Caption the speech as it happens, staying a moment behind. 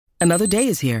Another day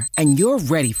is here, and you're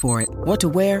ready for it. What to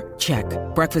wear? Check.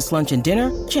 Breakfast, lunch, and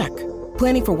dinner? Check.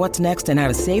 Planning for what's next and how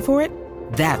to save for it?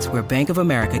 That's where Bank of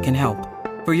America can help.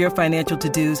 For your financial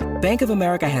to-dos, Bank of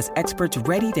America has experts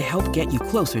ready to help get you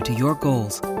closer to your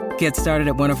goals. Get started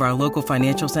at one of our local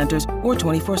financial centers or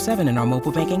 24/7 in our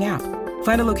mobile banking app.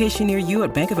 Find a location near you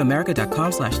at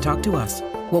bankofamerica.com/talktous.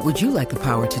 What would you like the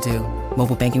power to do?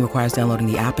 Mobile banking requires downloading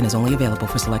the app and is only available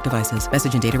for select devices.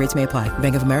 Message and data rates may apply.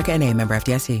 Bank of America N.A., member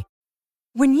FDIC.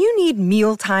 When you need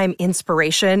mealtime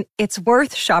inspiration, it's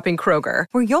worth shopping Kroger,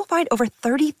 where you'll find over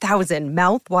 30,000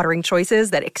 mouth-watering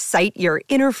choices that excite your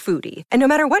inner foodie. And no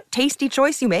matter what tasty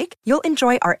choice you make, you'll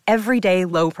enjoy our everyday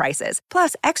low prices,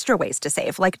 plus extra ways to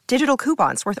save, like digital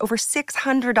coupons worth over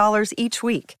 $600 each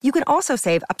week. You can also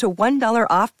save up to $1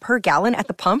 off per gallon at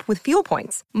the pump with fuel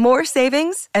points. More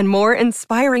savings and more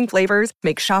inspiring flavors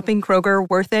make shopping Kroger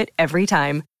worth it every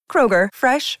time. Kroger,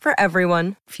 fresh for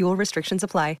everyone. Fuel restrictions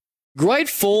apply. Great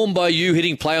form by you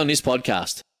hitting play on this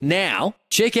podcast. Now,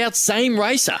 check out Same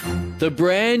Racer, the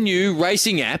brand new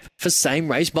racing app for same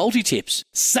race multi-tips.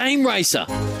 Same Racer.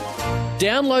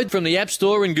 Download from the App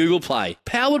Store and Google Play.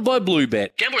 Powered by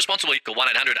Bluebet. Gamble responsibly. Call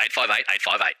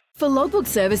 1-800-858-858. For logbook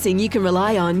servicing you can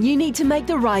rely on, you need to make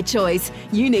the right choice.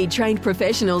 You need trained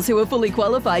professionals who are fully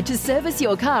qualified to service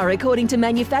your car according to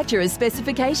manufacturer's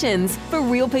specifications. For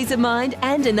real peace of mind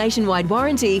and a nationwide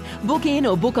warranty, book in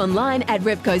or book online at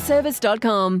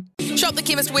repcoservice.com. Shop the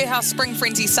Chemist Warehouse Spring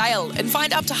Frenzy sale and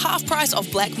find up to half price off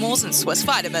Blackmores and Swiss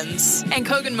vitamins. And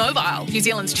Kogan Mobile, New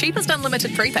Zealand's cheapest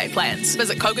unlimited prepaid plans.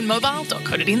 Visit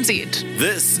koganmobile.co.nz.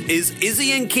 This is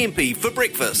Izzy and Kempy for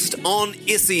breakfast on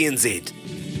SENZ.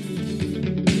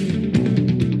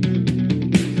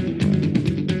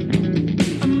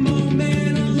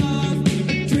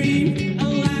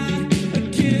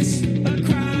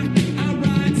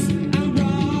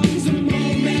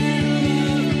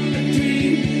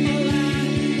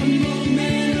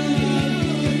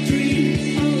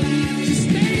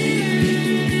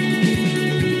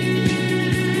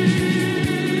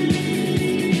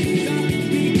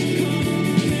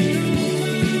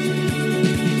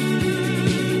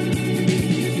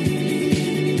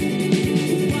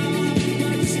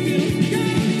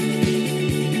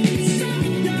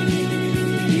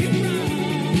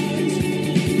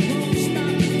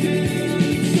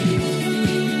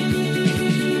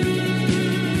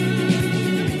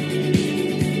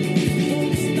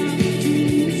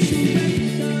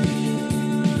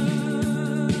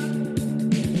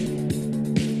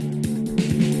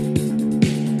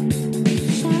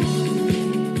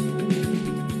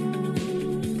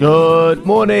 Good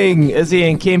morning, Izzy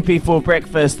and Kempy for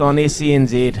breakfast on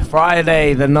SENZ.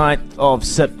 Friday, the 9th of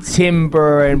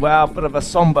September, and wow, a bit of a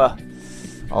somber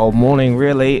old morning,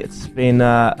 really. It's been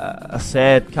a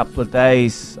sad couple of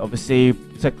days, obviously,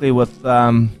 particularly with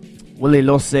Willie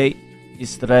Losse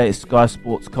yesterday, Sky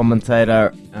Sports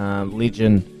commentator,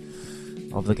 legend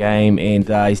of the game, and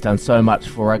he's done so much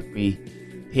for rugby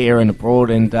here and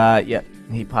abroad, and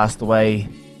he passed away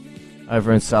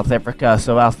over in South Africa,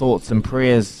 so our thoughts and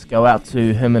prayers go out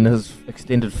to him and his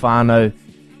extended whānau,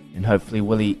 and hopefully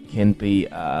Willie can be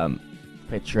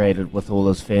repatriated with all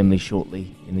his family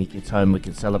shortly, and he gets home. We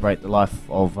can celebrate the life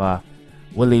of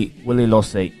Willie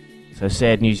Losse. So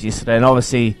sad news yesterday, and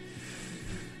obviously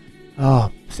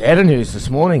sadder news this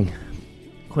morning.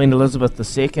 Queen Elizabeth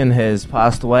II has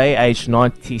passed away, aged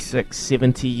 96,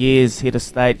 70 years, head of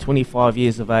state, 25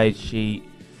 years of age. She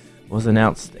was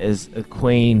announced as a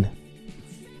queen.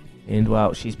 And,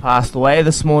 well, she's passed away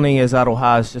this morning, as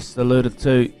Aroha has just alluded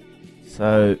to.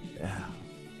 So,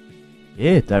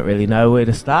 don't really know where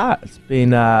to start. It's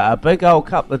been a big old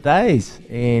couple of days.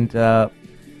 And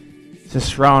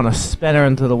just throwing a spanner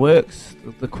into the works.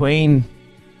 The Queen,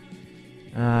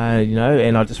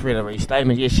 and I just read a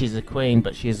restatement. Yes, she's a queen,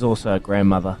 but she's also a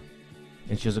grandmother.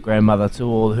 And she was a grandmother to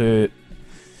all her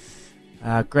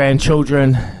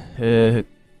grandchildren, her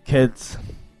kids.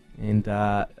 And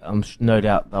I'm no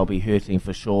doubt they'll be hurting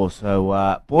for sure.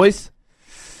 So, boys,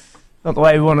 not the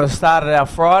way we want to start our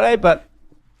Friday, but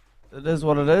it is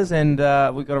what it is. And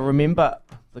we've got to remember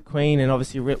the Queen and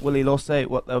obviously Willie Losse,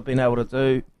 what they've been able to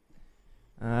do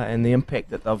and the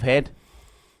impact that they've had.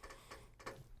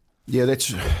 Yeah,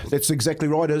 that's exactly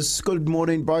right. Good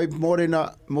morning, bro.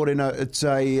 Morena. It's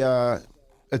a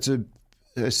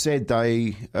sad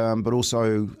day, but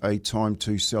also a time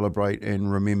to celebrate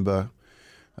and remember.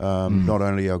 Not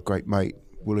only our great mate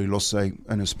Willie Losse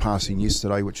and his passing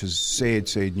yesterday, which is sad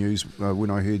news. When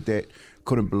I heard that,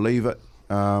 couldn't believe it.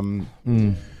 Had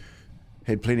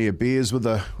plenty of beers with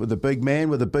the big man,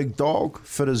 with the big dog,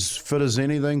 fit as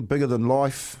anything, bigger than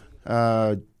life.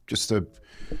 just a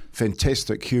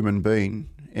fantastic human being.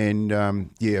 And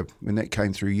when that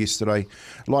came through yesterday,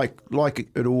 like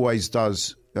it always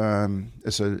does,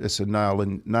 it's a nail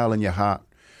in your heart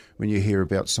when you hear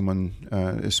about someone,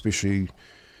 especially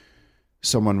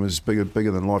someone was bigger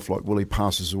than life like Willie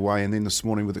passes away. And then this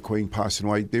morning with the Queen passing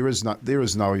away, there is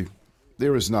nothing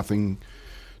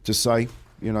to say,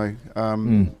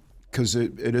 because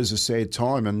it is a sad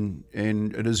time,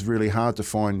 and it is really hard to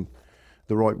find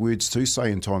the right words to say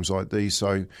in times like these.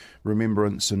 So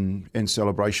remembrance and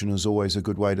celebration is always a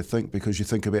good way to think, because you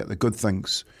think about the good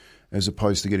things as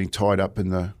opposed to getting tied up in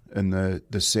the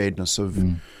sadness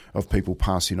of people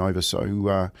passing over.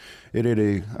 So it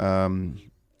ere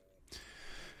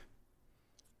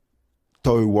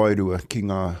tau wairua ki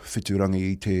ngā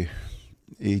whiturangi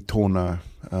i tōna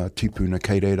tupuna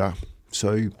kei reira.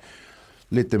 So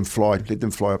let them fly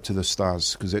up to the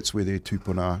stars, because that's where their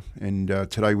tupuna are. And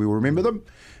today we will remember them.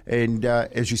 And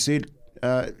as you said,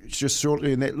 just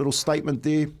shortly in that little statement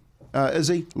there,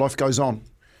 Izzy, life goes on.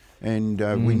 And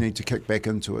we need to kick back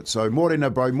into it. So morena,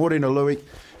 bro, morena, Louis.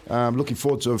 Looking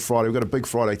forward to a Friday. We've got a big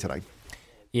Friday today.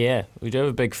 Yeah, we do have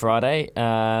a big Friday,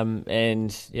 and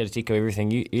to echo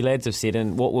everything you lads have said,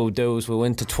 and what we'll do is we'll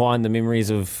intertwine the memories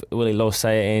of Willie Losse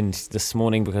and this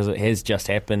morning, because it has just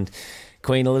happened.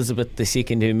 Queen Elizabeth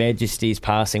II, Her Majesty's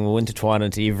passing, will intertwine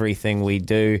into everything we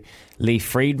do. Lee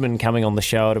Friedman coming on the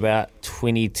show at about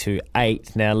 20 to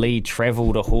 8. Now, Lee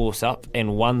travelled a horse up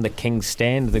and won the King's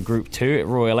Stand, the Group 2 at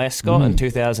Royal Ascot in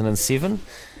 2007.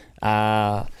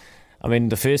 The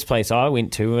first place I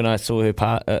went to when I saw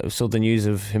saw the news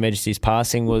of Her Majesty's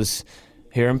passing was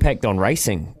her impact on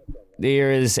racing.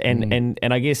 There is, and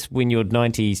I guess when you're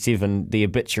 97, the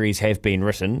obituaries have been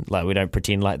written. Like, we don't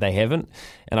pretend like they haven't.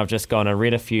 And I've just gone and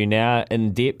read a few now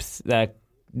in depth,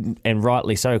 and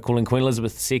rightly so, calling Queen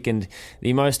Elizabeth II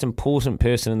the most important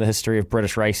person in the history of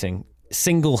British racing,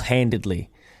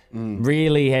 single-handedly.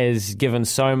 Really has given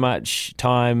so much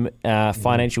time,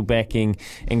 financial backing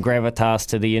and gravitas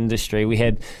to the industry. We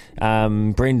had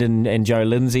Brendan and Joe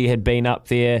Lindsay had been up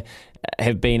there,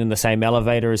 have been in the same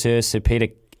elevator as her. So Peter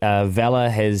Vella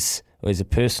is a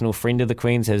personal friend of the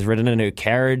Queen's, has ridden in her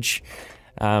carriage.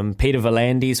 Peter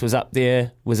Volandis was up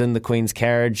there, was in the Queen's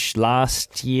carriage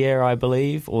last year, I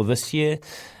believe, or this year.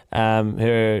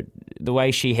 The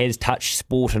way she has touched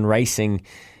sport and racing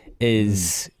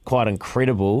is quite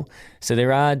incredible. So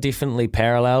there are definitely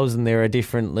parallels, and there are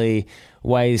definitely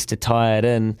ways to tie it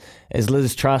in. As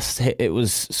Liz Truss, it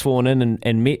was sworn in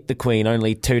and met the Queen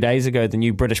only 2 days ago, the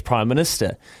new British Prime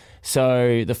Minister.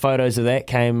 So the photos of that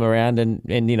came around, and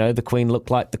the Queen looked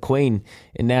like the Queen,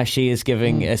 and now she is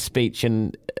giving a speech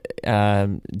and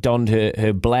donned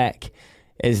her black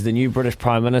as the new British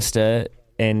Prime Minister.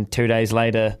 And 2 days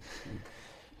later,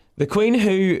 the Queen,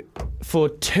 who for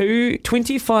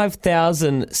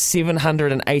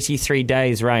 25,783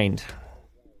 days reigned.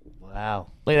 Wow.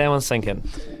 Let that one sink in.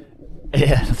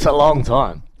 Yeah, it's a long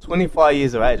time. 25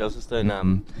 years of age. I was just doing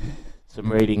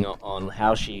some reading on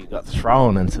how she got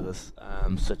thrown into this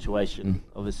situation.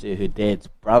 Obviously, her dad's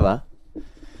brother,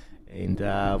 and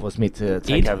was meant to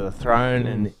take over the throne,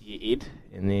 and Ed,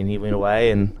 and then he went away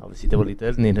and obviously did what he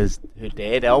did, and then her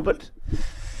dad, Albert,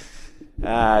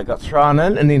 got thrown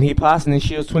in, and then he passed, and then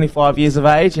she was 25 years of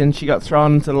age, and she got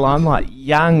thrown into the limelight,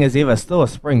 young as ever, still a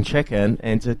spring chicken,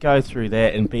 and to go through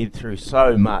that and be through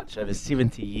so much over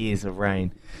 70 years of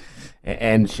reign.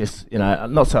 And just,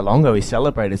 not so long ago, we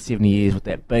celebrated 70 years with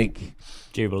that big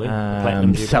Jubilee, the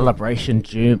Platinum Jubilee. Celebration,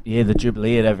 the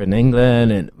Jubilee over in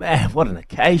England, and man, what an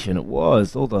occasion it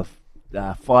was. All the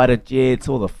fighter jets,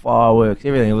 all the fireworks,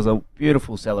 everything. It was a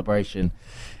beautiful celebration.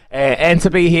 And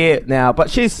to be here now, but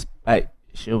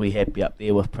she'll be happy up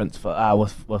there with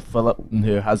with Philip and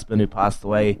her husband, who passed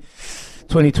away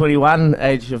 2021,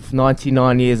 age of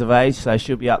 99 years of age, so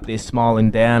she'll be up there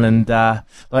smiling down, and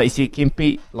like you said,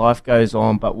 Kempy, life goes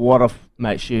on, but what if,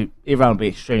 mate, everyone will be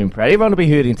extremely proud. Everyone will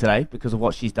be hurting today because of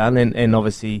what she's done, and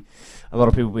obviously a lot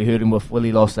of people will be hurting with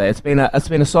Willie Losse. It's been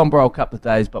a sombre old couple of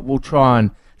days, but we'll try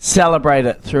and celebrate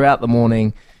it throughout the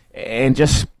morning and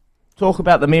just talk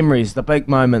about the memories, the big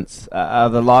moments,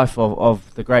 the life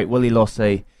of the great Willie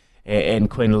Losse and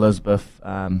Queen Elizabeth.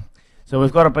 So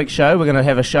we've got a big show. We're going to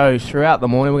have a show throughout the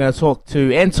morning. We're going to talk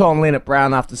to Anton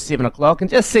Leonard-Brown after 7 o'clock and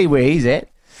just see where he's at,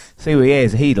 see where he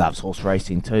is. He loves horse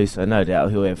racing too, so no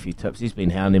doubt he'll have a few tips. He's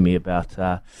been hounding me about,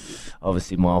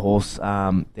 obviously, my horse.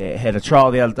 That had a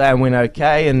trial the other day and went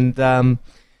okay, and I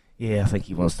think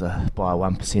he wants to buy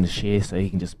 1% a share so he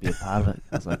can just be a part of it.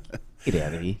 I was like, get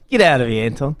out of here. Get out of here,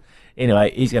 Anton.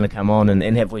 Anyway, he's going to come on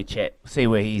and have a wee chat, see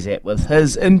where he's at with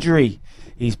his injury.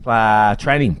 He's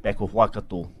training back with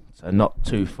Waikato, so not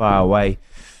too far away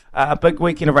Big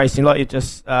weekend of racing, like you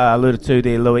just alluded to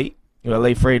there, Louis. You got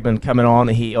Lee Friedman coming on.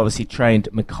 He obviously trained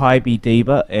Makybe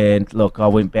Diva, and look, I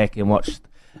went back and watched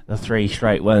the 3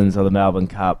 straight wins of the Melbourne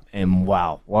Cup, and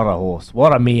wow, what a horse,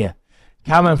 what a mare.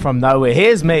 Coming from nowhere.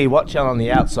 Here's me watching on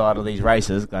the outside of these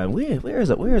races going, where is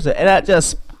it? And it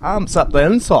just pumps up the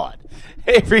inside.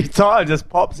 Every time just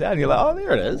pops out and you're like, oh,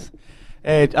 there it is.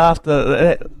 And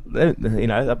after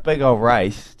that, a big old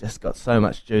race, just got so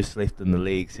much juice left in the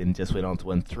legs and just went on to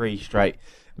win 3 straight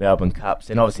Melbourne Cups.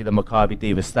 And obviously the Makybe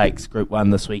Diva Stakes Group 1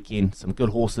 this weekend. Some good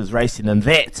horses racing in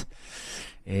that.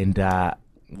 And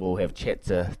we'll have a chat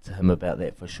to him about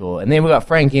that for sure. And then we've got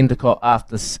Frank Endicott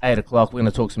after 8 o'clock. We're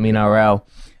going to talk some NRL.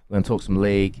 We're going to talk some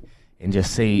league and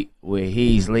just see where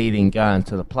he's leading going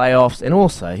to the playoffs. And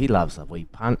also, he loves a wee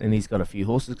punt, and he's got a few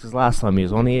horses because last time he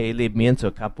was on here, he led me into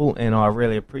a couple, and I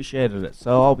really appreciated it.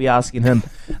 So I'll be asking him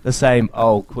the same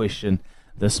old question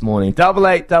this morning.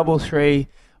 8833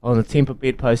 on the Temper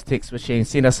Bedpost text machine.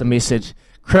 Send us a message.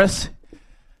 Chris,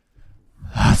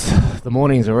 the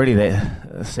morning's already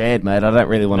that sad, mate. I don't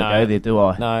really want to go there, do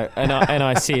I? No, and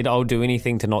I said I'll do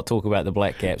anything to not talk about the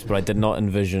Black Caps, but I did not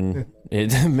envision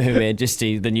Her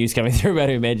Majesty, the news coming through about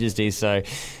Her Majesty. So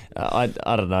I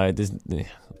don't know.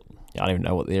 I don't even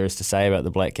know what there is to say about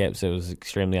the Black Caps. It was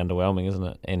extremely underwhelming, isn't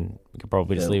it? And we could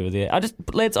probably just leave it there.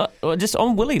 Just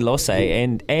on Willie Losse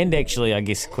and actually, I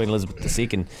guess, Queen Elizabeth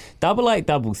II,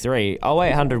 8833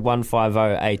 0800 150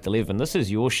 811. This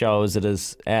is your show as it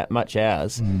is much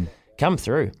ours. Come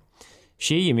through.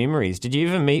 Share your memories. Did you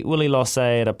ever meet Willie Losse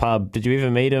at a pub? Did you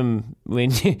ever meet him when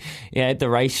you at the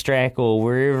racetrack or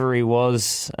wherever he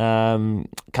was? Come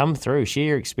through. Share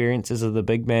your experiences of the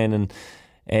big man,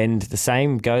 and the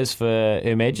same goes for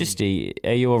Her Majesty.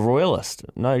 Are you a royalist?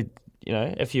 No,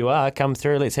 if you are, come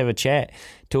through. Let's have a chat.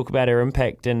 Talk about her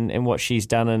impact and what she's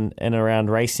done in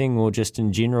around racing or just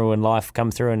in general in life.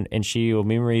 Come through and share your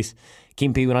memories.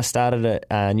 Kempi, when I started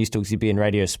at News Talk ZB and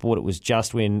Radio Sport, it was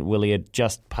just when Willie had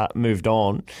just moved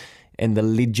on, and the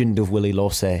legend of Willie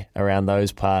Losse around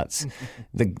those parts.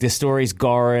 the stories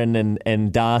Goran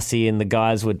and Darcy and the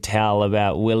guys would tell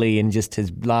about Willie and just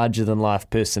his larger-than-life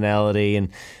personality and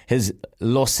his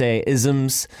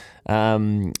Losse-isms.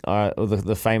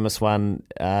 The famous one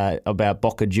about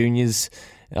Boca Juniors.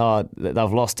 They've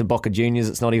lost to Boca Juniors.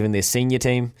 It's not even their senior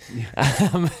team.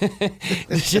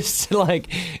 It's just like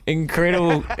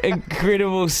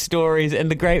incredible stories.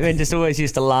 And the great man just always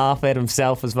used to laugh at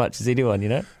himself as much as anyone,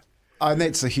 And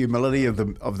that's the humility of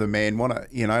the man.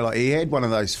 He had one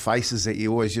of those faces that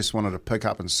you always just wanted to pick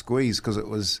up and squeeze because it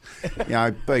was,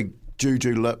 big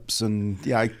juju lips and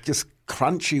just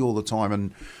crunchy all the time.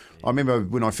 And I remember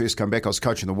when I first came back, I was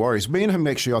coaching the Warriors. Me and him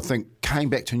actually, I think, came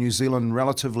back to New Zealand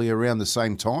relatively around the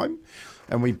same time,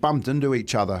 and we bumped into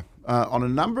each other on a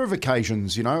number of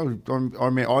occasions. I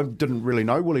didn't really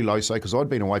know Willie Losse because I'd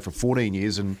been away for 14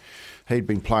 years and he'd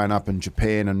been playing up in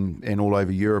Japan and all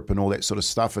over Europe and all that sort of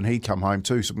stuff, and he'd come home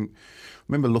too. So I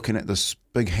remember looking at this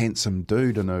big, handsome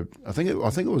dude, and I think it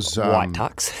was white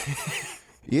tux.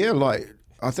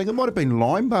 I think it might have been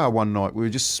Lime Bar one night. We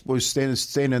were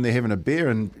standing there having a beer,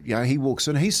 and he walks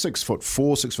in. He's 6'4",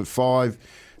 6'5",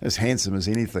 as handsome as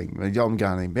anything. I'm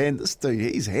going, man, this dude,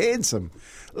 he's handsome.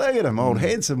 Look at him, old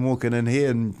handsome, walking in here,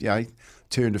 and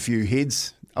turned a few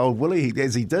heads. Old Willie,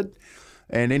 as he did.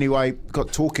 And anyway,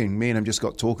 got talking. Me and him just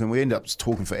got talking. We ended up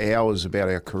talking for hours about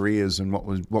our careers and what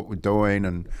we're doing.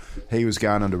 And he was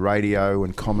going into radio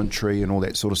and commentary and all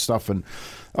that sort of stuff. And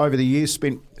over the years,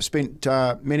 spent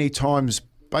many times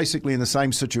basically in the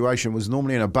same situation. Was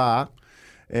normally in a bar,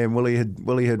 and Willie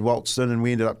had waltzed in, and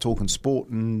we ended up talking sport.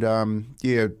 And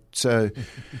so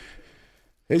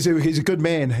he's a good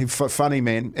man, a funny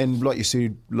man, and like you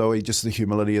said, Louis, just the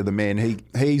humility of the man.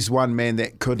 He's one man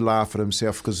that could laugh at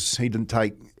himself because he didn't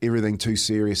take everything too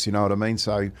serious. You know what I mean?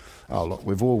 So, look,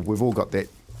 we've all got that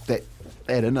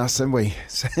in us, and we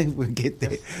get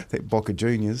that Boca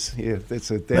Juniors. Yeah, that's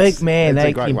a big man, that's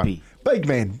a great one. Big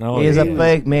man. He's a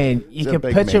big man. You can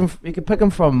pick him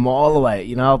from a mile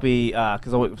away. I'll be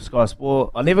because I work for Sky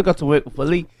Sport. I never got to work with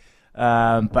Willie,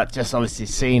 but just obviously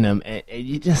seeing him, and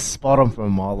you just spot him from a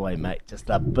mile away, mate.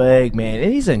 Just a big man,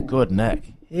 and he's in good nick.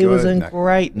 He was in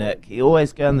great nick. He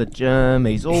always go in the gym.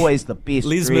 He's always the best.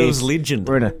 Les Mills legend.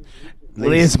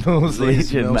 Les Mills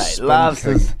legend, mate. Loves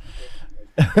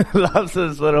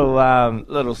his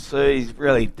little suit. He's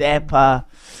really dapper.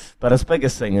 But his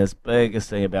biggest thing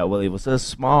about Willie was his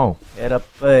smile. He had a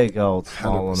big old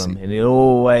smile 100%. On him, and he'd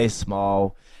always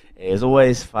smile. He was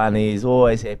always funny. He's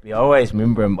always happy. I always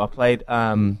remember him. I played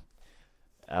when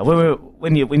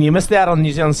you missed out on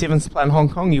New Zealand Sevens to play in Hong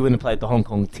Kong, you went and played the Hong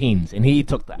Kong Tens, and he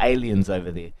took the Aliens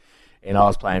over there. and I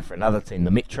was playing for another team,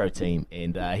 the Metro team,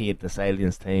 and he had this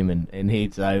Aliens team, and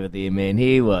he's over there, man.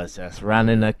 He was just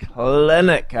running a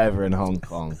clinic over in Hong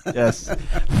Kong. Just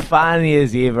funny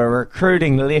as ever,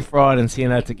 recruiting left, right, and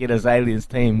centre to get his Aliens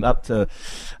team up to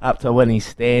winning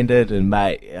standard. And,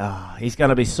 mate, he's going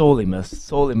to be sorely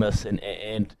missed.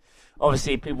 And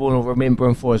obviously people will remember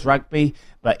him for his rugby,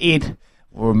 but Ed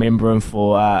will remember him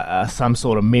for some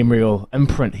sort of memory or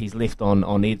imprint he's left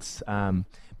on Ed's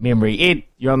memory. Ed,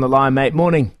 you're on the line, mate.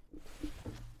 Morning.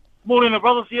 Morning,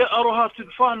 brothers. Yeah, aroha to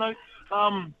the whānau.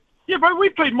 Yeah, bro, we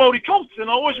played Māori Colts, and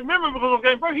I always remember because I was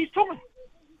going, bro, he's Tommy.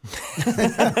 It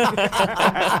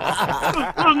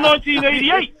was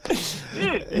 1988.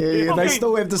 Yeah, they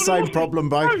still have the same problem,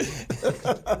 bro.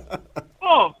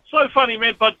 Oh, so funny,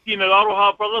 man. But,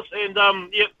 aroha, brothers, and,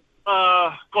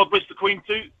 God bless the Queen,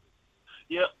 too.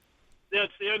 Yeah,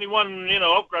 that's the only one,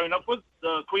 I've grown up with,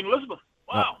 Queen Elizabeth.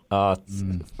 Wow.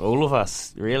 All of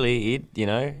us, really, Ed.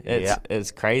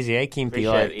 It's crazy, eh, Kempy?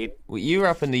 Like, you were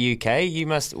up in the UK.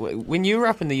 When you were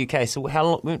up in the UK, so how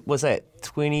long was that?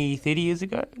 20, 30 years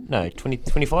ago? No, 20,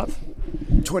 25?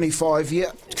 25,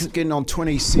 yeah. Getting on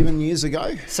 27 years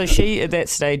ago. So she, at that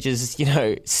stage, is,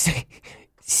 late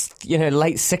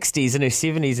 60s, in her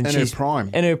 70s. And she's her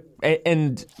prime.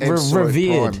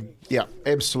 Revered. Prime. Yeah,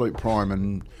 absolute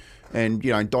prime. And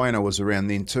Diana was around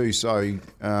then too, so...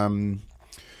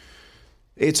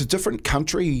 it's a different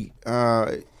country,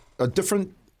 a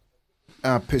different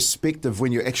perspective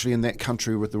when you're actually in that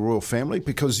country with the royal family,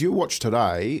 because you watch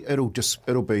today, it'll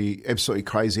be absolutely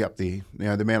crazy up there.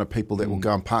 The amount of people that will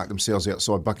go and park themselves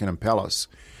outside Buckingham Palace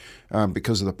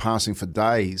because of the passing for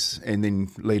days, and then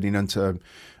leading into,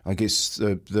 I guess,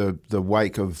 the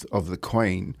wake of the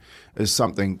Queen is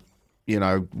something,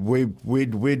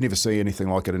 we'd never see anything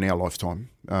like it in our lifetime.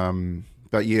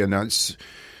 But yeah, no, it's...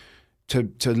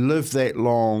 To live that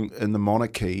long in the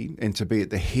monarchy and to be at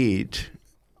the head,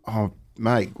 oh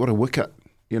mate, what a wicket!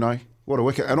 What a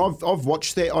wicket! And I've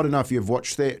watched that. I don't know if you've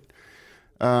watched that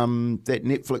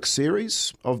Netflix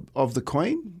series of the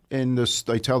Queen, and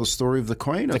they tell the story of the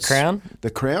Queen. The Crown. The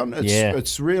Crown.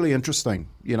 It's really interesting.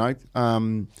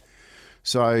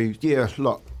 So yeah,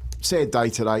 look, sad day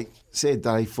today. Sad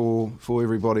day for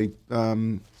everybody.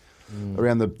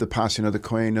 Around the passing of the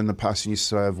Queen and the passing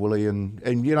yesterday of Willie, and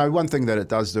one thing that it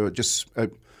does do,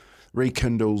 it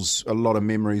rekindles a lot of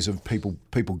memories of people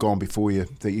gone before you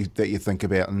that you think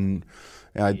about, and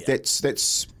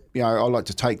that's I like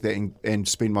to take that and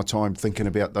spend my time thinking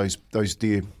about those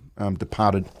dear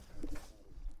departed.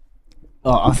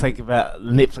 I think about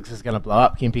Netflix is going to blow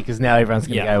up, Kempy, because now everyone's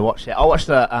going to go watch that. I watched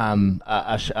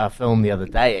a film the other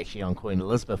day, actually, on Queen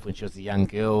Elizabeth when she was a young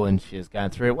girl and she was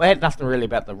going through it. Well, it had nothing really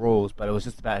about the rules, but it was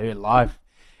just about her life.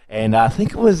 And I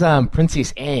think it was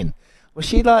Princess Anne. Was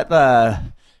she like the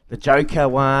Joker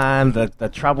one, the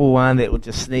trouble one that would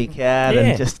just sneak out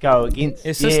and just go against?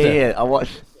 Her sister. Yeah, I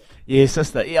watched... Yeah,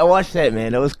 sister. Yeah, I watched that,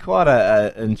 man. It was quite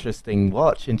an interesting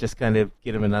watch and just kind of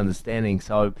get him an understanding.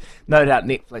 So, no doubt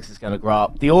Netflix is going to grow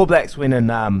up. The All Blacks went and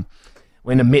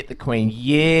met the Queen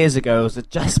years ago. It was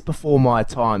just before my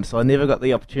time, so I never got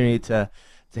the opportunity to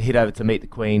head over to meet the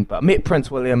Queen. But I met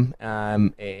Prince William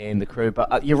and the crew.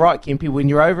 But you're right, Kempy. When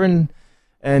you're over in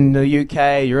the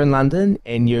UK, you're in London,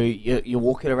 and you're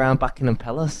walking around Buckingham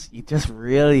Palace, you just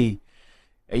really...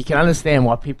 You can understand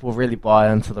why people really buy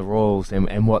into the royals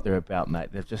and what they're about,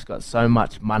 mate. They've just got so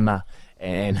much mana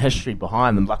and history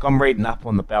behind them. Like, I'm reading up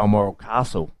on the Balmoral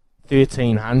Castle.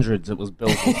 1300s it was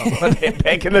built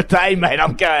back in the day, mate.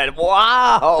 I'm going,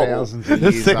 wow! Thousands of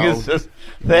years old. Is just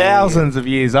thousands of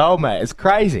years old, mate. It's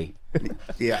crazy.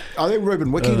 Yeah, I think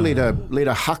Ruben Wiki led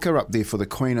a haka up there for the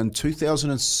Queen in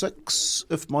 2006,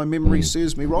 if my memory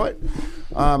serves me right,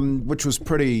 which was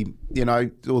pretty,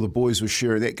 all the boys were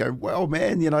sharing that, going, well,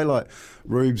 man, like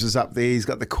Rubes is up there, he's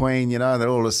got the Queen, and then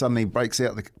all of a sudden he breaks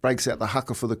out the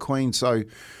haka for the Queen. So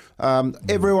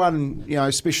everyone,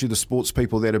 especially the sports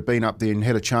people that have been up there and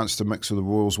had a chance to mix with the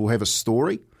Royals, will have a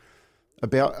story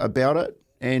about it,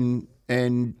 and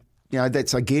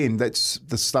that's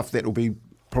the stuff that will be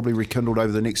probably rekindled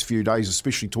over the next few days,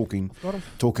 especially talking about it.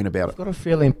 I've got a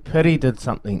feeling Pity did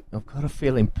something that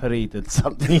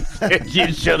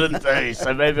you shouldn't do.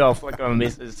 So maybe I'll flick on a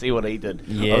message and see what he did.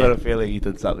 Yeah. I've got a feeling he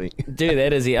did something. Do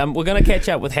that, Izzy. We're going to catch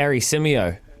up with Harry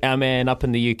Simeo, our man up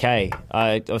in the UK.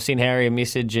 I've sent Harry a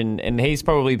message, and he's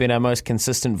probably been our most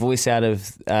consistent voice out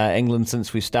of England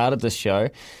since we started this show.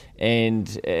 And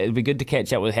it'd be good to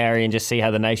catch up with Harry and just see how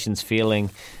the nation's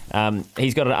feeling.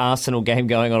 He's got an Arsenal game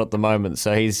going on at the moment,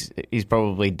 so he's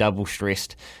probably double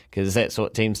stressed because that's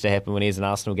what tends to happen when he has an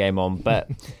Arsenal game on.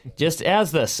 But just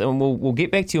how's this? And we'll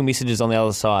get back to your messages on the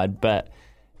other side. But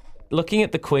looking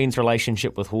at the Queen's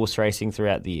relationship with horse racing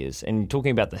throughout the years and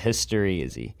talking about the history,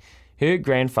 Izzy, her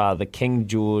grandfather, King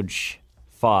George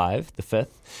V, the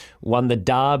Fifth, won the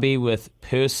Derby with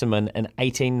Persimmon in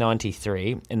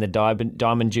 1893 and the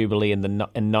Diamond Jubilee in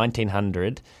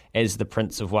 1900 as the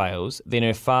Prince of Wales. Then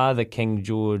her father, King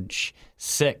George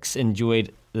VI,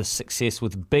 enjoyed the success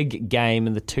with Big Game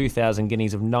in the 2,000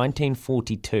 Guineas of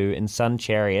 1942 and Sun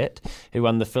Chariot, who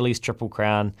won the Fillies Triple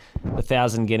Crown, the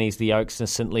 1,000 Guineas, the Oaks and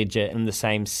St Ledger in the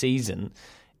same season.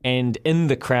 And in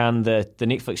The Crown, the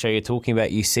Netflix show you're talking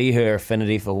about, you see her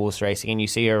affinity for horse racing and you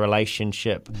see her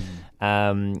relationship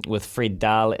with Fred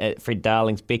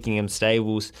Darling's Beckingham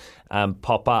Stables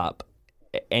pop up.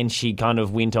 And she kind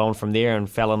of went on from there and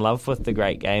fell in love with the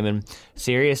great game. And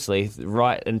seriously,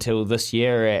 right until this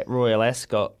year at Royal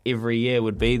Ascot, every year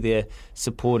would be there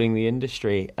supporting the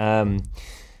industry.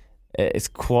 It's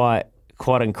quite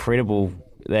incredible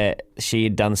that she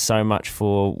had done so much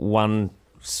for one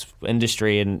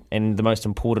industry and the most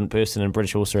important person in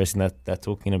British horse racing that they're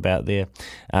talking about there.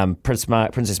 Princess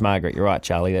Margaret, you're right,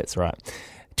 Charlie, that's right.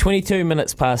 22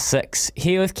 minutes past 6,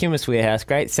 here with Chemist Warehouse.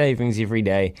 Great savings every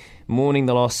day. Mourning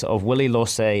the loss of Willie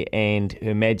Losse and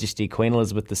Her Majesty Queen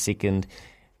Elizabeth II.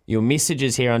 Your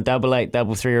messages here on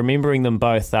 8833, remembering them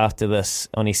both after this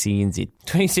on SENZ.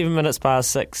 27 minutes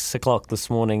past 6 o'clock this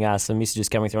morning. Some messages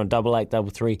coming through on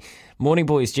 8833. Morning,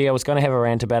 boys. Gee, I was going to have a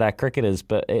rant about our cricketers,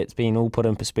 but it's been all put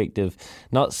in perspective.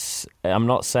 I'm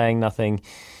not saying nothing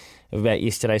about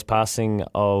yesterday's passing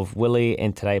of Willie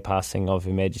and today passing of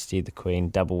Her Majesty the Queen.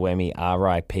 Double whammy,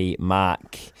 R.I.P.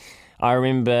 Mark. I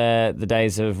remember the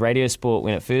days of Radio Sport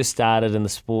when it first started in the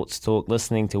sports talk,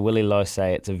 listening to Willie Losse.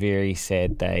 It's a very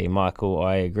sad day. Michael,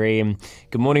 I agree. And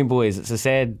good morning, boys. It's a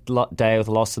sad day with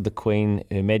the loss of the Queen,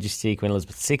 Her Majesty Queen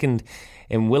Elizabeth II.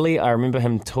 And Willie, I remember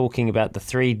him talking about the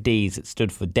 3 Ds. It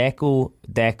stood for Dackle,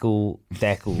 Dackle,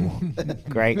 Dackle.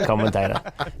 Great commentator.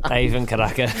 Dave and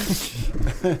Karaka.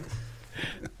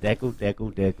 Dackle,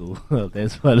 Dackle, Dackle. Well,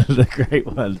 that's one of the great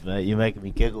ones, mate. You're making me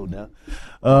giggle now.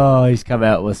 Oh, he's come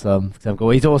out with some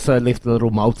goal. He's also left a little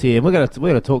multi, and we're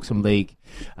gonna talk some league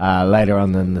later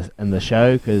on in the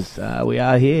show because we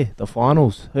are here, the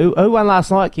finals. Who won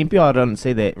last night, Kempy? I didn't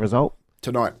see that result.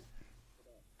 Tonight.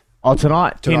 Oh,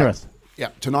 tonight. Penrith. Yeah,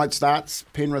 tonight starts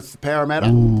Penrith Parramatta.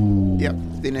 Ooh, yep.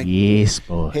 Then it yes,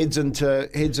 boy. Heads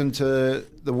into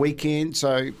the weekend.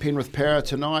 So Penrith Para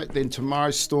tonight. Then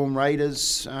tomorrow Storm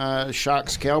Raiders,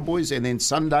 Sharks Cowboys, and then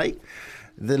Sunday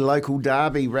the local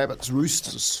derby Rabbits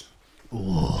Roosters.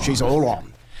 Ooh. She's all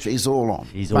on. Mate,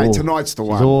 all. Tonight's the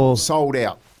one. All. Sold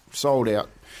out.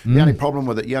 The only problem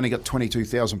with it, you only got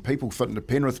 22,000 people fit into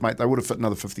Penrith, mate. They would have fit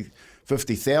another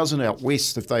 50,000 out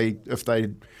west if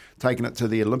they'd taken it to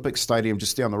the Olympic Stadium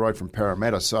just down the road from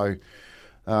Parramatta. So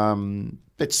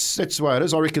that's the way it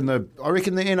is. I reckon the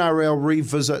NRL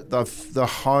revisit the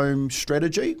home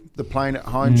strategy, the playing at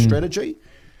home strategy,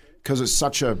 because it's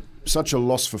such a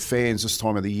loss for fans this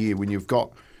time of the year when you've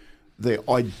got the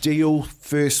ideal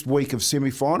first week of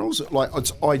semi-finals. Like,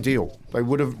 it's ideal. They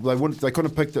couldn't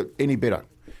have picked it any better.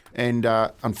 And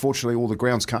unfortunately, all the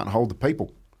grounds can't hold the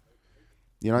people.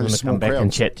 You know, I'm going to come back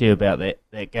and chat to you about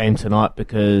that game tonight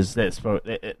because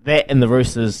that and the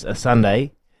Roosters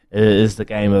Sunday is the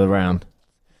game of the round.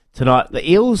 Tonight, the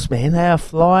Eels, man, they are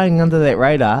flying under that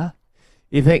radar.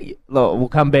 You think, look, we'll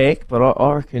come back, but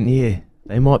I reckon, yeah,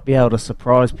 they might be able to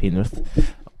surprise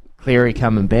Penrith. Cleary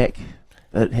coming back.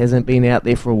 It hasn't been out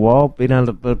there for a while, been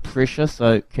under a bit of pressure,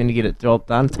 so can you get it job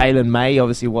done? Taylor May,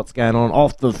 obviously what's going on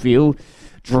off the field,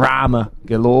 drama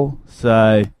galore,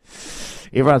 so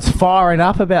everyone's firing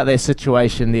up about their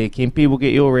situation there, Kempy. We'll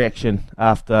get your reaction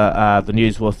after the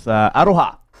news with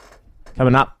Aroha.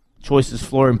 Coming up, Choices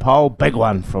Flooring Poll, big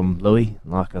one from Louis.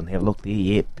 I can have a look there,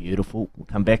 yeah, beautiful. We'll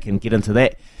come back and get into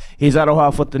that. Here's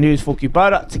Aroha with the news for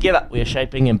Kubota. Together, we are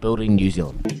shaping and building New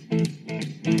Zealand.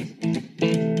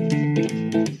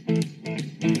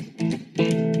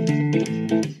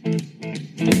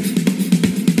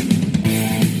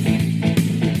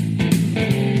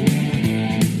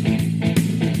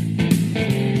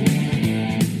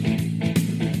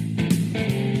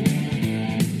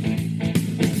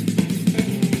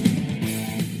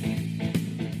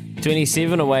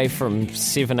 27 away from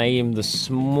 7 a.m. this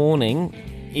morning.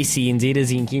 SENZ,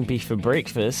 Izzy and Kempy for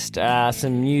breakfast.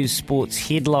 Some news sports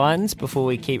headlines before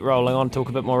we keep rolling on. Talk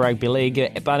a bit more rugby league.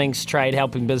 Bunnings Trade,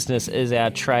 helping business is our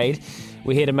trade.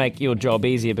 We're here to make your job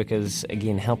easier because,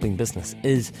 again, helping business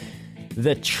is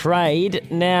the trade.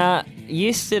 Now,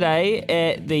 yesterday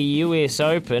at the US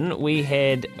Open, we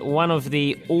had one of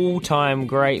the all-time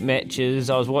great matches.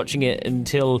 I was watching it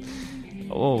until, it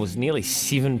was nearly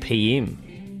 7 p.m.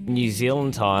 New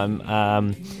Zealand time.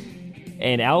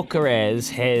 And Alcaraz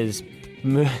has,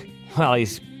 well,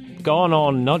 he's gone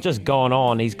on, not just gone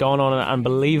on, he's gone on in an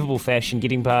unbelievable fashion,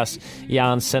 getting past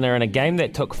Jan Sinner in a game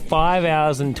that took 5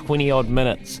 hours and 20-odd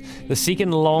minutes, the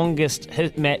second longest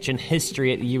match in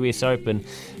history at the US Open.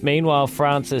 Meanwhile,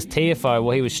 France's Tiafoe,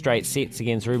 well, he was straight sets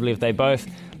against Rublev. They both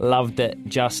loved it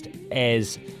just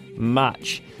as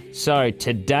much. So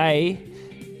today,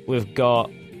 we've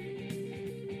got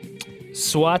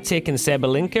Swiatek and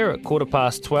Sabalenka at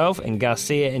 12:15 and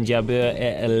Garcia and Jabeur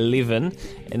at 11,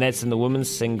 and that's in the women's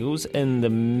singles. In the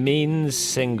men's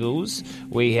singles,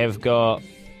 we have got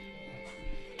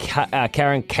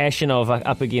Karen Khachanov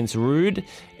up against Ruud,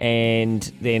 and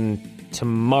then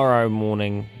tomorrow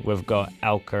morning we've got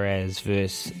Alcaraz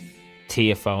versus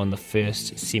Tiafoe in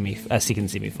the second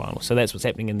semi-final. So that's what's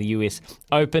happening in the US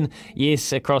Open.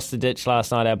 Yes, across the ditch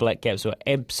last night, our Black Caps were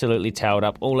absolutely towed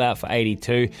up, all out for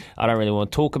 82. I don't really want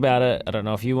to talk about it. I don't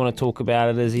know if you want to talk about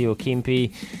it, Izzy or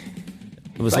Kempi.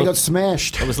 They got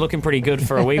smashed. It was looking pretty good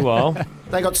for a wee while.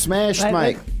 They got smashed,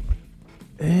 mate.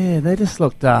 They just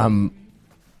looked...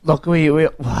 Look, we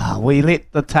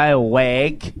let the tail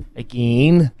wag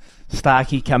again.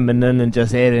 Starkey coming in and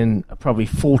just adding probably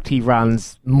 40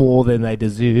 runs more than they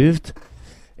deserved.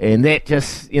 And that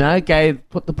just,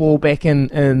 put the ball back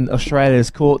in Australia's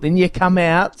court. Then you come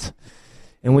out,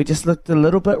 and we just looked a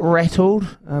little bit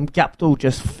rattled. Guptill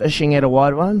just fishing at a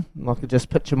wide one. I could just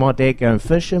picture my dad going,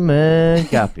 fisherman,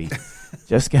 Guppy.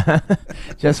 just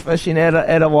fishing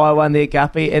at a wide one there,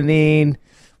 Guppy. And then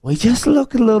we just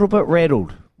look a little bit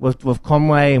rattled with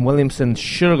Conway and Williamson.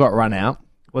 Should have got run out.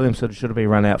 Williamson should have been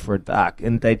run out for a duck,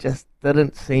 and they just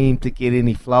didn't seem to get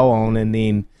any flow on. And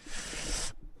then,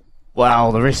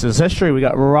 well, the rest is history. We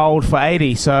got rolled for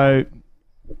 80. So,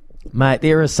 mate,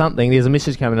 there's a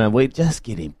message coming in. We're just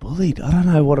getting bullied. I don't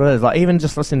know what it is. Like, even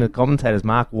just listening to the commentators,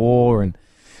 Mark Waugh and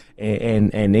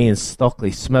Ian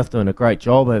Stockley-Smith doing a great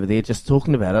job over there, just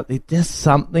talking about it. There's just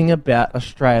something about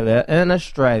Australia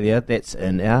that's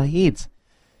in our heads.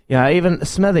 Even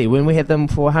Smithy, when we had them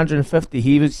for 150,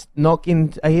 he was not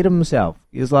getting ahead of himself.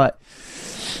 He was like,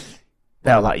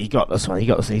 they were like, you got this one.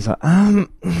 He's like,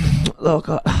 look,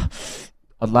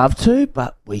 I'd love to,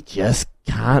 but we just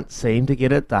can't seem to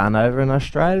get it done over in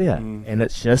Australia. And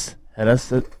it's just hit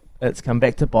us. It's come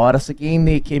back to bite us again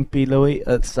there, Kempi, Louis.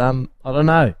 It's, I don't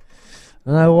know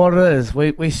what it is.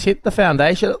 We set the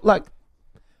foundation. Like,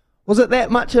 was it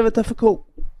that much of a difficult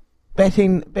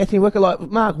batting wicket? Like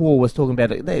Mark Waugh was talking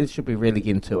about it, they should be really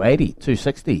getting 280,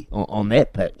 260 on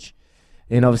that pitch.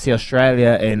 And obviously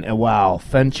Australia and wow,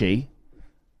 Finchie,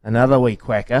 another wee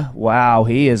quacker. Wow,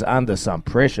 he is under some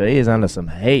pressure. He is under some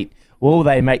heat. Will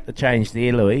they make the change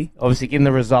there, Louis? Obviously, given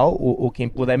the result, or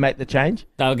Kemp, will they make the change?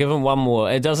 They'll give him one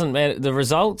more. It doesn't matter. The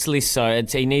results, less so.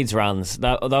 He needs runs.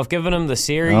 They've given him the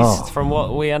series, from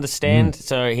what we understand,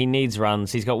 so he needs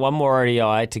runs. He's got one more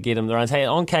ODI to get him the runs. Hey,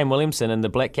 on Kane Williamson and the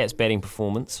Black Caps batting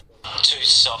performance. Too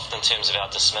soft in terms of our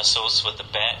dismissals with the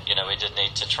bat. We did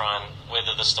need to try and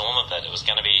weather the storm a bit. It was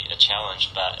going to be a challenge,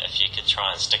 but if you could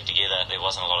try and stick together, there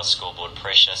wasn't a lot of scoreboard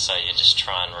pressure, so you just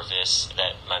try and reverse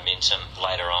that momentum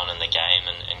later on in the game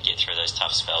and get through those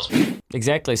tough spells.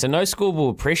 Exactly, so no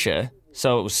scoreboard pressure,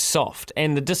 so it was soft.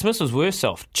 And the dismissals were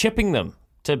soft, chipping them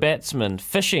to batsmen,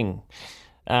 fishing.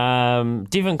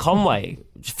 Devon Conway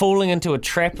falling into a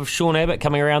trap of Sean Abbott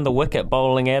coming around the wicket,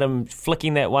 bowling at him,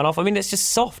 flicking that one off. I mean, it's just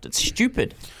soft. It's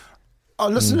stupid.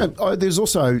 Listen, there's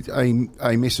also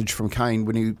a message from Kane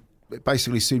when he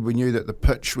basically said we knew that the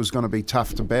pitch was going to be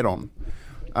tough to bat on.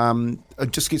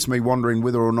 It just gets me wondering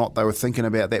whether or not they were thinking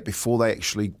about that before they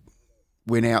actually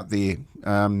went out there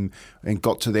and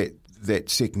got to that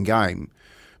second game.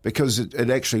 Because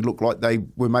it actually looked like they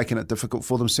were making it difficult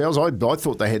for themselves. I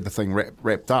thought they had the thing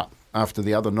wrapped up after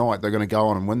the other night. They're going to go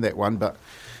on and win that one. But,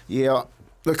 yeah,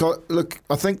 look.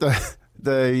 I think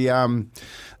the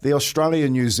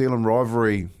Australia-New Zealand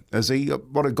rivalry,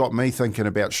 what it got me thinking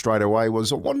about straight away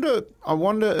was I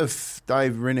wonder if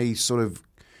Dave Rennie sort of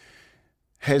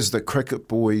has the cricket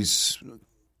boys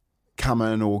come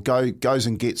in or goes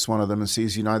and gets one of them and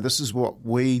says, this is what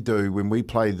we do when we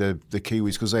play the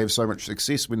Kiwis, because they have so much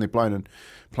success when they're playing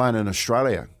in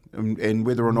Australia, and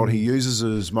whether or not he uses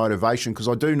it as motivation, because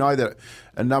I do know that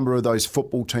a number of those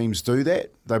football teams do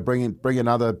that. They bring in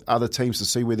other teams to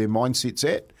see where their mindset's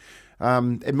at,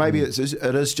 and maybe it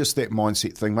is just that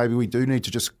mindset thing. Maybe we do need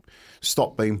to just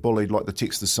stop being bullied, like the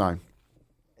text is saying.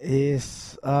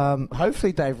 Yes,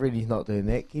 hopefully Dave Rennie's not doing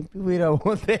that, Kempy. We don't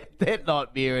want that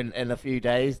nightmare in a few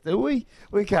days, do we?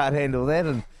 We can't handle that.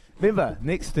 And remember,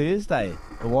 next Thursday,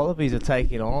 the Wallabies are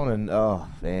taking on, and oh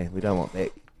man, we don't want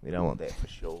that We don't want that for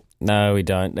sure. No, we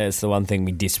don't. That's the one thing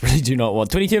we desperately do not want.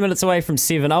 22 minutes away from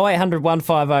 7. 0800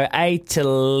 150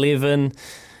 811.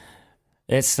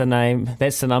 That's the name.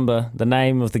 That's the number. The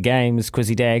name of the game is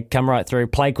Quizzy Dag. Come right through.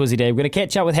 Play Quizzy Dag. We're going to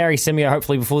catch up with Harry Simeo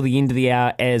hopefully before the end of the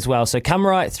hour as well. So come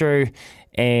right through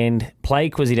and play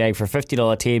Quizzy Dag for a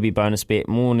 $50 TAB bonus bet,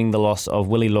 mourning the loss of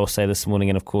Willie Lorsay this morning,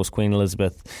 and of course Queen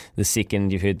Elizabeth II.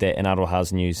 You've heard that in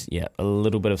Aroha's news. Yeah, a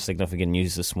little bit of significant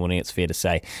news this morning, it's fair to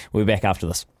say. We'll be back after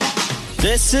this.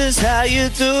 This is how you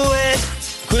do it.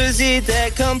 Quizzy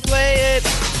Dag, come play it.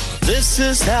 This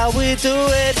is how we do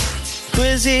it.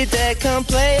 Quizzy Dag, come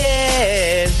play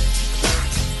it.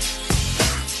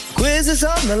 Quiz is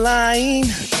on the line,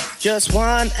 just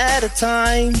one at a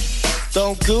time.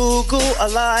 Don't Google a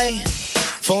lie.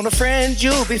 Phone a friend,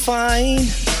 you'll be fine.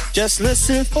 Just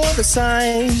listen for the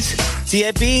signs.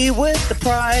 TAB with the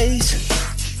prize.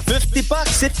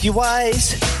 $50 if you're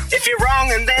wise. If you're wrong,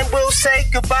 and then we'll say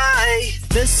goodbye.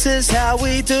 This is how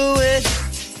we do it.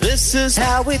 This is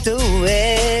how we do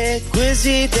it.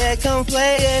 Quizzy Dag, come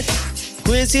play it.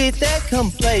 Quizzy Dag,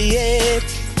 come play it.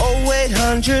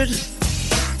 0800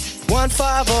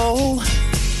 150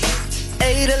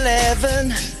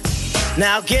 811.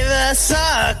 Now give us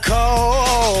a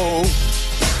call.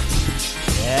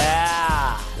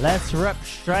 Yeah, let's rip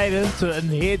straight into it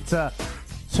and head to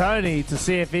Tony to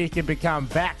see if he can become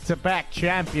back-to-back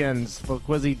champions for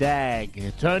Quizzy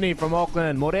Dag. Tony from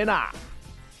Auckland, Morena.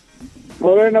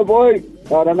 Morena, boy.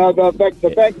 I don't know about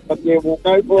back-to-back, but yeah, we'll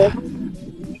go for it.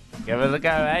 Give it a go,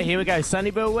 eh? Here we go.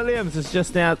 Sonny Bill Williams has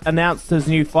just now announced his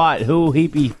new fight. Who will he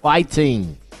be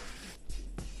fighting?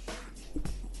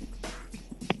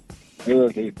 Who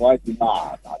is he fighting?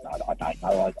 I don't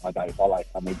know. I don't follow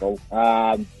Sonny Bill.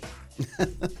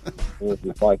 Who is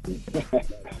he fighting?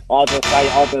 I'll just say,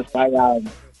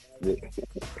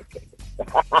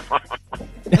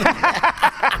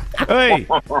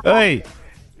 Oi.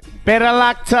 Better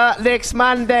luck to next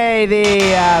Monday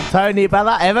there, Tony,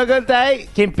 brother. Have a good day.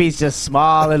 Kempy's just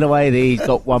smiling away there. He's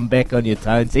got one back on your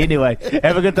tones. Anyway,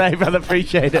 have a good day, brother.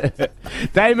 Appreciate it.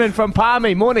 Damon from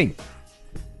Palmy, morning.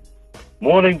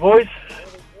 Morning, boys.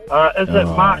 Is it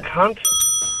Mark Hunt?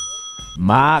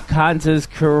 Mark Hunt is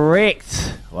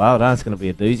correct. Well done. It's going to be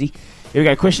a doozy. Here we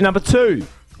go. Question number 2.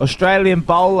 Australian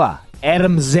bowler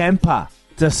Adam Zampa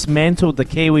dismantled the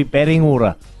Kiwi batting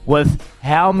order with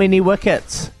how many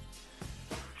wickets?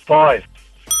 5.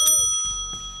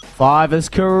 5 is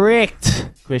correct.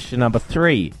 Question number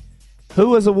 3. Who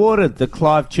was awarded the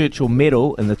Clive Churchill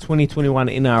Medal in the 2021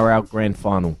 NRL Grand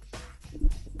Final?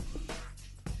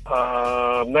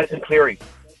 Nathan Cleary.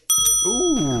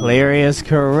 Cleary is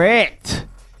correct.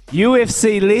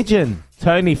 UFC legend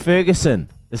Tony Ferguson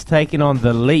is taking on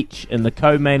the Leech in the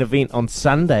co-main event on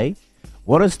Sunday.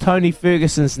 What is Tony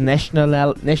Ferguson's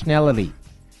nationality?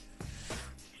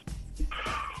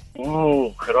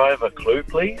 Oh, could I have a clue,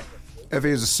 please? If he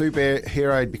was a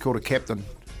superhero, he'd be called a captain.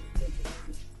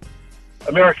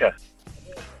 America.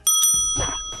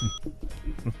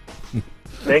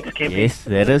 Thanks, Kempy. Yes,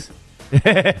 that is.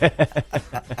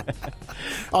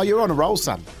 Oh, you're on a roll,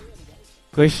 son.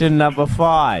 Question number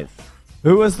 5.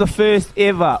 Who was the first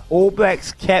ever All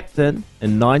Blacks captain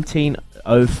in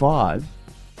 1905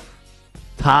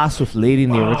 tasked with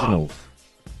leading the Originals?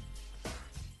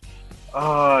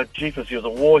 Oh, jeepers, he was a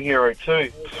war hero too.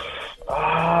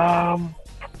 Count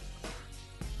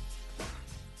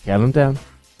them down.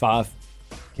 5.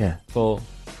 Yeah. 4.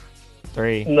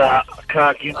 3. Nah, I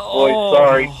can't get the boys,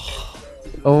 sorry.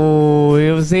 Oh, he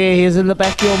was there. He was in the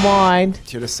back of your mind.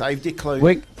 Should have saved your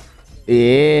clue.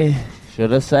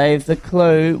 Should have saved the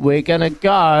clue. We're going to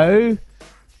go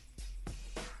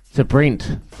to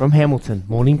Brent from Hamilton.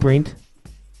 Morning, Brent.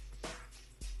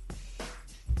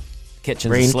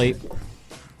 Kitchen's asleep.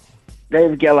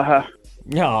 Dave Gallagher.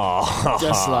 Oh.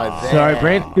 Just like that. Sorry,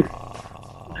 Brent.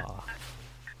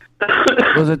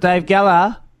 Was it Dave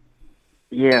Gallagher?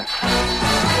 Yeah.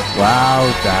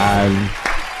 Well done.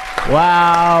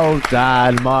 Well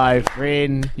done, my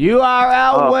friend. You are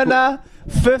our winner.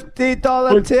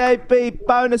 $50 TAB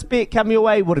bonus bet coming your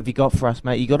way. What have you got for us,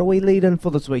 mate? You got a wee lead in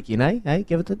for this weekend, eh? Hey,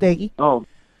 give it to Daggy. Oh,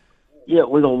 yeah,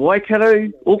 we got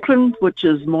Waikato, Auckland, which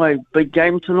is my big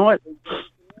game tonight.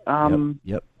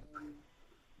 Yep.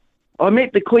 I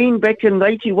met the Queen back in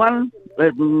 '81.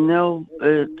 I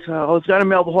was going to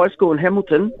Melbourne High School in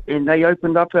Hamilton, and they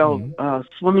opened up our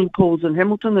swimming pools in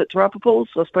Hamilton at Te Rapa Pools.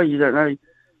 I suppose you don't know.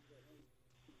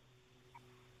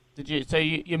 Did you? So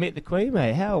you met the Queen,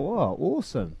 mate? How? Wow,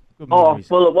 awesome. Good Oh, memories.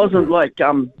 well, it wasn't like,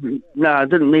 no, I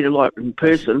didn't meet her like in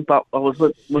person, but I was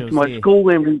with was my there. school,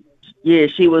 and yeah,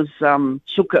 she was,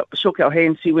 shook our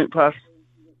hands, she went past.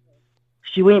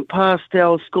 she went past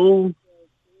our school.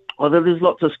 Oh, there's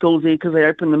lots of schools there because they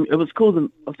opened them. It was called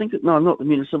not the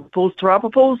municipal pools, Te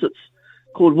Rapa Pools. It's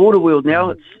called Waterworld now.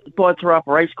 It's by Te Rapa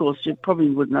Racecourse. You probably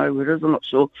would know where it is. I'm not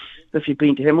sure if you've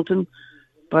been to Hamilton.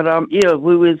 But,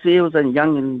 we was there. I was only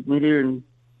young and met her and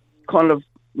kind of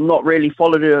not really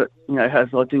followed her, as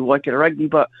I do Waikato Rugby,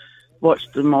 but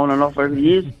watched them on and off over the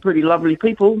years. Pretty lovely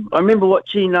people. I remember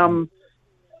watching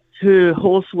her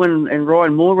horse win, and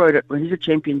Ryan Moore rode it. He's a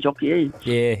champion jockey,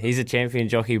 Yeah, he's a champion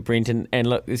jockey, Brenton. And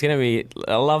look, there's going to be...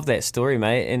 I love that story,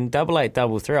 mate. And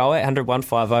 8833, 0800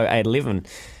 150 811.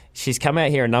 She's come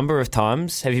out here a number of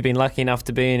times. Have you been lucky enough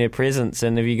to be in her presence?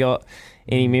 And have you got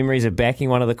any memories of backing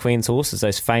one of the Queen's horses,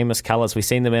 those famous colours? We've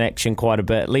seen them in action quite a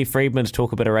bit. Lee Friedman to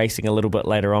talk a bit of racing a little bit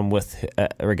later on with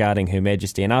regarding Her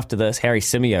Majesty. And after this, Harry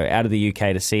Simeo out of the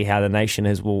UK to see how the nation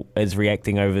is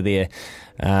reacting over there.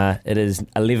 It is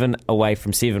 11 away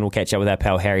from 7. We'll catch up with our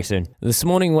pal Harry soon. This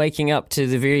morning, waking up to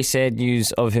the very sad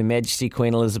news of Her Majesty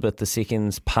Queen Elizabeth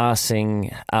II's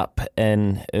passing up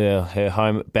in her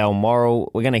home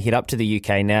Balmoral. We're going to head up to the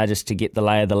UK now just to get the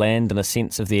lay of the land and a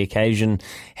sense of the occasion.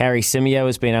 Harry Simeo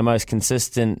has been our most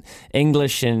consistent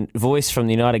English and voice from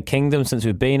the United Kingdom since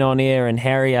we've been on air. And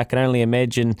Harry, I can only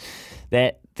imagine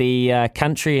that the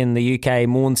country and the UK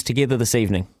mourns together this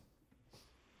evening.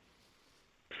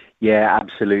 Yeah,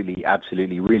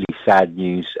 absolutely. Really sad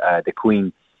news. The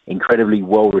Queen, incredibly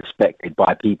well respected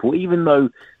by people, even though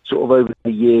sort of over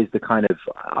the years, the kind of,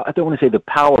 I don't want to say the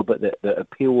power, but the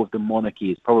appeal of the monarchy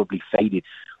has probably faded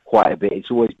quite a bit.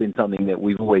 It's always been something that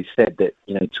we've always said that,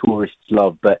 tourists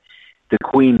love, but the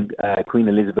Queen, Queen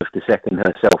Elizabeth II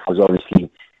herself was obviously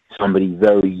somebody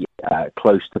very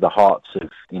close to the hearts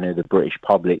of, the British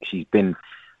public. She's been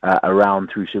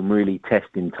around through some really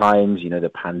testing times,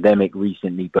 the pandemic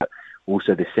recently, but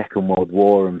also the Second World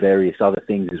War and various other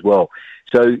things as well.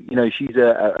 So, she's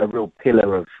a real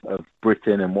pillar of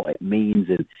Britain and what it means.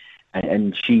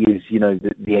 And she is,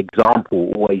 the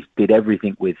example, always did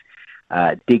everything with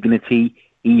dignity,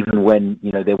 even when,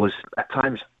 there was at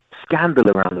times scandal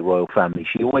around the royal family.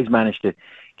 She always managed to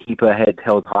keep her head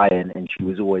held high, and she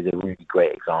was always a really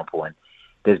great example. And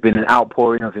there's been an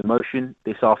outpouring of emotion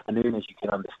this afternoon, as you can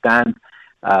understand.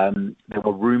 There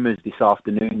were rumours this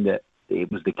afternoon that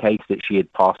it was the case that she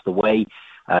had passed away.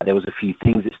 There was a few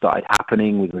things that started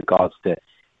happening with regards to,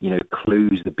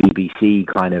 clues. The BBC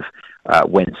kind of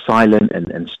went silent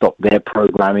and stopped their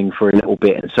programming for a little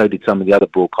bit, and so did some of the other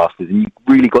broadcasters. And you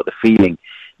really got the feeling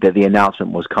that the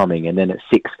announcement was coming. And then at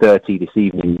 6:30 this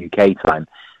evening, UK time,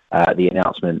 the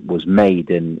announcement was made,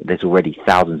 and there's already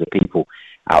thousands of people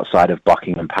outside of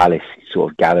Buckingham Palace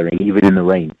sort of gathering, even in the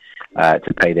rain,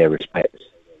 to pay their respects.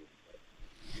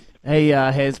 Hey,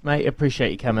 Hez, mate,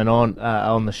 appreciate you coming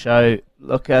on the show.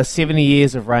 Look, 70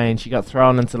 years of reign. She got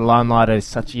thrown into the limelight at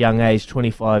such a young age,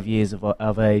 25 years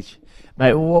of age.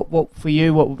 Mate, what for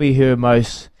you, what would be her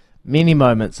many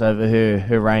moments over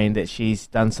her reign that she's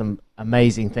done some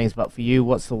amazing things, but for you,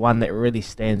 what's the one that really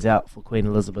stands out for Queen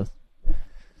Elizabeth?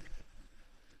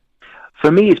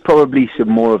 For me, it's probably some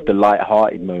more of the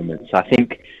light-hearted moments. I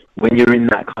think when you're in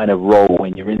that kind of role,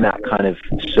 when you're in that kind of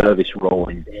service role,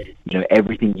 and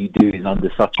everything you do is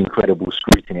under such incredible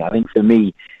scrutiny, I think for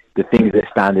me, the things that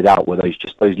standed out were those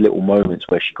little moments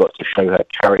where she got to show her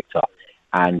character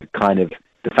and kind of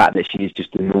the fact that she is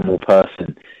just a normal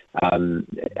person, and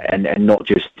not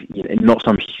just not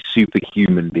some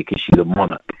superhuman because she's a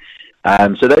monarch.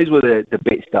 So those were the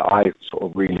bits that I sort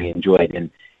of really enjoyed. And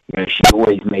she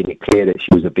always made it clear that she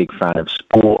was a big fan of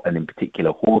sport, and in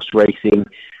particular horse racing.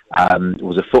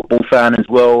 Was a football fan as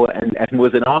well, and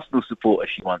was an Arsenal supporter,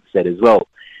 she once said as well,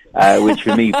 which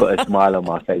for me put a smile on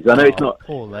my face. I know it's not.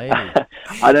 Poor lady.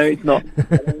 I know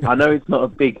it's not a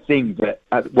big thing, but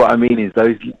what I mean is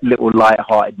those little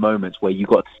light-hearted moments where you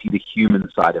got to see the human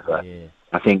side of her. Yeah.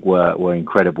 I think were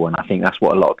incredible, and I think that's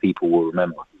what a lot of people will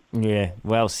remember. Yeah,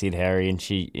 well said, Harry. And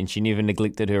she never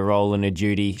neglected her role and her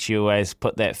duty. She always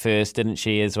put that first, didn't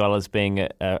she? As well as being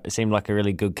seemed like a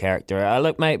really good character.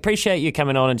 Look, mate, appreciate you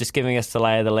coming on and just giving us the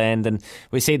lay of the land. And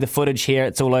we see the footage here;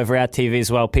 it's all over our TV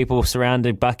as well. People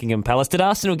surrounded Buckingham Palace. Did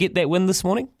Arsenal get that win this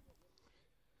morning?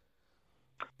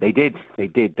 They did.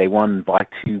 They won by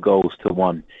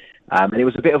 2-1, and it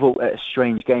was a bit of a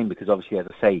strange game because obviously, as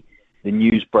I say, the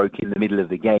news broke in the middle of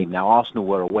the game. Now Arsenal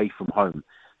were away from home.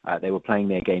 They were playing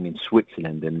their game in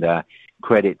Switzerland, and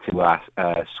credit to our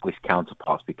Swiss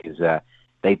counterparts because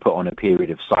they put on a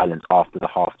period of silence after the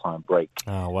halftime break.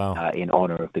 Oh, wow. In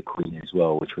honour of the Queen as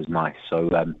well, which was nice. So,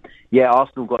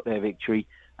 Arsenal got their victory,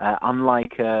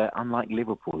 unlike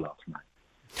Liverpool last night.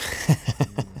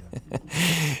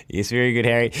 Yes, very good,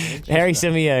 Harry. Harry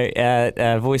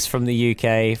Simeo, voice from the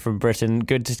UK, from Britain.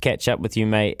 Good to catch up with you,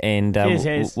 mate. And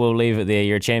Cheers, we'll leave it there.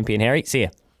 You're a champion, Harry. See ya.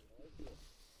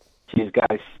 Cheers,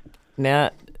 guys.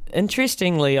 Now,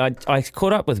 interestingly, I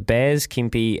caught up with Baz,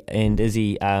 Kempy, and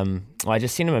Izzy. I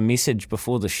just sent him a message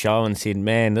before the show and said,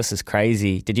 man, this is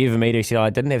crazy. Did you ever meet her? He said,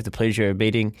 I didn't have the pleasure of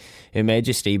meeting Her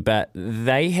Majesty, but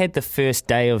they had the first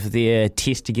day of their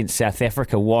test against South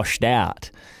Africa washed out.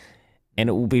 And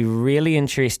it will be really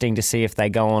interesting to see if they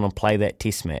go on and play that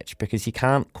test match, because you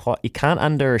can't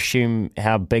underassume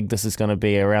how big this is going to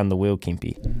be around the world,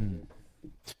 Kempy.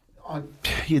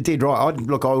 You're dead right. I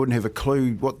wouldn't have a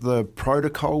clue what the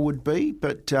protocol would be,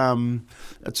 but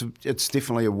it's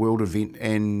definitely a world event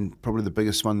and probably the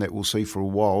biggest one that we'll see for a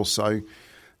while. So,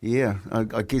 yeah,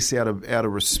 I guess out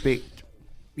of respect,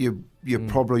 you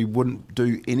probably wouldn't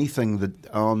do anything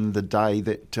on the day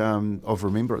that of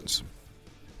remembrance.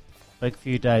 Big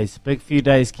few days,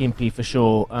 Kempy, for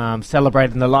sure.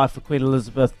 Celebrating the life of Queen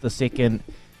Elizabeth II,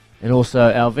 and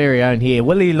also our very own here,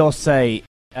 Willie Losse.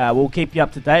 We'll keep you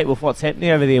up to date with what's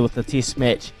happening over there with the test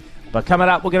match. But coming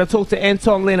up, we're going to talk to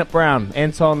Anton Lienert-Brown.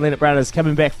 Anton Lienert-Brown is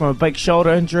coming back from a big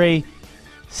shoulder injury.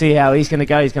 See how he's going to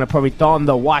go. He's going to probably don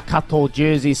the Waikato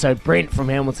jersey, so Brent from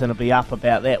Hamilton will be up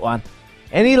about that one.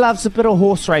 And he loves a bit of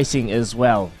horse racing as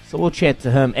well. So we'll chat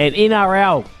to him. And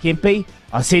NRL, Kempy,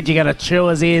 I said you're going to chew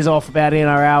his ears off about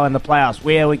NRL and the playoffs.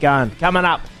 Where are we going? Coming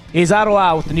up, here's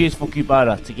Aroa with the news for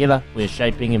Kubota. Together, we're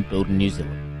shaping and building New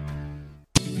Zealand.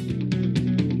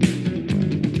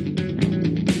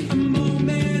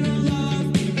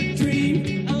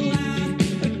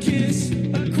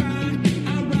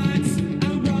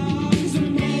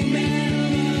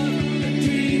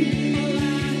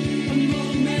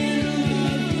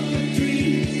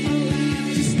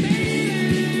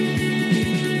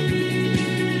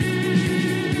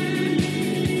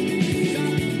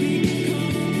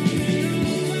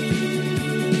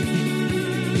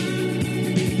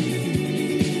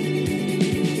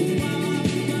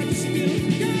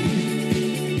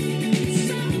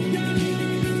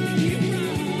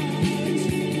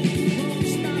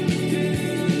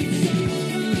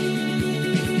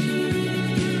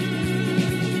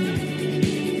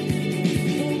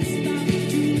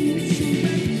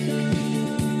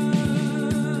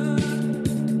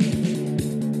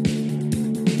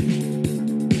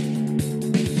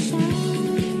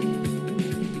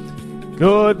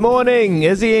 Good morning,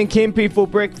 Izzy and Kempy for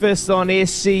breakfast on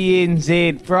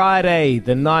SCNZ, Friday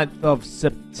the 9th of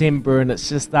September, and it's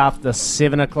just after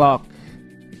 7 o'clock.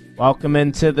 Welcome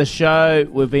into the show.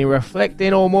 We've been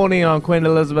reflecting all morning on Queen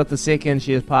Elizabeth II.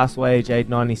 She has passed away age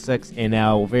 96, and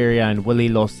our very own Willie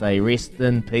Losse, rest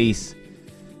in peace.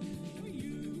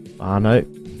 Whānau.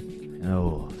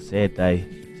 Oh, sad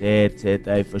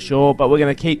day for sure, but we're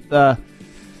going to keep the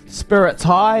spirits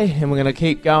high, and we're going to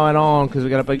keep going on because we've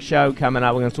got a big show coming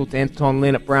up. We're going to talk to Anton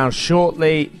Lienert-Brown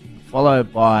shortly,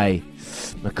 followed by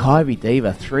Makybe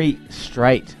Diva. 3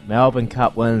 straight Melbourne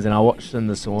Cup wins, and I watched them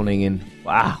this morning, and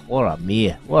wow, what a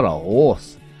mare, what a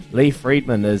horse. Lee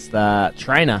Friedman is the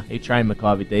trainer who trained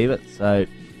Makybe Diva, so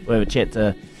we'll have a chat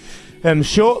to him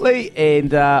shortly.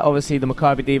 And obviously the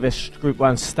Makybe Diva Group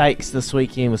 1 Stakes this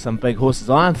weekend with some big horses.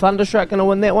 Iron Thunderstruck going to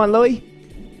win that one, Louis?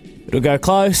 It'll go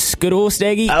close. Good horse,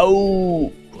 Daggy.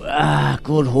 Oh,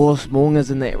 good horse.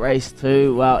 Maunga's in that race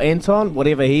too. Well, Anton,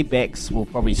 whatever he backs, will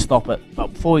probably stop it. But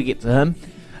before we get to him,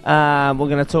 we're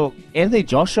going to talk. Anthony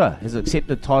Joshua has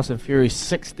accepted Tyson Fury's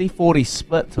 60-40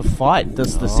 split to fight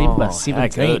this December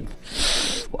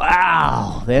 17th.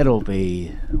 Wow, that'll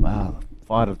be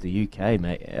fight of the UK,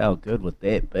 mate. How good would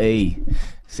that be?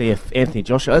 See if Anthony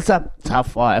Joshua, it's a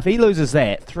tough fight. If he loses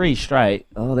that 3 straight,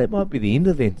 that might be the end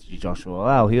of Anthony Joshua.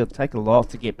 Wow, he'll take a lot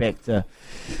to get back to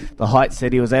the heights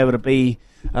that he was able to be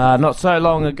not so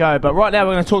long ago. But right now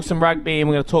we're going to talk some rugby, and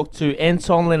we're going to talk to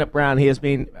Anton Lienert-Brown. He has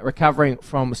been recovering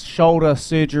from shoulder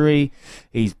surgery.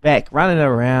 He's back running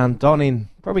around, probably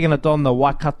going to don the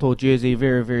Waikato jersey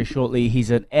very, very shortly.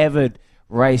 He's an avid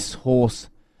racehorse,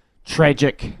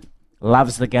 tragic,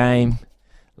 loves the game,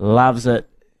 loves it.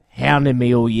 Hounded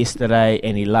me all yesterday,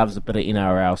 and he loves a bit of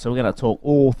NRL. So we're going to talk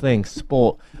all things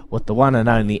sport with the one and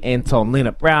only Anton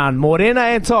Lienert-Brown. Morena,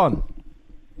 Anton.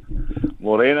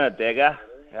 Morena, Dagger.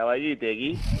 How are you,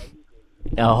 Daggy?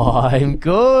 Oh, I'm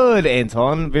good,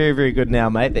 Anton. Very, very good now,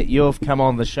 mate, that you've come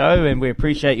on the show, and we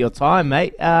appreciate your time,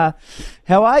 mate. How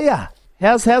are you?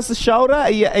 How's the shoulder?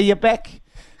 Are you back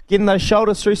getting those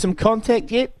shoulders through some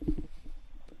contact yet?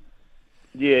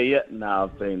 Yeah. No,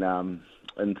 I've been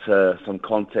into some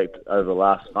contact over the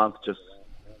last month, just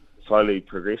slowly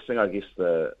progressing. I guess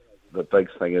the big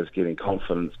thing is getting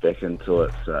confidence back into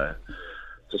it. So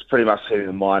just pretty much letting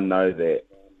the mind know that,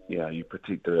 you know, you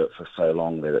protected it for so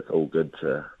long that it's all good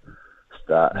to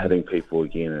start hitting people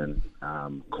again.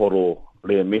 And Koro,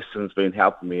 Liam Messon's been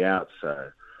helping me out,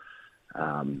 so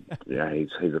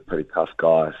he's a pretty tough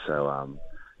guy. So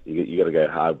you got to go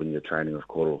hard when you're training with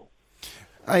Koro.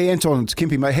 Hey Anton, it's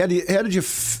Kempy, mate. How did you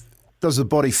does the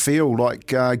body feel like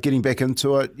getting back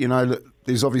into it? You know,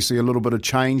 there's obviously a little bit of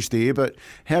change there, but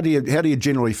how do you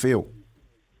generally feel?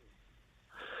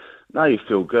 No, you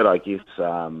feel good, I guess.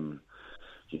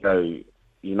 You know,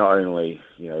 you're not only,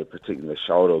 you know, protecting the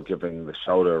shoulder or giving the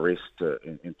shoulder a rest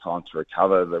in time to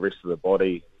recover, the rest of the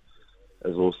body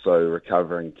is also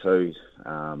recovering too.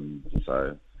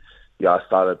 So, yeah, I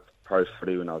started pro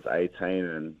footy when I was 18,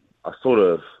 and I sort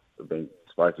of been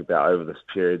spoke about over this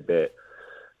period that,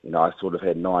 you know, I sort of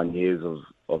had 9 years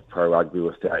of pro rugby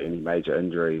without any major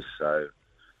injuries. So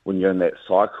when you're in that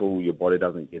cycle, your body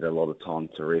doesn't get a lot of time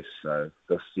to rest. So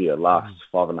this year, last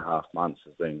 5.5 months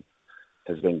has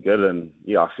been good. And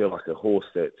yeah, I feel like a horse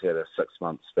that's had a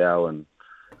 6-month spell, and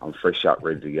I'm fresh up,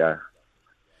 ready to go.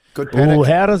 Good. Oh,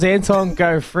 how does Anton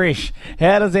go fresh?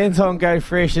 Does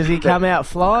he come out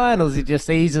flying, or does he just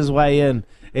ease his way in?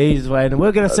 And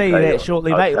we're going to see that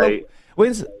shortly, mate. Look,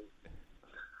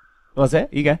 what's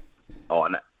that? You go. Oh,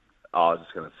 no. I was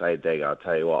just going to say, Dag, I'll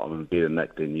tell you what, I'm in better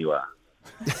nick than you are.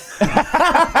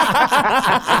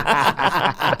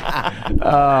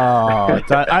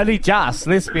 Only just.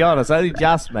 Let's be honest, only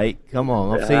just, mate. Come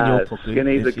on, I've seen your puppy.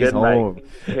 Skinny's a good mate.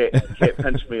 Cat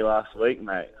pinched me last week,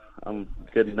 mate. I'm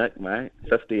good nick, mate.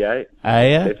 58. Are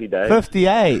you? Happy days.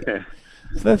 58.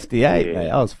 58, yeah. Mate.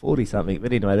 I was 40 something,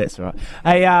 but anyway, that's all right.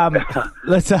 Hey,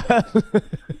 let's.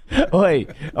 Oi,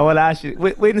 I want to ask you,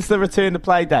 when is the return to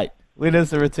play date? Well,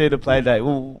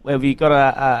 have you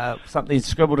got something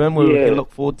scribbled in where we can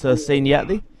look forward to seeing you out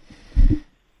there?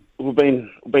 We've been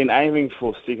aiming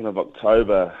for 2nd of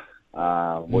October,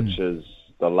 which is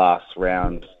the last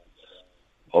round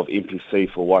of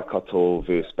NPC for Waikato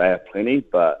versus Bay of Plenty,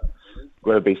 but we've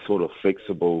got to be sort of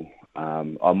flexible.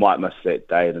 I might miss that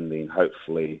date, and then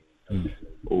hopefully,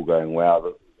 all going well,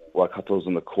 the Waikato's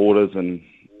in the quarters, and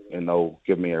they'll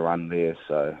give me a run there.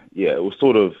 So yeah, we're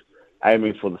sort of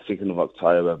aiming for the 2nd of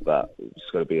October, but we've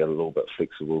just got to be a little bit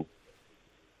flexible.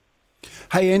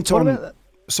 Hey Anton,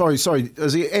 sorry,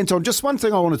 Anton, just one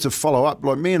thing I wanted to follow up.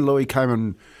 Like, me and Louis came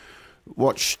and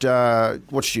watched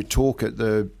your talk at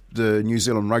the New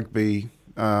Zealand Rugby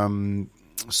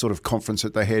sort of conference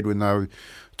that they had, when they were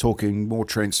talking more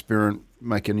transparent,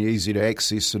 making it easy to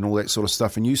access and all that sort of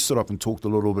stuff. And you stood up and talked a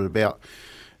little bit about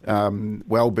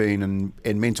well-being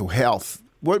and mental health.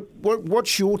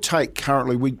 What's your take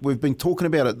currently? We've been talking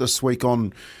about it this week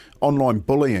on online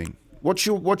bullying. What's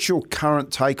your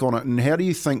current take on it, and how do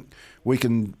you think we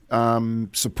can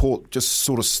support just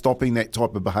sort of stopping that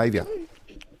type of behaviour?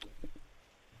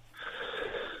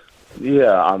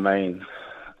 Yeah, I mean,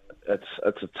 it's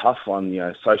a tough one. You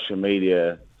know, social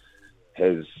media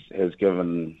has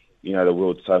given, you know, the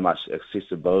world so much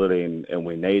accessibility, and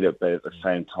we need it, but at the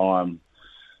same time,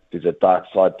 there's a dark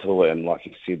side to it, and like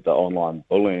you said, the online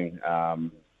bullying. I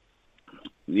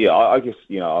guess,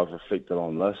 you know, I've reflected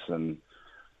on this, and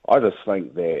I just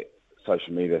think that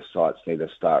social media sites need to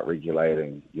start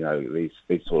regulating, you know, these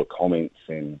sort of comments.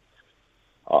 And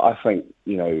I think,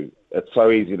 you know, it's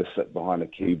so easy to sit behind a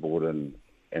keyboard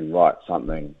and write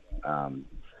something,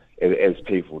 as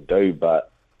people do,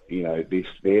 but, you know,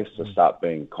 there has to start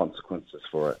being consequences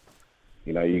for it.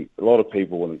 You know, a lot of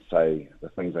people wouldn't say the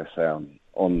things they say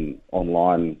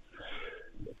online.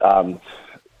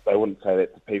 They wouldn't say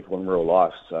that to people in real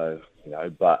life. So, you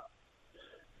know, but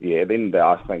yeah, then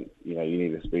I think, you know, you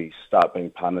need to start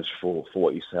being punished for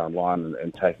what you say online,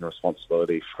 and taking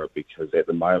responsibility for it, because at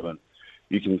the moment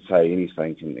you can say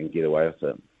anything and get away with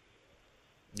it.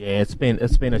 Yeah, it's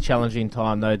been a challenging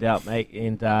time, no doubt, mate.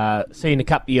 And seeing a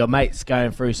couple of your mates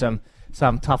going through some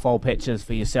tough old patches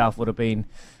for yourself would have been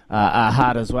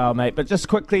hard as well, mate. But just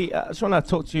quickly, I just want to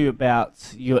talk to you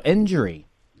about your injury.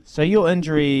 So your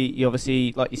injury, you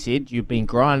obviously, like you said, you've been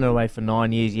grinding away for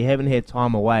 9 years. You haven't had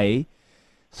time away.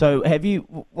 So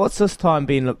what's this time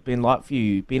been like for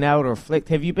you? Been able to reflect?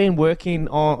 Have you been working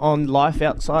on life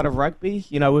outside of rugby?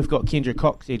 You know, we've got Kendra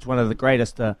Cocksedge, one of the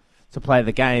greatest to play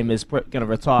the game, is going to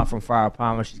retire from Farah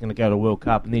Palmer. She's going to go to World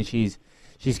Cup, and then she's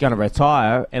going to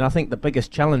retire. And I think the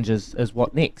biggest challenge is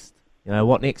what next? You know,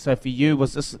 what next? So for you,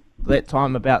 was this that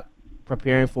time about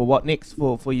preparing for what next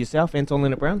for yourself, Anton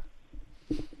Lienert-Brown?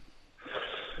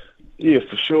 Yeah,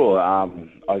 for sure.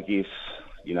 I guess,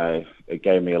 you know, it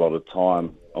gave me a lot of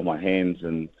time on my hands,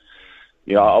 and,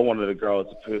 you know, I wanted to grow as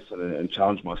a person and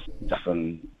challenge myself,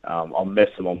 and I'm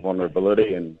massive on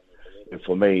vulnerability, and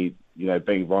for me,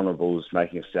 being vulnerable is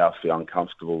making yourself feel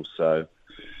uncomfortable. So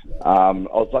I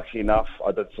was lucky enough.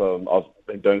 I've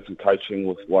been doing some coaching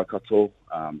with Waikato,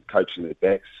 coaching their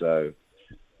backs. So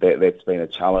that's been a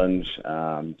challenge. Did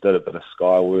a bit of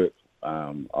sky work.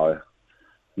 I'm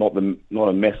not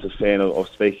a massive fan of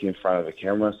speaking in front of a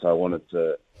camera, so I wanted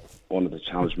to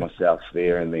challenge myself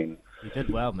there. And then you did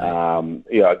well, mate.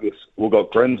 I guess we've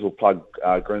got Grins. We'll plug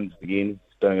Grins again.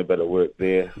 Doing a bit of work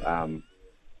there.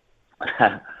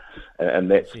 In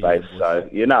that space. So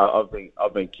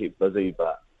I've been kept busy,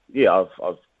 but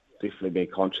I've definitely been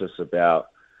conscious about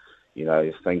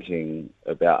thinking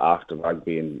about after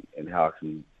rugby and how I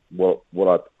can what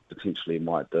I potentially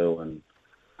might do, and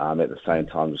at the same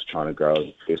time just trying to grow as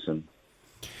a person.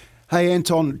 Hey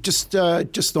Anton, just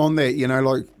on that,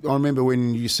 like I remember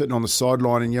when you're sitting on the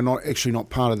sideline and you're not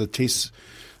part of the test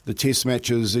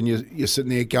matches, and you're sitting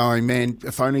there going, man,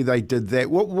 if only they did that.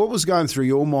 What was going through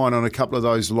your mind on a couple of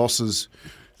those losses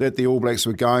that the All Blacks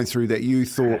were going through, that you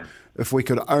thought if we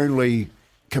could only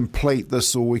complete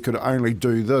this or we could only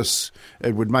do this,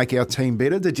 it would make our team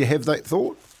better? Did you have that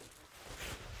thought?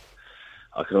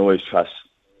 I can always trust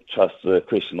a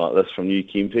question like this from you,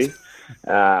 Kempy.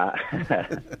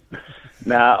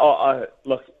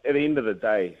 Look, at the end of the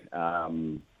day,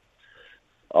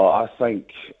 I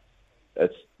think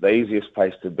it's the easiest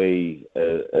place to be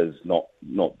is not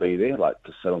be there, like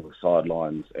to sit on the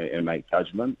sidelines and make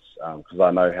judgments, because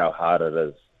I know how hard it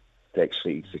is to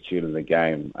actually execute in the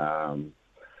game.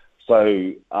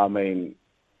 So I mean,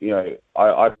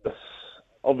 I just,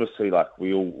 obviously, like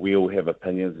we all have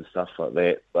opinions and stuff like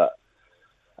that, but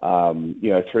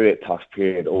through that tough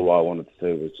period, all I wanted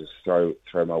to do was just throw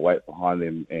my weight behind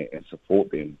them and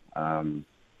support them.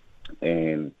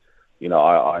 And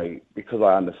because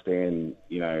I understand,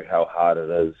 how hard it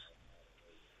is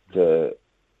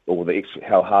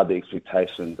how hard the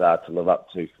expectations are to live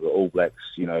up to for the All Blacks.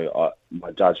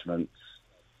 My judgments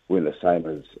weren't the same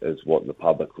as what the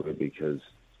public were, because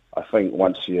I think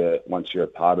once you're a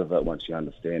part of it, once you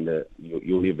understand it,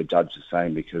 you'll never judge the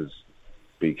same, because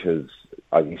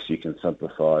I guess you can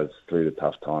sympathise through the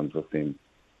tough times with them.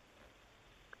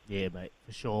 Yeah, mate,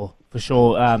 for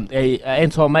sure.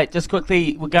 Anton, mate, just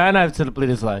quickly, we're going over to the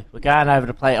Bledisloe. We're going over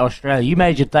to play Australia. You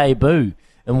made your debut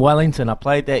in Wellington. I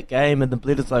played that game in the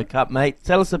Bledisloe Cup, mate.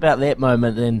 Tell us about that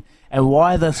moment and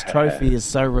why this trophy is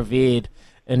so revered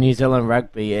in New Zealand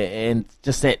rugby, and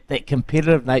just that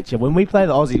competitive nature. When we play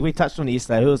the Aussies, we touched on it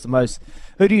yesterday,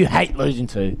 who do you hate losing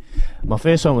to? My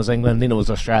first one was England, then it was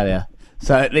Australia.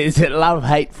 So there's that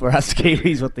love-hate for us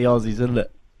Kiwis with the Aussies, isn't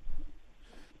it?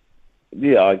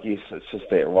 Yeah, I guess it's just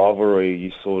that rivalry.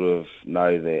 You sort of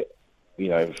know that,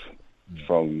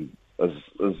 from as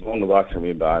long as I can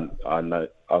remember,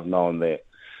 I've known that,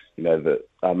 that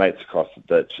our mates across the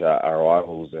ditch are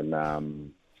rivals, and I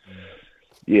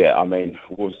mean,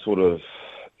 we've sort of,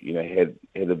 had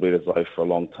the Bledisloe for a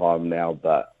long time now,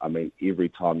 but I mean, every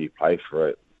time you play for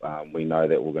it, we know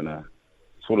that we're going to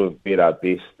sort of bet our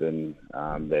best, and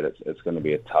that it's going to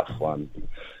be a tough one.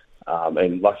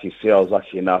 And like you said, I was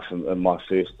lucky enough in my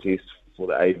first test for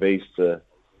the AVs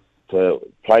to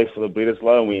play for the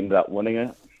Bledisloe, and we ended up winning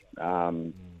it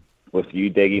with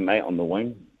you, Daggy, mate, on the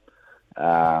wing.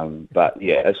 But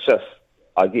yeah, it's just,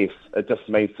 I guess, it just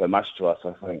means so much to us.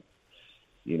 I think,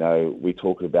 we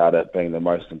talk about it being the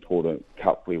most important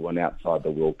cup we win outside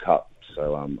the World Cup.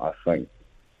 So I think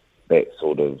that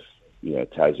sort of,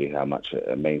 tells you how much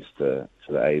it means to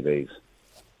the AVs.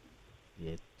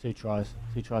 Yeah, two tries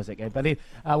that game. But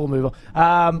we'll move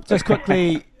on. Just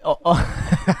quickly,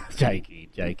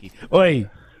 Jakey. Oi,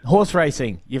 horse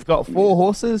racing. You've got 4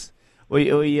 horses.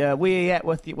 Where are you at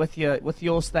with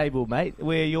your stable, mate?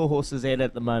 Where are your horses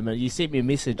at the moment? You sent me a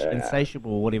message,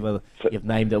 Insatiable, or whatever you've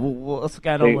named it. What's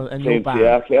going on in your barn?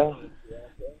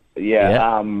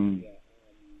 Yeah.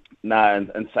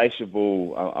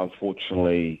 Insatiable,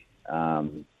 unfortunately,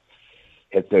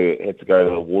 had to go to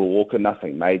the water walker.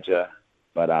 Nothing major,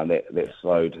 but that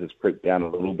slowed his prep down a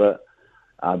little bit.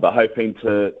 But hoping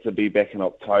to be back in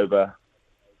October.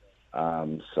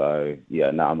 I'm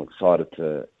excited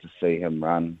to see him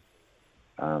run.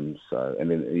 And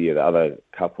then the other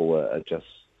couple are just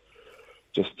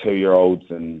 2-year-olds,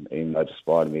 and they're just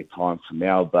biding their time for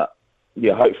now. But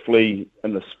hopefully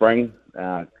in the spring,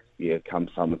 come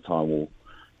summertime, we'll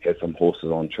have some horses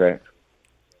on track.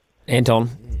 Anton,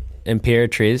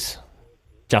 Imperatriz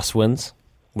just wins.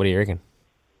 What do you reckon?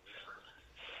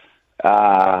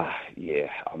 I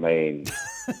mean,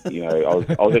 I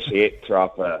was actually at Te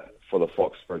Rapa for the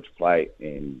Foxbridge Plate,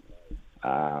 and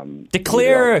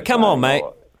declare her. Come on, mate.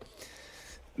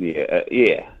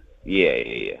 Yeah.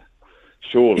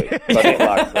 surely. But not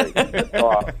Lark Creek.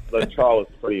 The trial was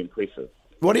pretty impressive.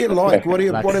 What do you like? What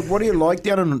do you like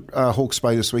down in Hawke's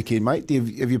Bay this weekend, mate?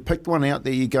 Have you picked one out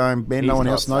that you're going, man, no one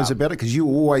else knows about it? Because you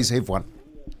always have one.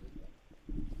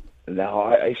 No,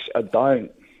 I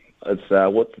don't. It's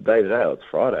what's the day today? Oh, it's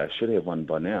Friday. I should have one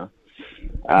by now.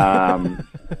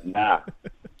 Nah,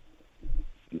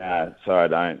 sorry, I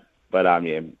don't. But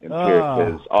Imperial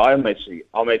Tears. I'm actually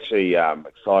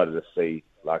excited to see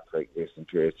Lark Creek versus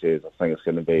Imperial Tears. I think it's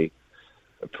going to be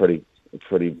a pretty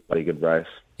bloody good race.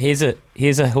 Here's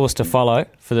a horse to follow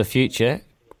for the future.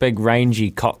 Big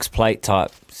rangy Cox Plate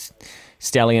type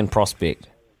stallion prospect.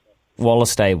 Waller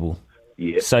stable.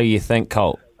 Yeah. So you think,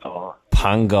 Colt? Oh.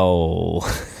 Pungo.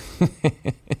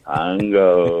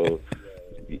 Pungo.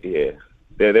 Yeah.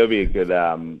 There'll be a good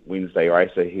Wednesday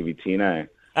race at Heavy Tino.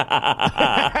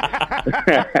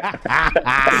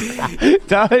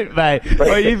 Don't, mate.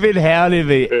 Well, you've been hounding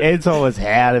me. Anton was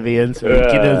hounding me into it.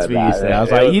 I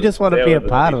was like, you just want to be a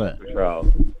part of it.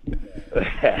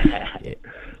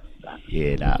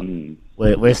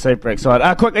 We're super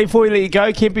excited. Quickly before we let you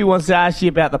go, Kempy wants to ask you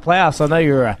about the playoffs. I know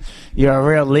you're a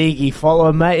real leaguey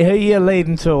follower, mate. Who are you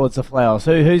leading towards the playoffs?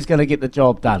 Who's going to get the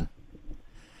job done?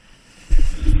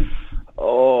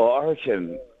 Oh, I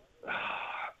reckon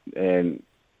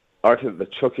the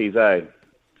Chookies,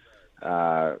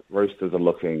 Roosters are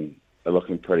looking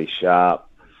pretty sharp.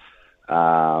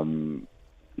 I don't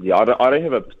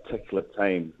have a particular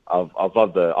team. I'm a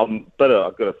bit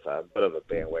of a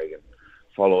bandwagon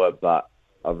follower, but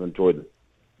I've enjoyed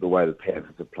the way the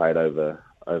Panthers have played over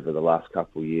the last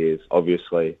couple of years,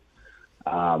 obviously.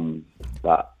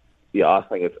 But yeah, I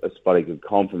think it's bloody good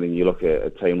comp. And then you look at a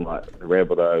team like the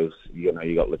Rabbitohs, you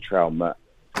got Latrell Mitt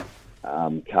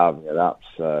carving it up.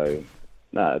 So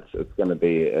no, it's going to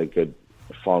be a good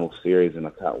final series, and I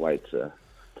can't wait to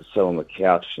sit on the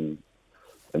couch and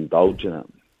indulge in it.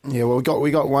 Yeah, well,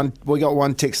 we got one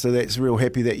texter that's real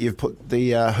happy that you've put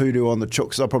the hoodoo on the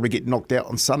Chooks. I'll probably get knocked out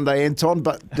on Sunday, Anton,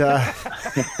 but that's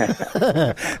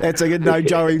a good no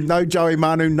Joey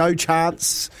Manu, no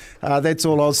chance. That's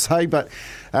all I'll say. But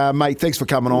mate, thanks for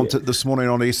coming on this morning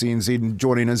on SENZ and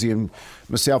joining Izzy and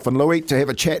myself and Louis to have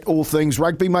a chat all things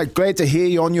rugby, mate. Glad to hear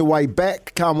you on your way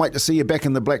back. Can't wait to see you back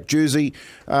in the black jersey.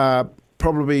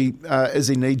 Probably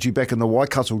Izzy needs you back in the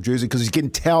Waikato jersey because he's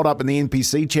getting towed up in the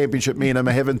NPC Championship, me and him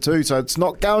are having too, so it's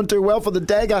not going too well for the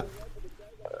Dagger.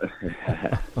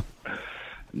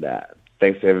 Nah,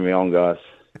 thanks for having me on, guys.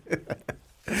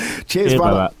 Cheers,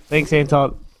 brother. Thanks,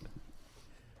 Anton.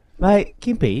 Mate,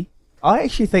 Kempy, I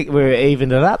actually think we're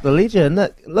evened it up, the legend.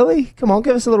 Louis, come on,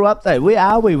 give us a little update. Where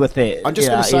are we with that? I'm just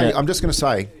going to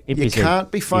say, you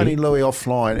can't be phoning Louis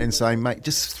offline and saying, mate,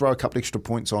 just throw a couple extra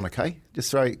points on, okay? Just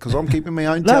throw, because I'm keeping my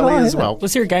own tally as well.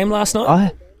 Was there a game last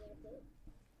night?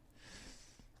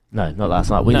 No, not last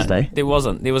night. Wednesday. No, there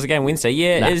wasn't. There was a game Wednesday.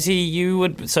 Yeah,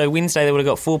 So Wednesday they would have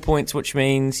got 4 points, which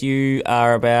means you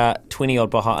are about 20 odd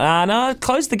behind. No,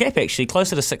 closed the gap actually,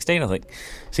 closer to 16, I think.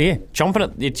 So yeah,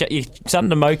 chomping it. You're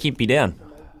starting to mow Kempy down.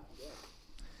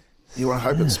 You want to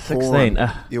hope it's 16.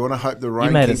 You want to hope the rain.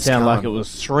 You made it sound like it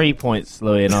was 3 points,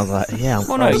 Louis, and I was like, "Yeah,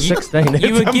 I'm 16."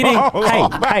 You were getting,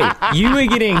 you were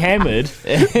getting hammered.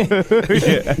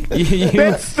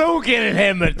 That's still getting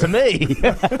hammered to me.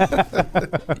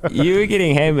 You were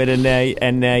getting hammered, and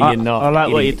now you're not. I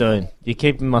like what you're doing. You're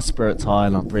keeping my spirits high,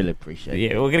 and I really appreciate it.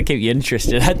 Yeah, we're going to keep you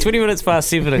interested. 20 minutes past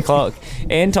 7 o'clock,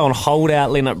 Anton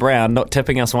holdout Leonard Brown, not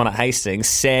tipping us one at Hastings.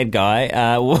 Sad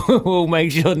guy. We'll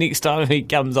make sure next time he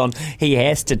comes on, he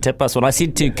has to tip us one. I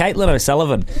said to Caitlin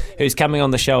O'Sullivan, who's coming on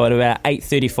the show at about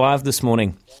 8:35 this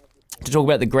morning, to talk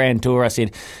about the Grand Tour, she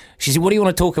said, what do you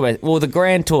want to talk about? Well, the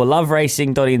Grand Tour,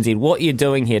 loveracing.nz, what you're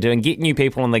doing here, get new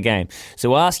people in the game. So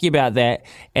we'll ask you about that,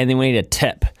 and then we need a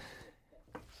tip.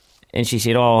 And she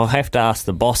said, I'll have to ask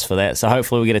the boss for that. So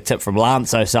hopefully we'll get a tip from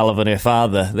Lance O'Sullivan, her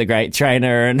father, the great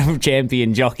trainer and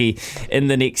champion jockey, in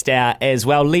the next hour as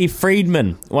well. Lee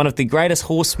Friedman, one of the greatest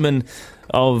horsemen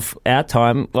of our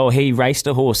time. Well, he raced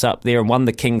a horse up there and won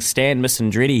the King's Stand, Miss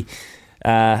Andretti,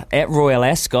 at Royal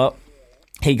Ascot.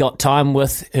 He got time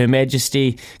with Her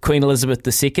Majesty Queen Elizabeth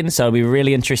II, so I'll be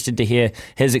really interested to hear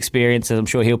his experiences. I'm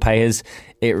sure he'll pay his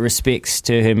respects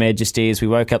to Her Majesty as we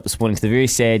woke up this morning to the very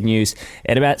sad news.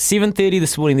 At about 7:30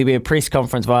 this morning, there'll be a press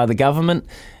conference via the government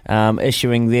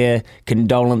issuing their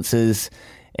condolences,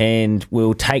 and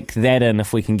we'll take that in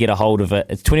if we can get a hold of it.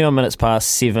 It's 21 minutes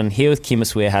past 7 here with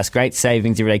Chemist Warehouse. Great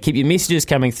savings every day. Keep your messages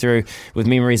coming through with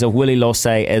memories of Willie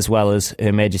Lossay as well as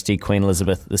Her Majesty Queen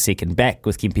Elizabeth II. Back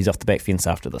with Kempy's Off the Back Fence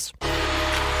after this.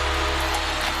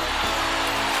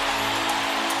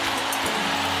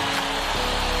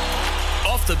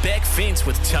 Off the Back Fence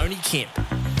with Tony Kemp.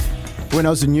 when I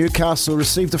was in Newcastle, I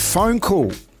received a phone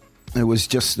call. It was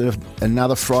just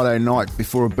another Friday night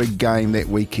before a big game that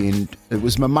weekend. It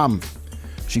was my mum.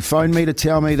 She phoned me to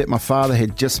tell me that my father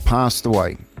had just passed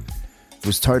away. It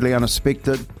was totally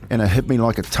unexpected and it hit me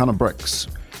like a ton of bricks.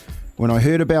 When I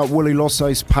heard about Willie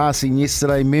Losse's passing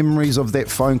yesterday, memories of that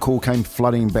phone call came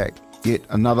flooding back. Yet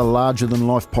another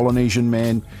larger-than-life Polynesian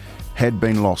man had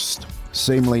been lost.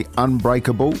 Seemingly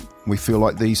unbreakable, we feel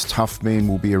like these tough men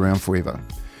will be around forever.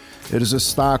 It is a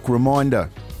stark reminder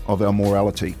of our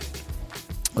morality.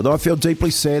 Although I feel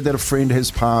deeply sad that a friend has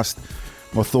passed,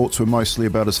 my thoughts were mostly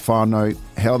about his whānau,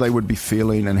 how they would be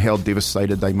feeling and how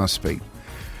devastated they must be.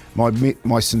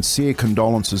 My sincere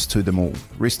condolences to them all.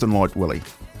 Rest in light, Willie.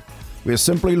 We are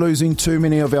simply losing too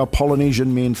many of our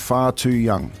Polynesian men far too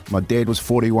young. My dad was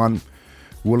 41,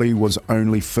 Willie was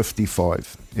only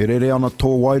 55. E rere ana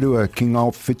tō wairua ki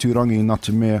ngā whiturangi nā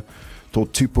te mea tō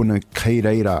tupuna kei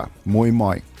reira. Moi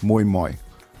mai, moi mai,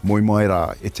 moi mai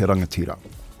rā e te rangatira.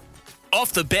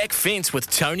 Off the Back Fence with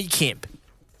Tony Kemp.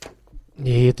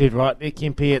 Yeah, you did right there,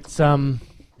 Kempy. It's I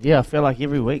feel like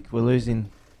every week we're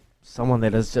losing someone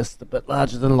that is just a bit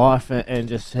larger than life and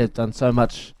just has done so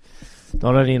much,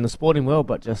 not only in the sporting world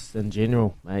but just in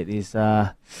general, mate. There's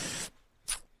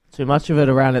too much of it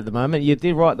around at the moment. You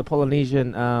did right. The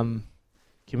Polynesian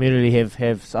community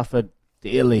have suffered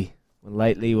dearly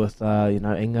lately with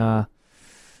Inga.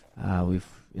 We've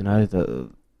the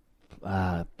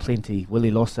plenty.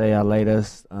 Willie Losse, our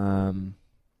latest.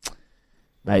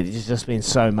 Mate, there's just been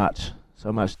so much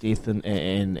death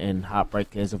and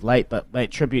heartbreak as of late. But, mate,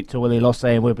 tribute to Willie Losse,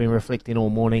 and we've been reflecting all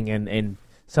morning, and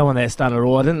someone that's done it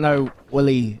all. I didn't know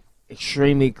Willie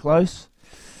extremely well,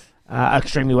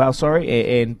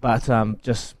 but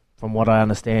just from what I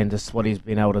understand, just what he's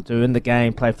been able to do in the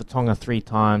game, played for Tonga 3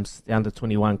 times, the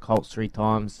under-21 Colts 3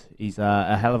 times. He's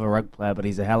a hell of a rugby player, but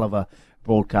he's a hell of a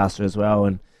broadcaster as well,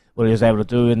 and what he was able to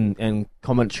do in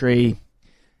commentary,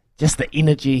 just the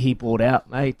energy he brought out,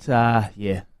 mate.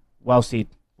 Well said.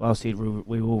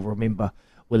 We will remember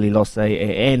Willie Losse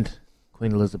and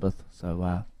Queen Elizabeth.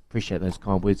 So appreciate those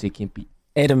kind words there, Kempy.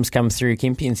 Adam's come through,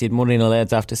 Kempy, and said, "Morning,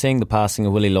 lads. After seeing the passing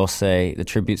of Willie Losse, the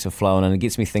tributes are flowing, and it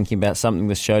gets me thinking about something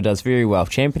this show does very well,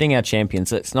 championing our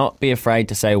champions. Let's not be afraid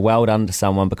to say well done to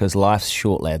someone because life's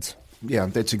short, lads." Yeah,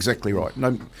 that's exactly right.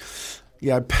 No,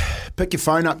 pick your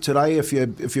phone up today if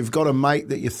you've got a mate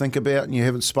that you think about and you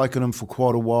haven't spoken to him for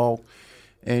quite a while,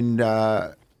 and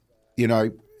that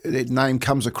name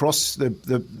comes across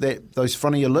those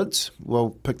front of your lids. Well,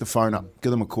 pick the phone up,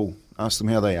 give them a call, ask them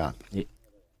how they are.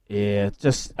 Yeah,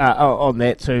 just on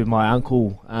that too, my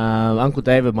uncle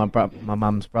David, my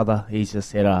mum's brother, he's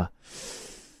just had a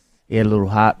little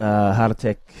heart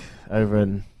attack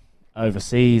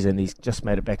overseas, and he's just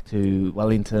made it back to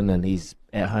Wellington, and he's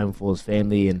at home for his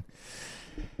family, and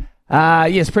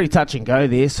it's pretty touch and go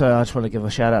there. So I just want to give a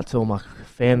shout out to all my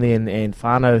family and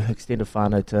whānau, extended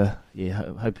whānau, to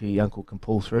hope your uncle can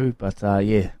pull through. But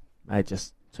mate,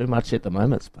 just too much at the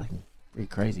moment. It's fucking pretty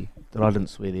crazy. That I didn't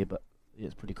swear there, but yeah,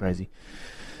 it's pretty crazy.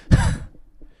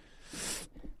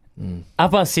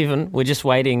 Up our 7, we are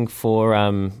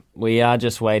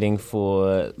just waiting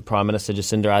for Prime Minister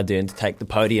Jacinda Ardern to take the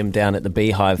podium down at the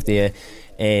Beehive there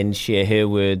and share her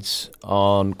words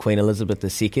on Queen Elizabeth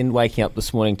II, waking up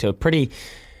this morning to a pretty...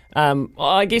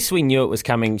 I guess we knew it was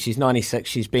coming. She's 96,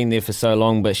 she's been there for so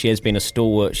long, but she has been a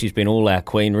stalwart. She's been all our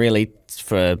queen, really.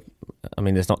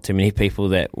 There's not too many people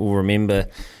that will remember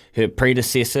her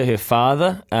predecessor, her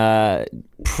father, now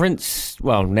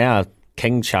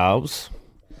King Charles,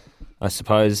 I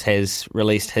suppose, has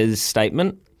released his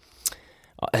statement.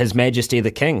 His Majesty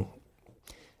the King.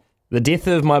 The death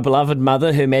of my beloved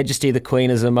mother, Her Majesty the Queen,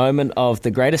 is a moment of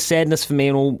the greatest sadness for me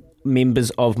and all members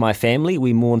of my family.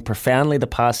 We mourn profoundly the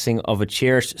passing of a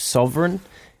cherished sovereign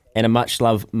and a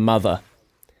much-loved mother.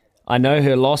 I know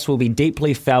her loss will be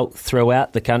deeply felt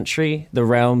throughout the country, the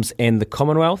realms and the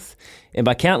Commonwealth, and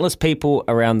by countless people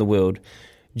around the world.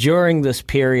 During this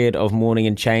period of mourning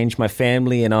and change, my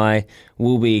family and I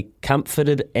will be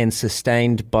comforted and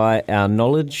sustained by our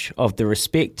knowledge of the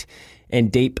respect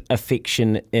and deep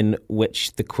affection in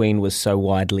which the Queen was so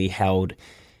widely held.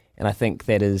 And I think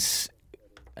that is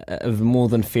a more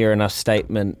than fair enough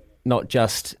statement, not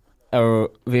just a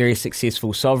very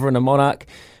successful sovereign, a monarch,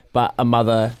 but a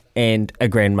mother and a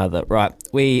grandmother. Right,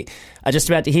 we are just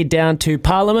about to head down to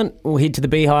Parliament. We'll head to the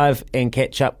Beehive and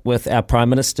catch up with our Prime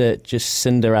Minister,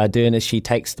 Jacinda Ardern, as she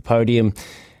takes the podium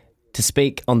to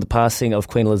speak on the passing of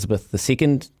Queen Elizabeth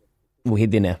II. We'll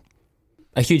head there now.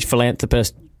 A huge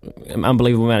philanthropist,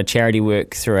 unbelievable amount of charity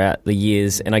work throughout the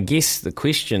years, and I guess the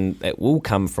question that will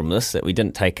come from this, that we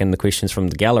didn't take in the questions from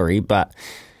the gallery, but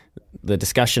the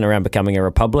discussion around becoming a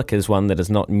republic is one that is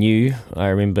not new. I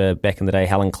remember back in the day,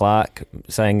 Helen Clark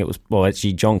saying it was, well,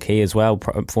 actually John Key as well,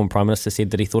 former Prime Minister,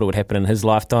 said that he thought it would happen in his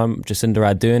lifetime. Jacinda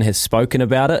Ardern has spoken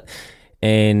about it,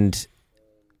 and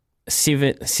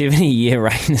 70-year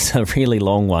reign is a really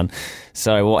long one.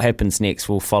 So what happens next,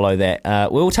 we'll follow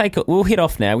that. We'll head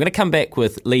off now. We're going to come back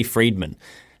with Lee Friedman,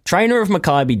 trainer of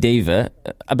Maccabi Diva,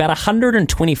 about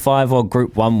 125 odd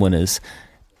Group 1 winners,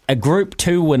 a Group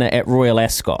 2 winner at Royal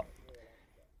Ascot.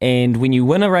 And when you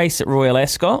win a race at Royal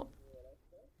Ascot,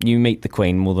 you meet the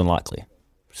Queen more than likely.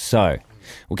 So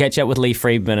we'll catch up with Lee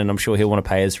Friedman, and I'm sure he'll want to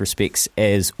pay his respects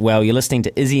as well. You're listening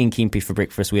to Izzy and Kempi for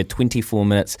breakfast. We're 24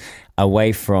 minutes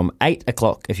away from 8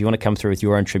 o'clock. If you want to come through with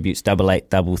your own tributes,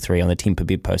 8833 on the Temper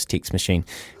Bedpost text machine.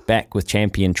 Back with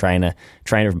champion trainer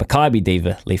of Maccabi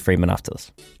Diva, Lee Friedman, after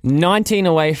this. 19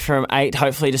 away from 8,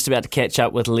 hopefully just about to catch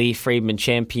up with Lee Friedman,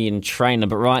 champion trainer.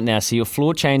 But right now, so your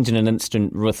floor change in an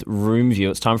instant with Roomview.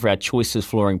 It's time for our Choices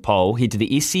Flooring poll. Head to the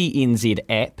SENZ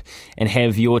app and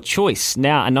have your choice.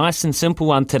 Now, a nice and simple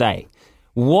one today.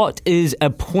 What is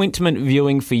appointment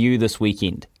viewing for you this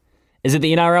weekend? Is it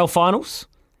the NRL finals?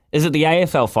 Is it the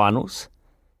AFL finals?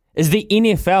 Is the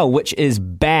NFL, which is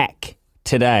back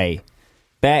today?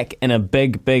 Back in a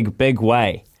big, big, big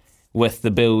way with the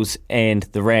Bills and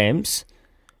the Rams?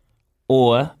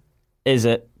 Or is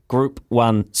it Group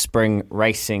 1 spring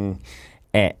racing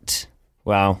at,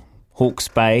 well, Hawke's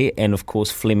Bay and, of course,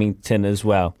 Flemington as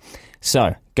well?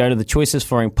 So, go to the Choices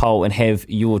Flooring poll and have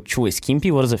your choice.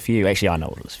 Kempi, what is it for you? Actually, I know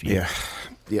what it is for you.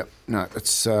 Yeah. No,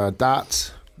 it's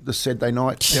darts this Saturday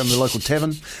night down the local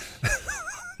tavern.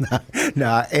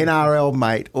 No, NRL,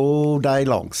 mate, all day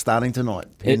long, starting tonight.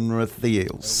 Penrith the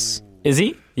Eels. Is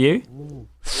he? You?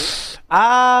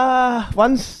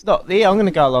 One's not there. I'm going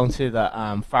to go along to the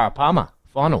Farah Palmer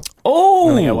final. Oh!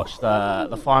 I'm going to go watch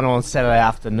the final on Saturday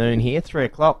afternoon here, 3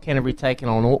 o'clock. Canterbury taking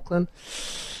on Auckland.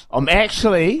 I'm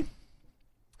actually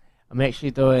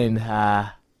doing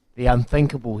the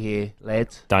unthinkable here,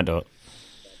 lads. Don't do it.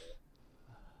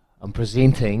 I'm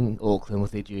presenting Auckland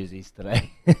with their jerseys today.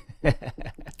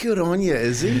 Good on you,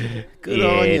 Izzy. Good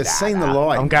on you. Seen the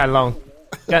light. I'm going along.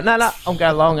 I'm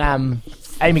going along.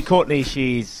 Amy Courtney,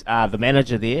 she's the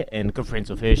manager there and good friends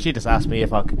with her. She just asked me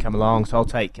if I could come along, so I'll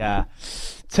take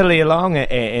Tilly along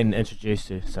and introduce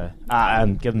her. So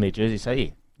give them their jersey. So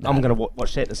yeah, I'm going to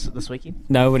watch that this weekend.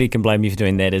 Nobody can blame you for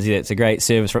doing that, Izzy. That's a great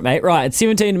service from mate. Right, it's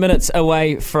 17 minutes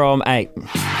away from 8.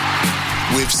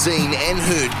 We've seen and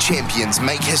heard champions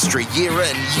make history year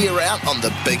in, year out on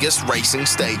the biggest racing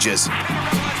stages.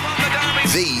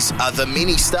 These are the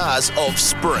many stars of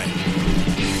spring.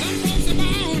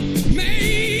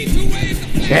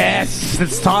 Yes,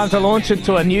 it's time to launch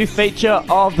into a new feature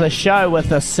of the show with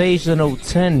a seasonal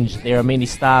tinge. There are many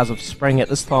stars of spring at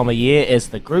this time of year as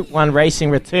the Group 1 racing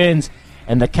returns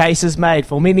and the case is made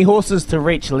for many horses to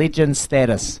reach legend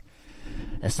status.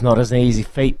 It's not an easy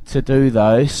feat to do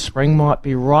though. Spring might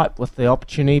be ripe with the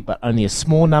opportunity, but only a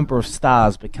small number of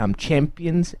stars become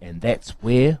champions, and that's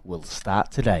where we'll start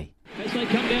today. As they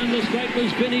come down the straight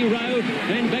was Vinnie Rowe,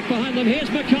 and back behind them here's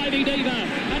Maccabi Diva.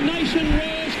 A nation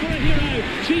roars for a hero.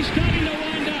 She's starting to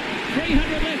wind up.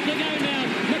 300 left to go now.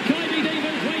 Maccabi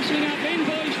Diva's racing up.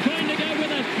 Envoy's trying to go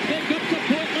with it. They've got the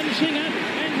Portland Singer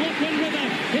and Lachlan River.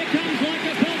 Here comes Like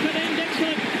a Falcon and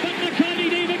excellent. But Maccabi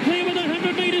Diva clear with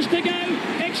 100 metres to go.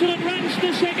 Excellent runs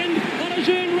to second.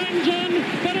 Ottazern runs on,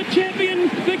 but a champion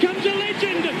becomes a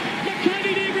legend.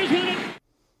 Maccabi Diva has won it.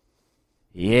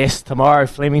 Yes, tomorrow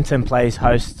Flemington plays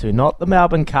host to not the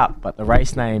Melbourne Cup, but the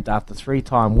race named after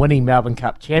three-time winning Melbourne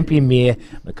Cup champion mare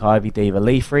Maccabi Diva.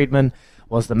 Lee Friedman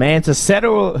was the man to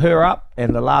saddle her up,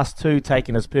 and the last two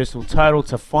taking his personal total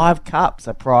to 5 cups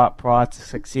prior to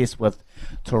success with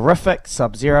Terrific,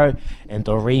 Sub-Zero and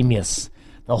Doremius.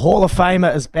 The Hall of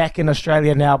Famer is back in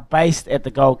Australia now, based at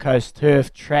the Gold Coast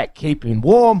Turf Track, keeping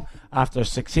warm after a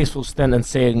successful stint in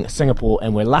Singapore,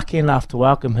 and we're lucky enough to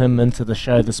welcome him into the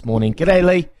show this morning. G'day,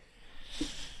 Lee.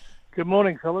 Good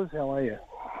morning, fellas. How are you?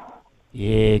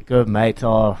 Yeah, good, mate.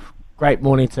 Oh, great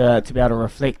morning to be able to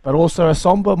reflect, but also a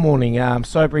sombre morning.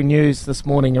 Sobering news this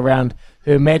morning around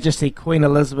Her Majesty Queen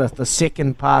Elizabeth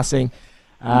II passing.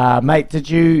 Mate, did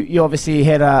you obviously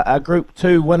had a Group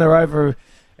 2 winner over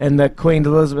in the Queen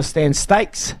Elizabeth Stand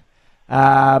Stakes,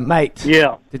 mate.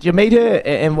 Yeah. Did you meet her?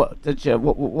 And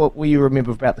what will you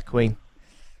remember about the Queen?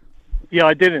 Yeah,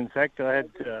 I did. In fact, I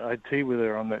had tea with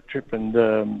her on that trip, and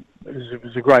it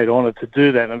was a great honour to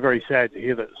do that. And I'm very sad to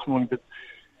hear that this morning. But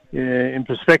in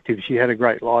perspective, she had a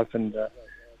great life and a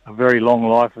very long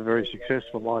life, a very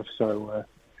successful life. So,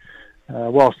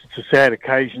 whilst it's a sad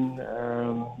occasion,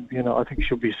 I think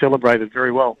she'll be celebrated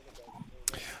very well.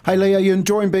 Hey, Lee, are you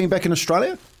enjoying being back in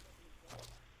Australia?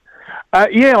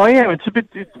 Yeah, I am. It's a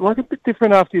bit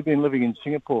different after you've been living in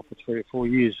Singapore for 3 or 4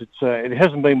 years. It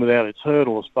hasn't been without its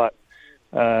hurdles, but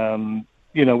we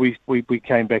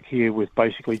came back here with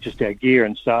basically just our gear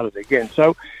and started again.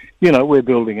 So, we're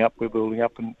building up,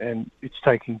 and it's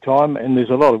taking time. And there's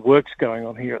a lot of works going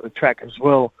on here at the track as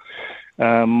well,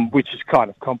 which is kind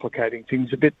of complicating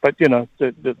things a bit. But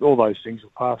all those things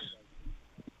will pass.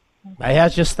 Hey,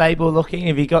 how's your stable looking?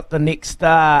 Have you got the next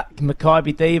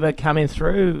Makybe Diva coming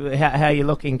through? How are you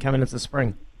looking coming into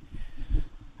spring?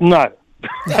 No.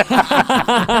 Love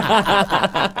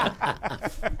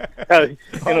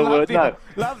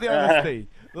the honesty.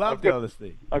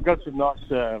 Honesty. I've got some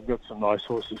nice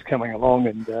horses coming along,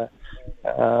 and there's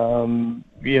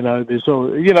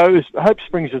hope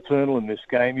springs eternal in this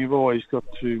game. You've always got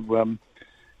to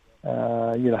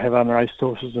have unraced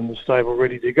horses in the stable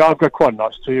ready to go. I've got quite a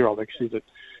nice 2-year-old actually that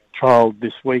trialled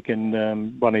this week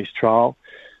and won his trial.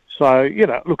 So,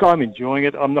 look, I'm enjoying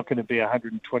it. I'm not going to be a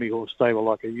 120-horse stable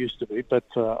like I used to be, but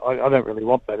I don't really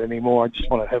want that anymore. I just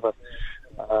want to have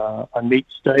a neat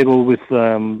stable with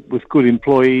good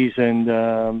employees and,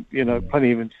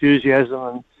 plenty of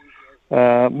enthusiasm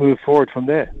and move forward from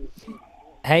there.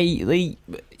 Hey, Lee,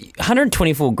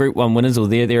 124 Group 1 winners or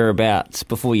thereabouts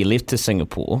before you left to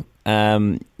Singapore.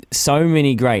 So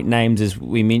many great names, as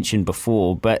we mentioned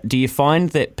before, but do you find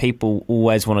that people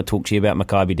always want to talk to you about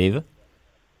Makybe Diva?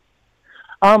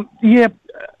 Yeah,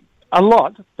 a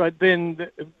lot, but then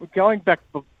going back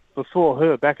before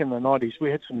her, back in the 90s,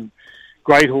 we had some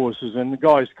great horses, and the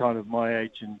guys kind of my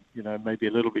age and, maybe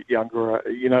a little bit younger,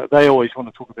 they always want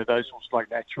to talk about those horses like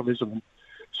Naturalism and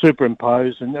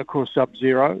Superimpose, and of course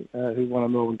Sub-Zero, who won a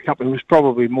Melbourne Cup, and was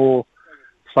probably more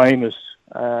famous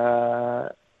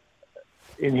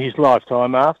in his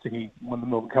lifetime after he won the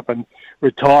Melbourne Cup and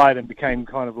retired and became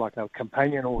kind of like a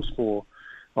companion horse for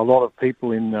a lot of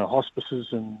people in hospices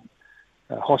and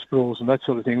hospitals and that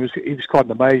sort of thing. He was quite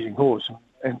an amazing horse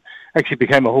and actually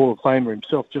became a Hall of Famer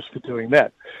himself just for doing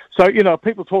that. So,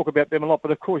 people talk about them a lot, but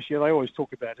of course, they always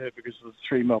talk about her because of the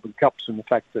 3 Melbourne Cups and the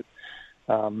fact that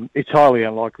it's highly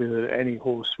unlikely that any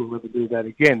horse will ever do that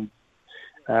again.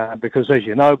 Because, as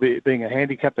you know, being a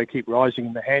handicap, they keep rising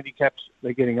in the handicaps.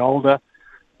 They're getting older.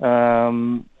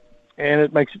 And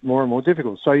it makes it more and more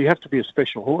difficult. So you have to be a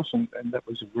special horse, and that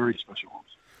was a very special horse.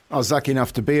 I was lucky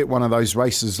enough to be at one of those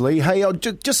races, Lee. Hey,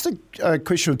 just a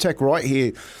question of tack right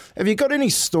here. Have you got any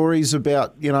stories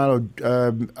about,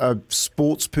 a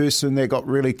sports person that got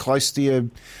really close to you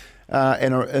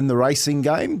in the racing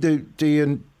game?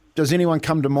 Does anyone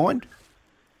come to mind?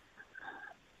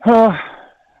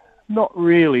 Not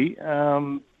really.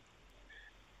 Kind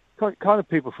of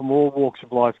people from all walks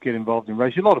of life get involved in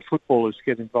racing. A lot of footballers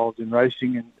get involved in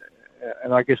racing,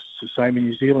 and I guess it's the same in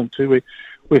New Zealand too.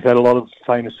 We've had a lot of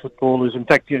famous footballers. In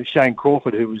fact, Shane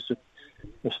Crawford, who was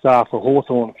the star for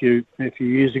Hawthorn a few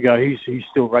years ago, he's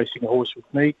still racing a horse with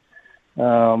me.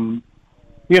 So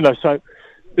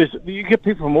you get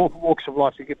people from all walks of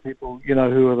life. You get people,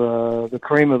 who are the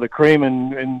cream of the cream,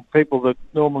 and people that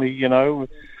normally,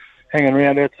 hanging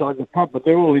around outside the pub, but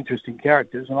they're all interesting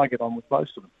characters, and I get on with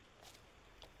most of them.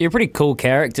 You're a pretty cool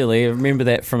character, Lee. I remember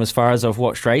that from as far as I've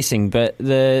watched racing, but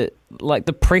the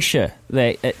pressure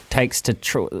that it takes to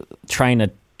train a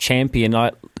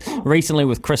champion. Recently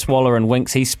with Chris Waller and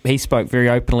Winks, he spoke very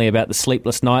openly about the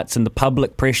sleepless nights and the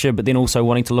public pressure, but then also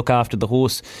wanting to look after the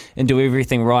horse and do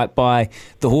everything right by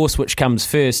the horse, which comes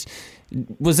first.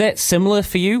 Was that similar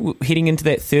for you, heading into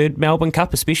that 3rd Melbourne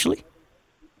Cup especially?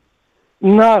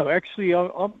 No, actually, I'm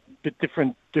a bit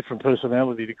different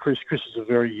personality to Chris. Chris is a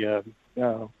very,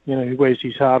 he wears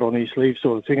his heart on his sleeve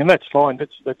sort of thing, and that's fine.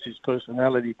 That's his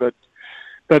personality. But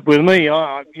with me,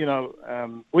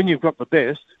 when you've got the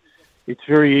best, it's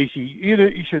very easy.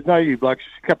 You should know, you blokes,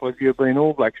 a couple of you have been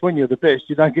All Blacks. When you're the best,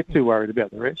 you don't get too worried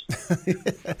about the rest.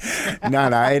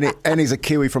 No, and he's a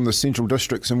Kiwi from the Central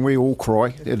Districts, and we all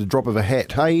cry at a drop of a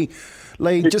hat. Hey,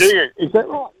 Lee, is that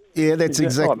right? Yeah, that's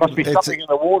exactly. Right? Must be something in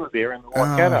the water there in the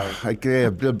Waikato. Yeah,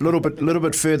 a little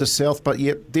bit further south, but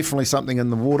yeah, definitely something in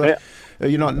the water.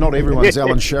 Yeah. Not everyone's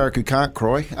Alan Sharrock who can't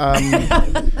cry.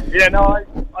 Yeah, no,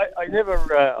 I never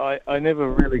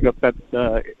really got that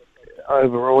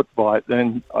overawed by it.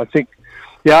 And I think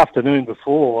the afternoon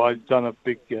before, I'd done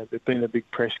there'd been a big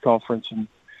press conference in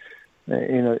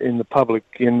the public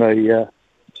in the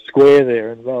square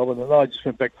there in Melbourne, and I just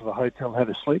went back to the hotel, had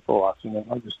a sleep all afternoon.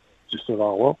 I just thought,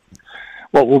 oh well,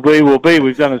 what will be will be.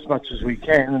 We've done as much as we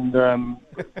can, and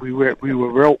we were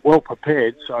well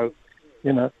prepared. So,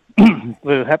 let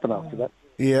it happen after that.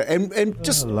 Yeah, and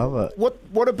just I love it.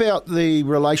 What about the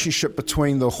relationship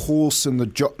between the horse and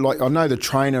the like? I know the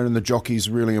trainer and the jockey is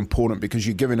really important because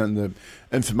you're giving them the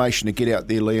information to get out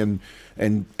there, Lee, and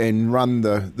run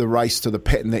the race to the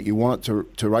pattern that you want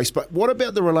it to race. But what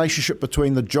about the relationship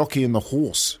between the jockey and the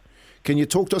horse? Can you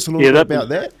talk to us a little bit about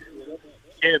that?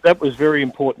 Yeah, that was very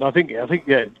important. I think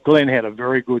Glenn had a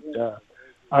very good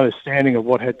understanding of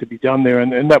what had to be done there,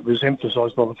 and that was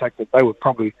emphasised by the fact that they were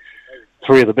probably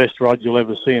three of the best rides you'll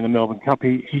ever see in the Melbourne Cup. But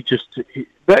he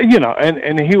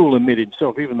will admit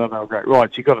himself, even though they were great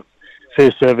rides, he got a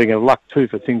fair serving of luck too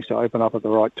for things to open up at the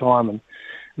right time. And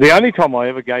the only time I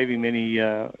ever gave him any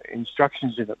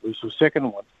instructions in it was the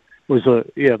second one.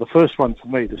 The first one for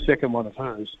me, the second one of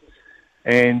hers.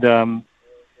 And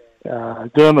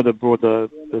Dermot had brought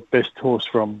the best horse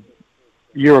from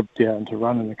Europe down to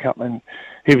run in the Cup, and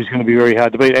he was going to be very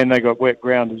hard to beat. And they got wet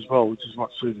ground as well, which is what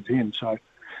suited him. So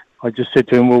I just said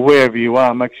to him, well, wherever you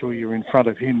are, make sure you're in front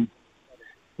of him,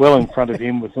 well in front of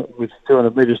him with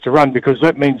 200 metres to run, because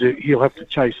that means that he'll have to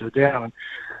chase her down. And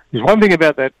there's one thing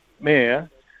about that mare,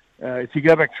 if you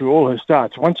go back through all her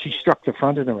starts, once she struck the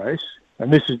front in a race,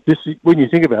 and this is when you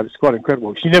think about it, it's quite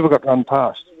incredible, she never got run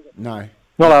past. No.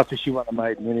 Not after she won a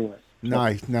maiden anyway.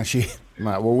 No,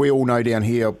 well, we all know down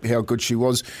here how good she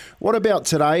was. What about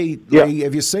today, Lee?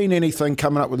 Have you seen anything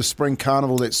coming up with the Spring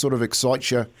Carnival that sort of excites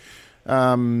you?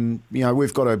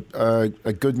 We've got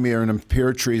a good mare in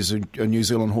Imperatriz, a New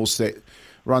Zealand horse that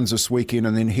runs this weekend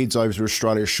and then heads over to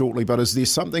Australia shortly. But is there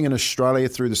something in Australia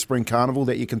through the Spring Carnival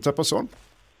that you can tip us on?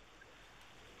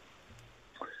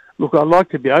 Look, I'd like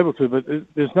to be able to, but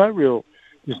there's no real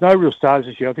stars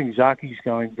this year. I think Zaki's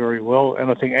going very well, and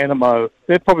I think Animo,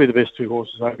 they're probably the best two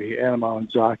horses over here, Animo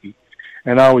and Zaki.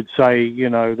 And I would say,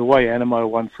 the way Animo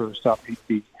won first up, he'd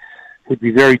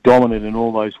be very dominant in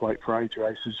all those weight for age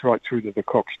races right through to the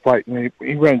Cox Plate. And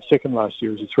he ran second last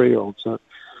year as a 3-year-old. So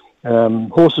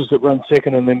horses that run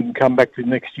second and then come back to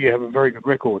next year have a very good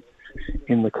record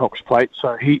in the Cox Plate.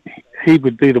 So he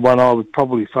would be the one I would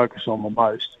probably focus on the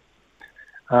most.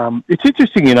 It's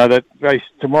interesting, that race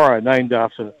tomorrow named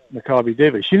after Maccabi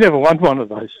Diva. She never won one of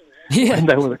those. Yeah. And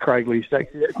they were the Craig Lee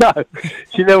Stakes. No,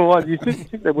 she never won. You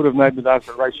think they would have named it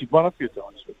after a race she'd won a few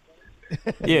times.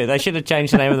 Yeah, they should have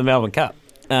changed the name of the Melbourne Cup.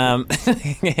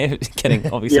 Kidding,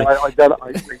 obviously. Yeah, I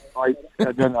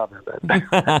don't know about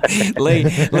that. Lee,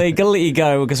 going to let you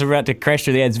go because we're about to crash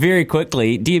through the ads very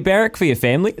quickly. Do you barrack for your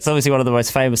family? It's obviously one of the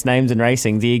most famous names in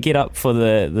racing. Do you get up for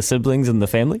the siblings and the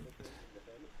family?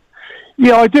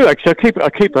 Yeah, I do actually. I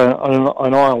keep an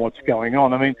eye on what's going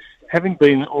on. I mean, having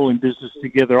been all in business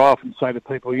together, I often say to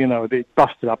people, they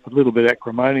busted up a little bit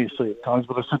acrimoniously at times.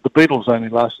 But I said the Beatles only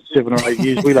lasted 7 or 8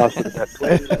 years. We lasted about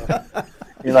 12.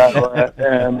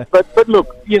 So, but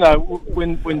look,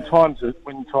 when times are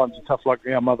tough, like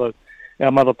our mother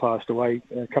passed away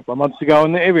a couple of months ago,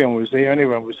 and everyone was there, and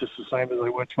everyone was just the same as they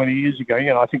were 20 years ago.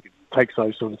 I think it takes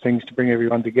those sort of things to bring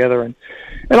everyone together, and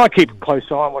I keep a close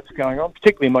eye on what's going on.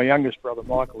 Particularly my youngest brother,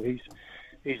 Michael.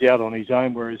 He's out on his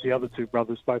own, whereas the other two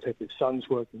brothers both have their sons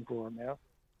working for him now.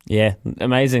 Yeah,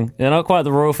 amazing. They're not quite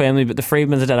the royal family, but the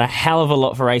Friedmans have done a hell of a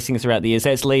lot for racing throughout the years.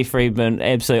 That's Lee Friedman.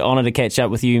 Absolute honour to catch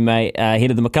up with you, mate.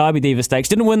 Head of the Maccabi Diva Stakes.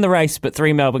 Didn't win the race, but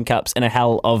 3 Melbourne Cups and a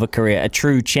hell of a career. A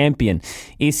true champion.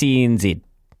 SENZ.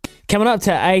 Coming up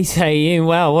to 8 a.m.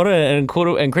 Wow, what an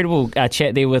incredible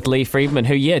chat there with Lee Friedman,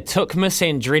 who, took Miss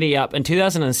Andretti up in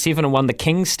 2007 and won the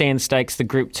King's Stand Stakes, the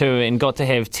Group 2, and got to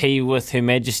have tea with Her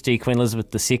Majesty Queen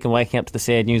Elizabeth II, waking up to the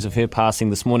sad news of her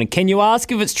passing this morning. Can you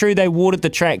ask if it's true they watered the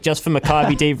track just for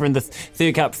Maccabi Diva and the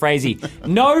Third Cup, Frazee?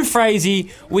 No, Frazee,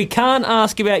 we can't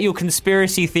ask about your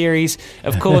conspiracy theories.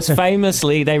 Of course,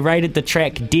 famously, they raided the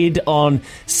track dead on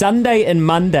Sunday and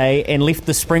Monday and left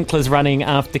the sprinklers running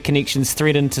after connections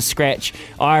threatened to scratch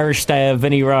Irish stayer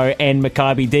Vinnie Rowe and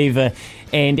Maccabi Diva,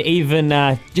 and even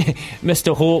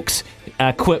Mr. Hawkes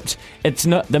quipped, it's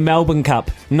not the Melbourne Cup,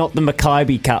 not the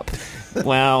Maccabi Cup.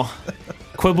 Wow.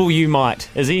 Quibble you might,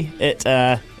 is he?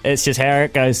 It's just how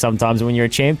it goes sometimes. When you're a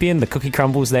champion, the cookie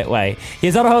crumbles that way.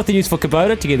 Here's Aroha with the news for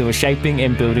Kubota, together with Shaping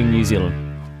and Building New Zealand.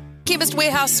 Chemist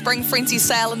Warehouse Spring Frenzy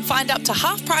sale and find up to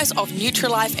half price of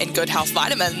Nutrilife and Good Health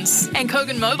vitamins. And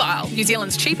Kogan Mobile, New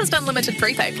Zealand's cheapest unlimited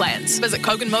prepaid plans. Visit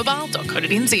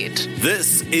koganmobile.co.nz.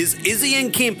 This is Izzy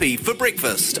and Kempy for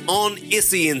breakfast on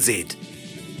SENZ.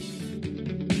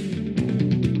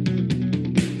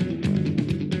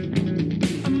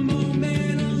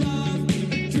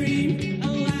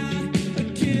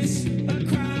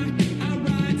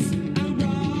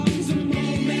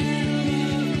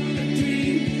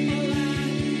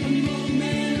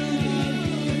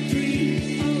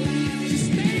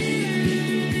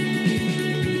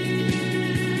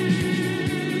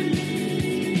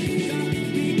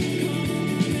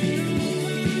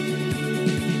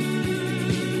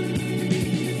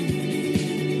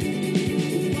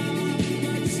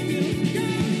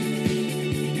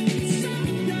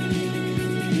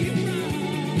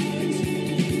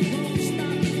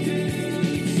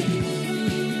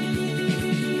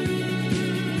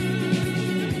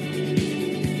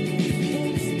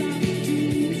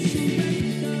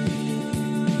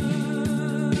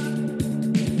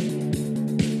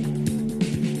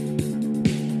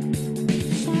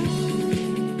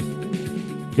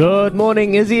 Good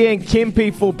morning, Izzy and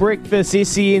Kempy for breakfast.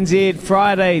 SENZ,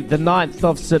 Friday the 9th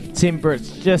of September. It's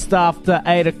just after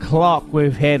 8 o'clock.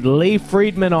 We've had Lee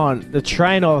Friedman on, the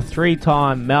trainer of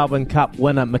three-time Melbourne Cup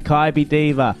winner Makybe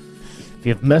Diva. If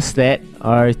you've missed that,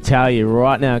 I tell you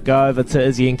right now, go over to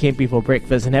Izzy and Kempy for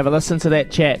breakfast and have a listen to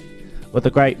that chat with the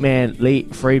great man Lee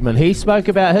Friedman. He spoke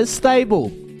about his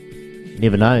stable. You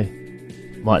never know,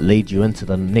 might lead you into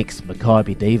the next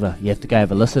Makybe Diva. You have to go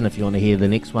have a listen if you want to hear the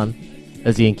next one.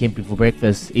 Izzy and Kempy for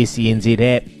breakfast, SENZ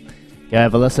app. Go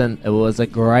have a listen. It was a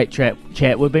great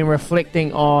chat. We've been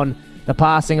reflecting on the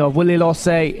passing of Willie Losse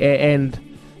and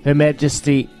Her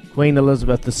Majesty Queen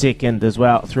Elizabeth II as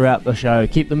well throughout the show.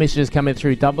 Keep the messages coming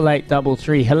through,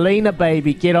 8833. Helena,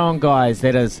 baby, get on, guys.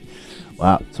 That is,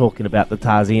 well, talking about the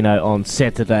Tarzino on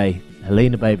Saturday.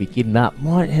 Helena, baby, getting up.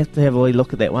 Might have to have a wee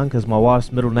look at that one because my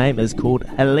wife's middle name is called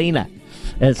Helena.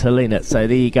 It's Helena. So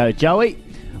there you go, Joey.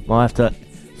 Might have to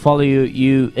follow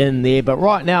you in there. But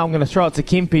right now I'm going to throw it to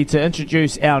Kempy to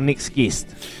introduce our next guest.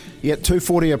 Yeah,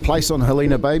 $2.40 a place on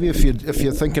Helena, baby, if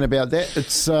you're thinking about that.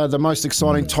 It's the most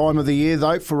exciting time of the year,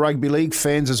 though, for rugby league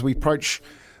fans as we approach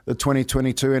the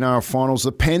 2022 NRL Finals.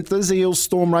 The Panthers, Eels,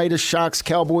 Storm Raiders, Sharks,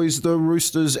 Cowboys, the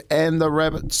Roosters and the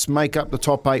Rabbits make up the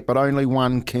top 8, but only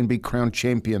one can be crowned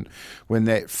champion when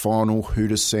that final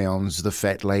hooter sounds, the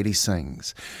fat lady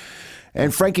sings.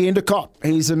 And Frankie Endicott,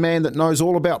 he's a man that knows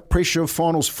all about pressure of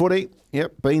finals footy.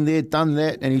 Yep, been there, done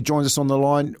that, and he joins us on the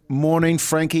line. Morning,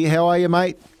 Frankie. How are you,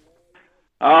 mate?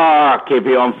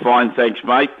 Kempy, I'm fine, thanks,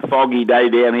 mate. Foggy day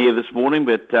down here this morning,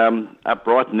 but up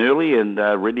bright and early and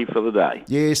ready for the day.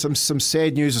 Yeah, some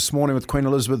sad news this morning with Queen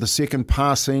Elizabeth II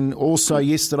passing. Also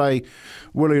yesterday,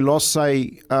 Willie Losse,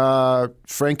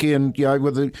 Frankie, and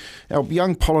with our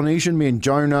young Polynesian men,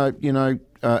 Jonah,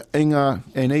 Inga,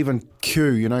 and even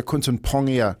Q, Quinton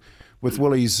Pongia, with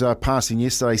Willie's passing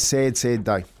yesterday. Sad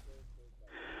day.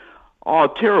 Oh,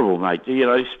 terrible, mate.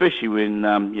 Especially when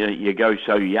you go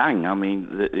so young. I mean,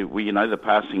 the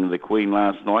passing of the Queen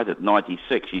last night at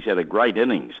 96. He's had a great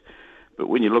innings, but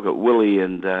when you look at Willie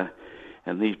and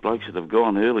these blokes that have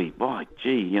gone early, by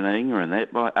gee, Inga and that,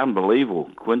 unbelievable.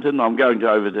 Quinton, I'm going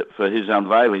over for his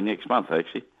unveiling next month,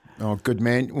 actually. Oh, good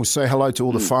man. We'll say hello to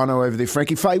all the whānau over there,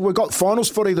 Frankie. Faye, we've got finals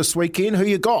footy this weekend. Who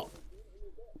you got?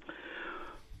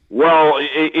 Well,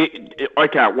 I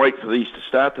can't wait for these to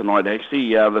start tonight,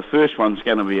 actually. The first one's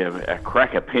going to be a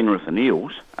cracker, Penrith and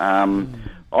Eels.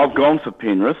 I've gone for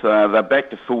Penrith. They're back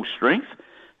to full strength.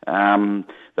 The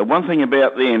one thing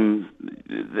about them,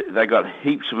 they got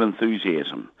heaps of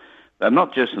enthusiasm. They're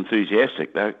not just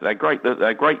enthusiastic. They're great.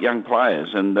 They're great young players,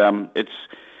 and it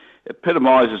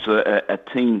epitomises a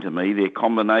team to me. Their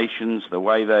combinations, the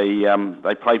way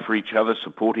they play for each other,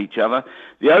 support each other.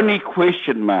 The only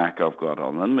question mark I've got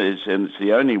on them is, and it's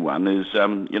the only one, is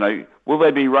will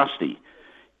they be rusty?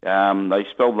 They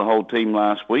spelled the whole team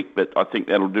last week, but I think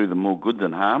that'll do them more good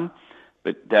than harm.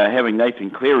 But having Nathan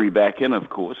Cleary back in,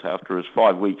 of course, after his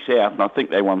 5 weeks out, and I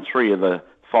think they won 3 of the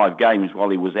 5 games while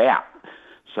he was out.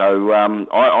 So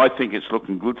I think it's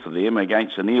looking good for them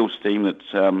against an Eels team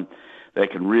that's they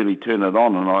can really turn it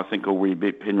on, and I think already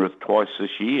beat Penrith twice this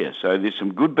year. So there's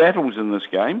some good battles in this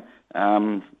game.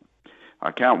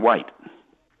 I can't wait.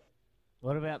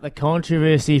 What about the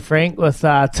controversy, Frank, with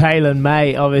Taylor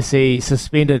May obviously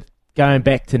suspended going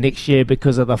back to next year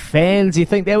because of the fans? You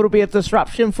think that would be a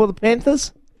disruption for the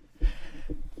Panthers?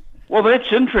 Well, that's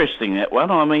interesting, that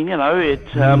one. I mean,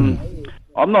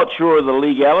 I'm not sure of the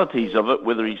legalities of it,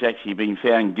 whether he's actually been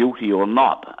found guilty or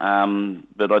not.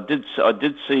 But I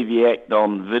did see the act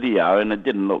on video, and it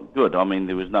didn't look good. I mean,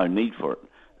 there was no need for it.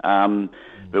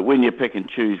 But when you pick and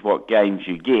choose what games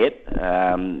you get,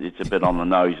 it's a bit on the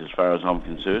nose as far as I'm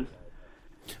concerned.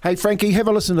 Hey, Frankie, have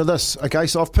a listen to this. Okay,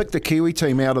 so I've picked the Kiwi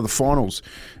team out of the finals.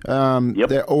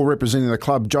 They're all representing the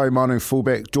club. Joe Manu,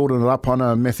 fullback, Jordan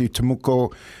Rapana, Matthew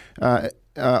Tamuko,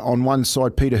 on one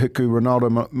side, Peter Hiku,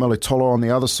 Ronaldo Militolo on the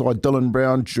other side, Dylan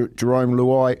Brown, Jerome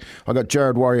Luai. I got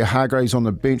Jared Warrior-Hargreaves on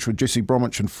the bench with Jesse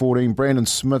Bromwich in 14, Brandon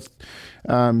Smith,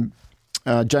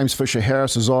 James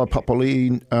Fisher-Harris, Isaiah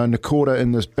Papali, Nakota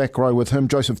in this back row with him,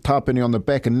 Joseph Tapini on the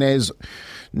back, and Naz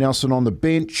Nelson on the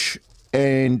bench.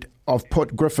 And I've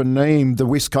put Griffin Neame, the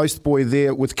West Coast boy,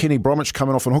 there with Kenny Bromwich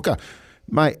coming off on hooker.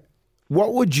 Mate,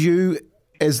 what would you,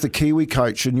 as the Kiwi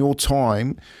coach in your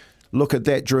time, look at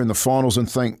that during the finals and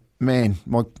think, man,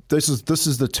 this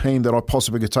is the team that I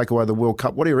possibly could take away the World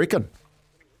Cup? What do you reckon?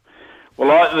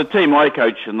 Well, the team I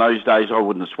coached in those days, I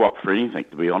wouldn't have swapped for anything,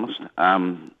 to be honest.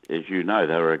 As you know,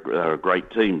 they're a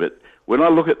great team. But when I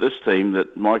look at this team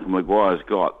that Michael Maguire's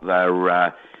got,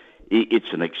 they're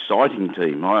it's an exciting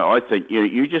team. I think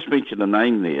you just mentioned a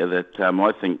name there that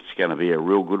I think is going to be a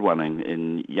real good one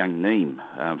in young Neem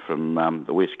from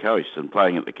the West Coast and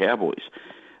playing at the Cowboys.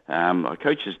 I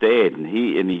coach his dad, and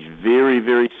he's very,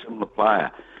 very similar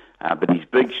player. But he's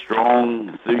big, strong,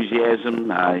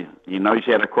 enthusiasm. He knows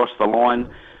how to cross the line.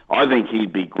 I think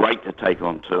he'd be great to take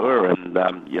on tour, and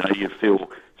you feel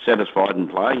satisfied in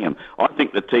playing him. I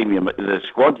think the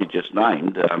squad you just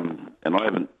named, and I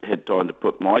haven't had time to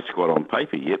put my squad on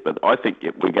paper yet, but I think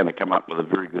we're going to come up with a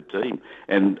very good team.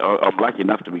 And I'm lucky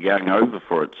enough to be going over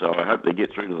for it, so I hope they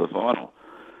get through to the final.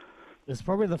 It's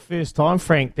probably the first time,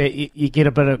 Frank, that you get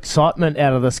a bit of excitement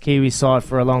out of this Kiwi side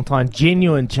for a long time.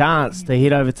 Genuine chance to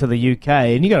head over to the UK.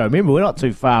 And you got to remember, we're not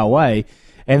too far away,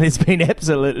 and there's been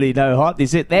absolutely no hype.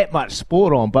 There's that much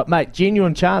sport on. But, mate,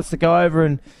 genuine chance to go over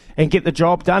and get the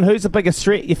job done. Who's the biggest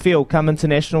threat you feel come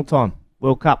international time,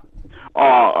 World Cup?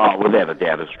 Oh, without a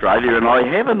doubt, Australia. And I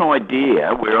have an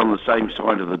idea we're on the same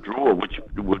side of the draw, which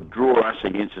would draw us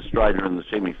against Australia in the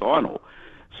semi-final.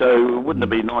 So wouldn't it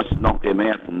be nice to knock them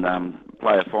out and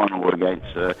play a final against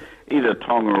either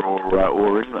Tonga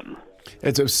or England?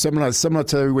 It's similar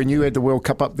to when you had the World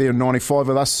Cup up there in '95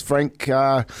 with us, Frank.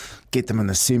 Get them in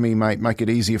the semi, mate. Make it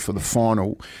easier for the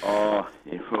final. Oh,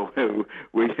 yeah,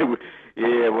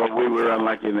 well, we were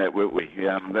unlucky in that, weren't we?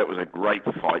 That was a great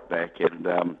fight back. And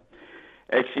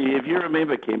actually, if you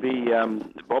remember,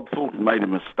 Kempy, Bob Fulton made a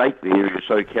mistake there. He was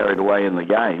so carried away in the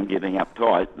game, getting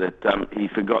uptight, that he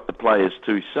forgot to play his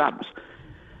two subs.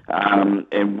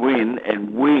 And when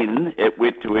it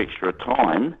went to extra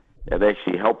time, it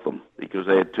actually helped them because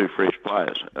they had two fresh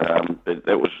players. But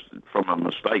that was from a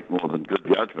mistake more than good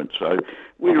judgment. So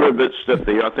we were a bit stiff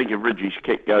there. I think if Ridgie's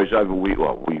kick goes over, we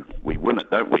win it,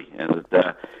 don't we? And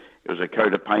it was a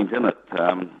coat of paint in it.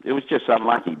 It was just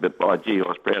unlucky, but by gee, I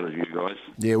was proud of you guys.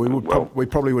 Yeah, we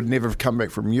probably would never have come back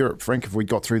from Europe, Frank, if we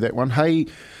got through that one. Hey,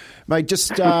 mate,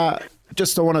 just I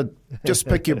want to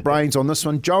pick your brains on this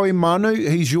one. Joey Manu,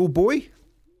 he's your boy.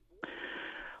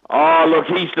 Oh, look,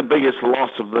 he's the biggest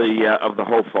loss of the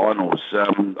whole finals.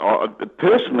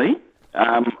 Personally,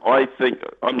 I think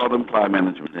I'm not in player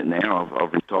management now.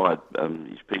 I've retired.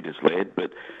 He's Peter's lad,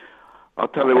 but I'll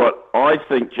tell you what. I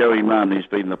think Joey Manu's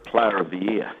been the player of the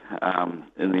year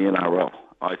in the NRL.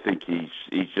 I think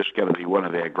he's just going to be one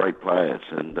of our great players,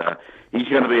 and he's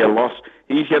going to be a loss.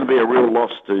 He's going to be a real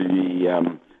loss to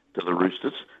the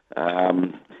Roosters.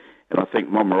 And I think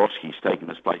Momorowski's taken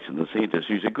his place in the centres.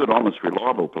 He's a good, honest,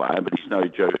 reliable player, but he's no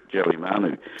Joey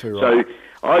Manu. So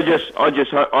I just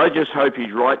hope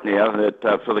he's right now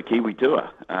that for the Kiwi tour.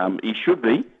 He should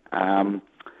be.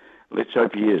 Let's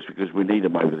hope he is, because we need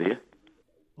him over there.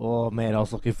 Oh, man, I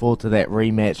was looking forward to that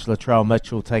rematch. Latrell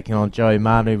Mitchell taking on Joey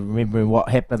Manu, remembering what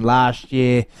happened last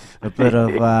year. A bit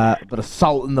of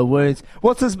salt in the wounds.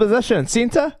 What's his position?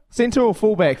 Centre or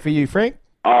fullback for you, Frank?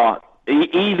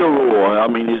 Either or. I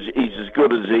mean, he's as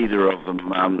good as either of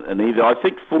them. And either, I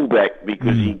think fullback,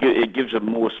 because it gives him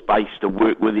more space to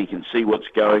work with. He can see what's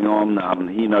going on.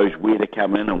 He knows where to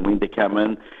come in and when to come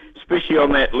in, especially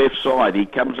on that left side. He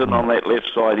comes in on that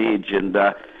left side edge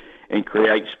and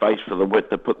creates space for the width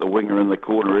to put the winger in the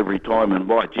corner every time. And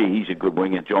by gee, he's a good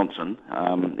winger, Johnson.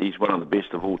 He's one of the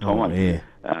best of all time. Oh, yeah.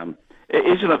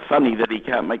 Isn't it funny that he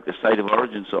can't make the State of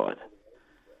Origin side?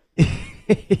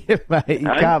 Mate, he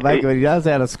can't make it, but he knows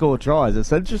how to score tries.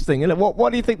 It's interesting, isn't it? What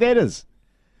do you think that is?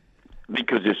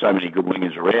 Because there's so many good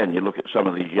wingers around. You look at some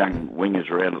of these young wingers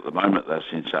around at the moment; they're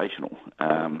sensational.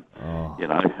 You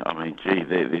know, I mean, gee,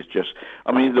 there's just.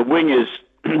 I mean, the wingers.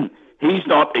 He's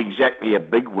not exactly a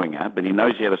big winger, but he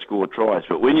knows how to score tries.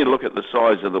 But when you look at the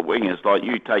size of the wingers, like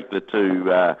you take the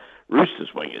two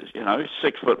Roosters wingers, you know,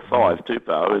 6'5",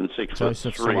 Tupou, and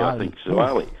 6'3", I think,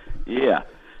 Suwali. Yeah.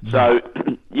 So,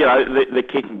 you know, the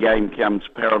kicking game comes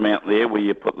paramount there, where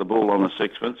you put the ball on the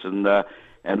sixpence and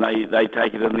they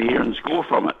take it in the air and score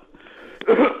from it.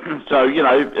 So, you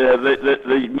know,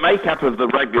 the makeup of the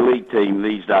rugby league team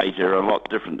these days are a lot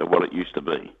different to what it used to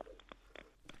be.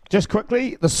 Just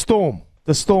quickly, the Storm,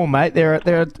 mate. They're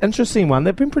an interesting one.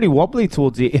 They've been pretty wobbly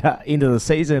towards the end of the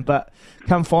season, but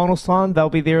come finals time, they'll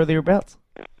be there or thereabouts.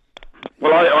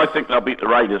 Well, I think they'll beat the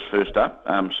Raiders first up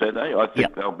Saturday. I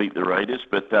think they'll beat the Raiders,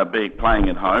 but playing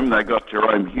at home, they got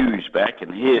Jerome Hughes back,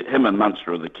 and him and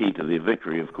Munster are the key to their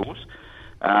victory, of course.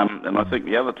 And I think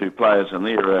the other two players in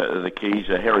there are the keys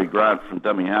are Harry Grant from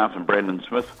dummy half and Brandon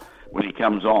Smith when he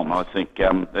comes on. I think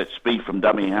that speed from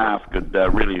dummy half could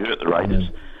really hurt the Raiders.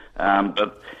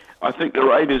 But I think the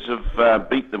Raiders have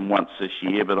beat them once this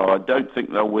year, but I don't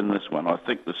think they'll win this one. I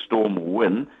think the Storm will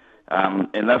win. And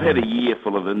they've had a year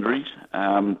full of injuries,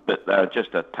 but they're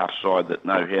just a tough side that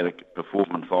know how to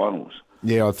perform in finals.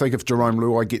 Yeah, I think if Jerome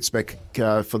Luai gets back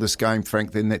for this game,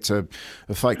 Frank, then that's a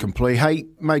fait complete. Hey,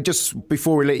 mate, just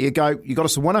before we let you go, you got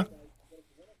us a winner?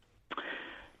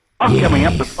 I'm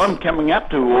coming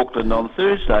up to Auckland on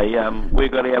Thursday.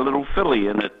 We've got our little filly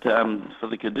in it for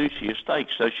the Caduceus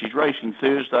Stakes, so she's racing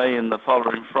Thursday and the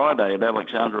following Friday at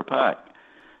Alexandra Park.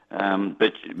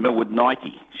 But Millwood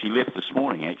 90, she left this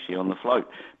morning actually on the float,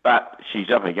 but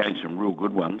she's up against some real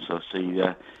good ones. I see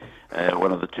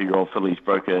one of the 2-year-old fillies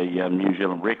broke a New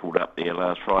Zealand record up there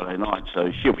last Friday night,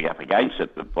 so she'll be up against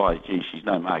it, but by gee, she's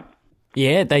no mug.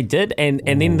 Yeah, they did, and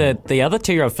then the other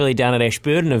 2-year-old filly down at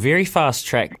Ashburton, a very fast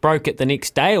track, broke it the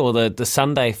next day or the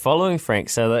Sunday following, Frank,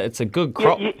 so it's a good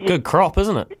crop,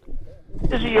 isn't it?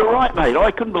 You're right, mate.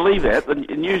 I couldn't believe that. The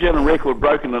New Zealand record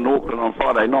broken in Auckland on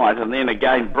Friday night, and then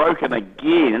again broken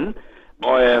again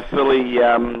by a filly,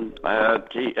 O'Reilly,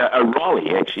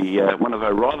 actually, one of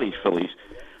O'Reilly's fillies,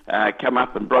 come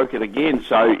up and broke it again.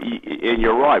 So, and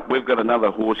you're right, we've got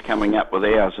another horse coming up with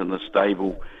ours in the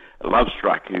stable,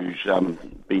 Lovestruck, who's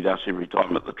beat us every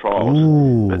time at the trials.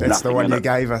 Ooh, that's the one you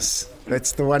gave us.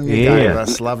 That's the one you gave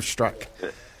us, Lovestruck.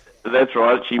 That's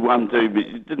right. She won too, but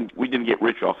we didn't get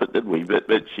rich off it, did we? But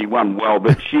she won well.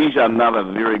 But she's another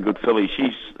very good filly.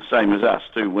 She's the same as us,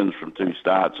 2 wins from 2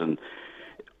 starts, and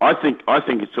I think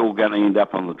it's all going to end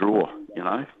up on the draw. You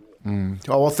know.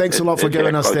 Oh, well, thanks a lot for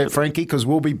giving us that, Frankie, because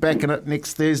we'll be back in it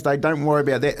next Thursday. Don't worry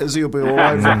about that. Izzy will be all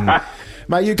over it.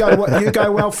 Mate, you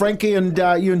go well, Frankie, and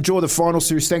you enjoy the final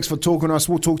series. Thanks for talking to us.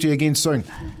 We'll talk to you again soon.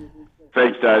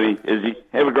 Thanks, Davey. Izzy,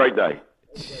 have a great day.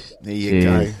 There you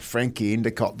go. Frankie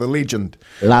Endicott, the legend.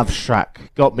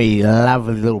 Lovestruck. Got me a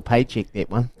lovely little paycheck, that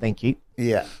one. Thank you.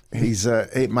 Yeah, he's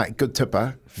mate, good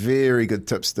tipper. Very good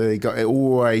tipster. He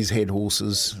always had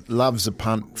horses. Loves a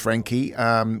punt, Frankie.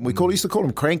 We used to call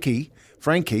him Frankie,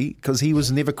 because he was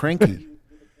never cranky.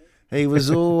 He was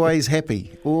always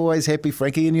happy,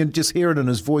 Frankie, and you just hear it in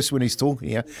his voice when he's talking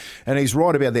here. And he's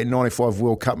right about that '95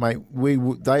 World Cup, mate.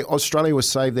 Australia was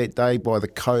saved that day by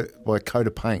a coat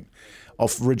of paint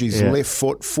off Ridgie's left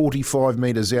foot, 45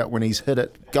 metres out when he's hit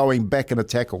it, going back in a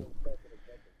tackle.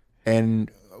 And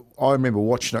I remember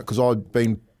watching it because I'd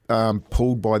been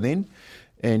pulled by then,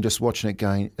 and just watching it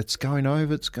going, it's going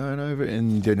over,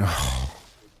 and then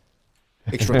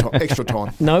extra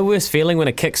time. No worse feeling when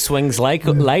a kick swings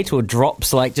late or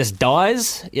drops, like just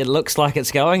dies. It looks like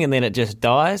it's going and then it just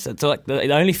dies. It's like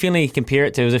the only feeling you compare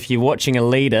it to is if you're watching a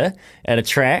leader at a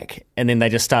track and then they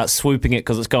just start swooping it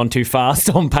because it's gone too fast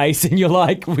on pace, and you're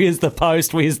like, where's the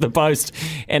post,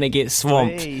 and it gets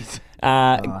swamped. Please.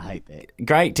 I hate that.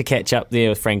 Great to catch up there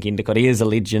with Frank Endicott. He is a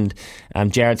legend.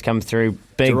 Jared's come through.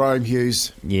 Jerome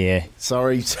Hughes. Yeah.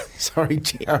 Sorry,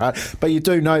 Jared. But you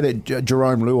do know that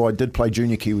Jerome Luai did play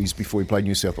junior Kiwis before he played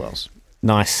New South Wales.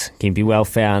 Nice. Can be well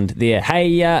found there.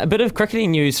 Hey, a bit of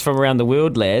cricketing news from around the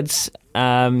world, lads.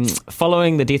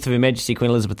 Following the death of Her Majesty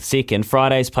Queen Elizabeth II,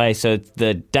 Friday's play, so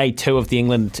the day 2 of the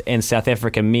England and South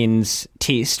Africa men's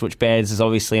test, which Baz is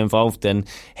obviously involved in,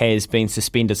 has been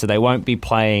suspended, so they won't be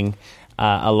playing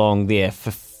along there.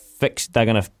 They're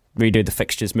going to redo the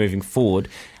fixtures moving forward.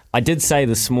 I did say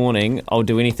this morning I'll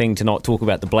do anything to not talk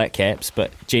about the Black Caps,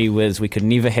 but gee whiz, we could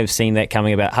never have seen that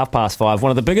coming about 5:30. One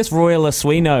of the biggest royalists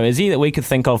we know, Izzy, that we could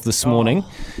think of this morning.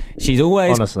 She's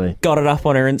always got it up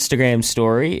on her Instagram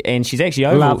story, and she's actually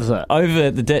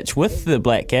over the ditch with the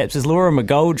Black Caps, is Laura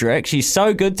McGoldrick. She's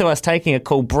so good to us, taking a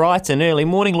call bright and early.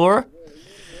 Morning, Laura.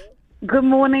 Good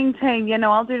morning, team. Yeah,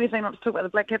 no, I'll do anything not to talk about the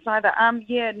Black Caps either.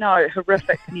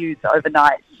 Horrific news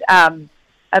overnight.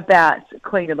 About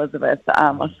Queen Elizabeth. I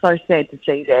was so sad to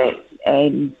see that.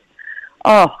 And,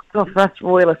 for us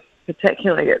royalists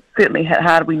particularly, it certainly hit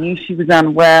hard. We knew she was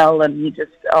unwell, and you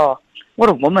just, what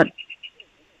a woman.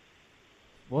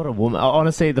 What a woman.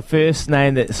 Honestly, the first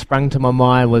name that sprung to my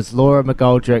mind was Laura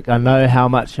McGoldrick. I know how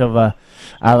much of a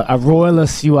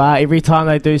royalist you are. Every time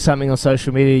they do something on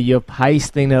social media, you're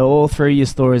pasting it all through your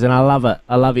stories, and I love it.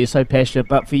 You're so passionate.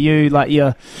 But for you, like,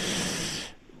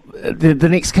 the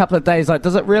next couple of days, like,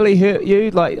 does it really hurt you?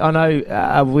 Like, I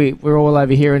know we're all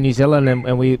over here in New Zealand,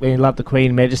 and we love the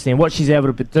Queen Majesty and what she's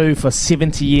able to do for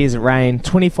 70 years of reign.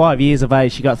 25 years of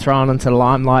age, she got thrown into the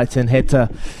limelight and had to,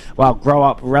 grow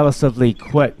up relatively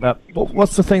quick. But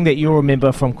what's the thing that you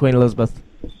remember from Queen Elizabeth?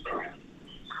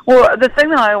 Well, the thing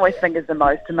that I always think is the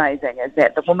most amazing is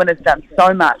that the woman has done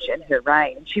so much in her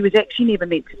reign. She was actually never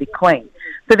meant to be queen.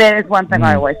 So that is one thing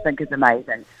I always think is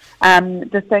amazing.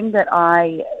 The thing that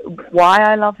why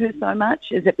I love her so much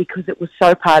is that because it was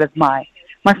so part of my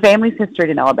my family's history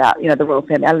to know about, the royal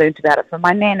family. I learnt about it from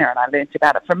my nana, and I learnt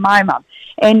about it from my mum.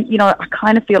 And, I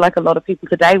kind of feel like a lot of people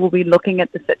today will be looking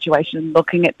at the situation,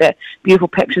 looking at the beautiful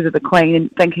pictures of the Queen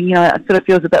and thinking, it sort of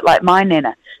feels a bit like my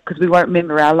nana, because we won't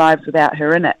remember our lives without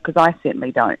her in it, because I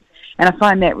certainly don't. And I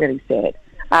find that really sad.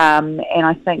 And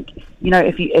I think,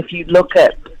 if you look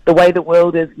at the way the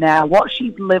world is now, what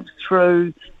she's lived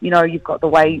through, you've got the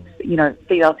way,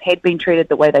 females had been treated,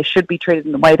 the way they should be treated,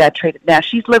 and the way they're treated now.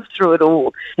 She's lived through it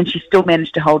all, and she still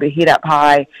managed to hold her head up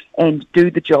high and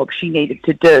do the job she needed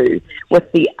to do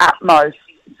with the utmost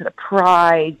sort of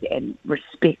pride and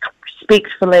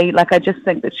respectfully. Like, I just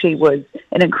think that she was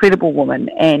an incredible woman,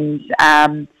 and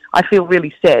I feel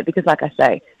really sad because, like I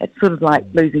say, it's sort of like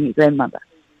losing your grandmother.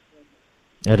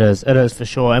 It is for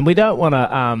sure, and we don't want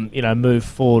to, move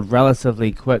forward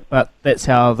relatively quick, but that's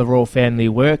how the royal family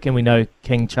work, and we know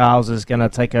King Charles is going to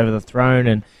take over the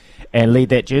throne and lead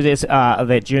that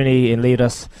journey and lead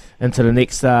us into the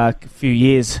next few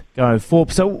years going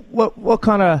forward. So, what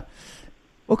kind of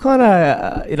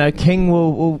king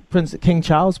will Prince King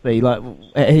Charles be? Like,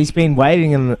 he's been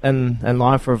waiting in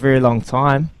line for a very long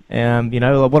time.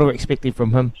 What are we expecting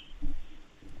from him?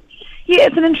 Yeah,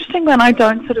 it's an interesting one. I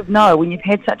don't sort of know. When you've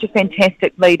had such a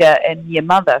fantastic leader in your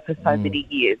mother for so many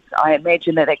years, I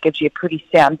imagine that gives you a pretty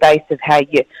sound base of how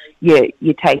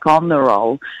you take on the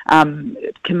role.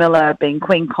 Camilla being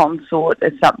Queen Consort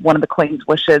is one of the Queen's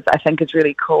wishes, I think, is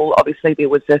really cool. Obviously, there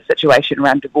was a situation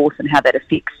around divorce and how that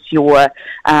affects your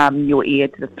heir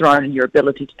to the throne and your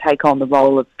ability to take on the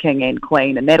role of King and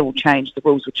Queen, and that all changed. The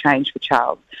rules were changed for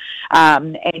Charles.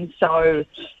 And so,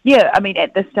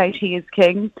 at this stage, he is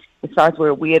king. As far as we're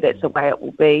aware, that's the way it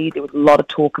will be. There was a lot of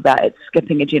talk about it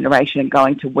skipping a generation and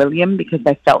going to William, because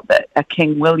they felt that a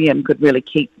King William could really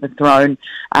keep the throne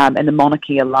and the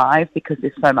monarchy alive, because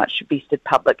there's so much vested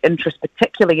public interest,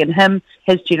 particularly in him,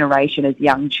 his generation, his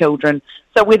young children.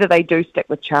 So whether they do stick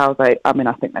with Charles, I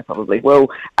think they probably will.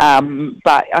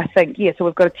 But I think, so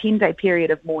we've got a 10-day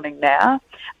period of mourning now.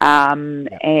 And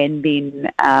then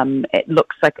it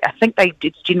looks like, I think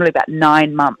it's generally about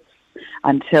 9 months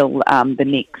until the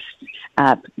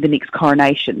next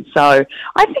coronation. So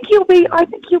I think he'll be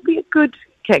a good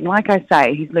king. Like I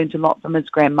say, he's learned a lot from his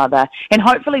grandmother, and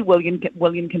hopefully William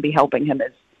can be helping him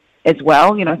as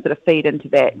well. Sort of feed into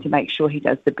that to make sure he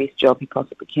does the best job he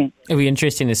possibly can. It'll be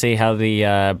interesting to see how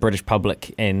the British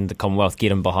public and the Commonwealth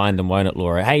get him behind them, won't it,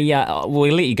 Laura? Hey,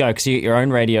 we'll let you go because you got your own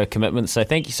radio commitments. So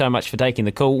thank you so much for taking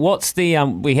the call. What's the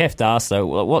we have to ask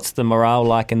though? What's the morale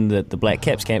like in the Black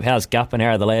Caps camp? How's Gup and how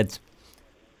are the lads?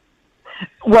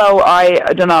 Well, I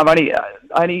don't know.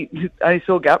 I only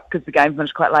saw Gup because the game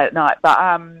finished quite late at night. But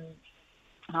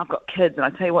I've got kids, and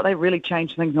I tell you what, they really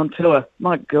changed things on tour.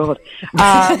 My God.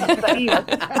 But anyway,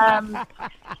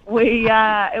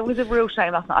 it was a real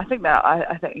shame last night. I think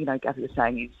Guppy was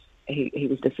saying he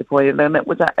was disappointed, and it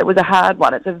was a hard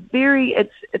one. It's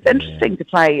interesting to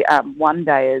play one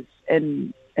day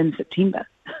in September.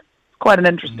 Quite an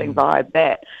interesting vibe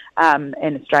that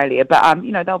in Australia, but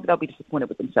they'll be disappointed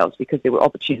with themselves because there were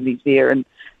opportunities there and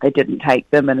they didn't take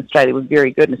them, and Australia was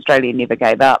very good and Australia never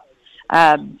gave up.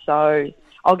 So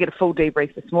I'll get a full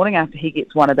debrief this morning after he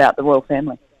gets one about the royal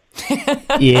family.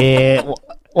 Yeah,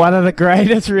 one of the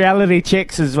greatest reality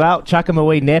checks as well. Chuck him a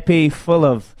wee nappy full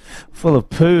of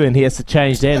poo, and he has to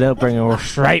change that. They'll bring him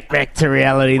straight back to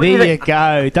reality. There you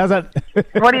go. Does it?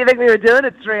 What do you think we were doing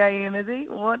at 3 a.m., Izzy?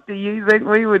 What do you think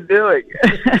we were doing?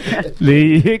 There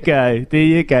you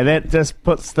go. That just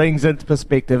puts things into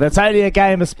perspective. It's only a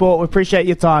game of sport. We appreciate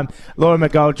your time. Laura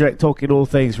McGoldrick talking all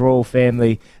things royal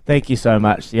family. Thank you so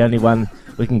much. The only one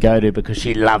we can go to because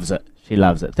she loves it.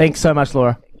 Thanks so much,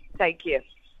 Laura. Thank you.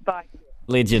 Bye.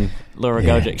 Legend, Laura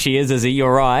Goldrick. She is, Izzy,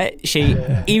 you're right.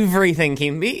 Everything,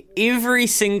 Kemby, every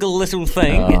single little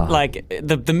thing, like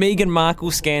the Meghan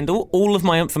Markle scandal, all of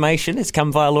my information has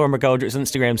come via Laura McGoldrick's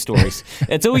Instagram stories.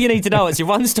 It's all you need to know. It's your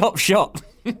one-stop shop.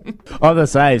 I'm the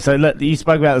same. So look, you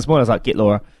spoke about it this morning. I was like, get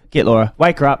Laura.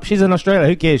 Wake her up. She's in Australia.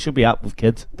 Who cares? She'll be up with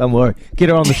kids. Don't worry. Get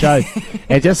her on the show.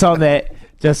 And just on that,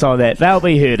 they'll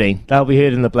be hurting. They'll be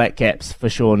hurting the Black Caps for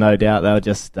sure, no doubt. They'll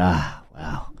just, wow.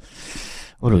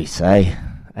 What do we say?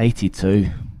 82.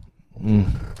 Do you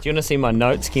want to see my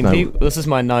notes, Kempi? No. This is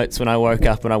my notes when I woke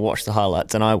up and I watched the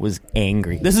highlights, and I was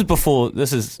angry. This is before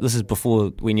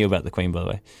we knew about the Queen, by the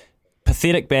way.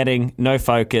 Pathetic batting, no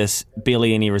focus,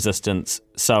 barely any resistance.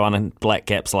 So Black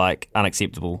Caps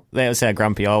unacceptable. That was how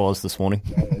grumpy I was this morning.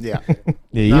 Yeah.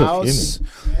 Yeah,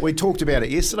 we talked about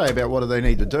it yesterday about what do they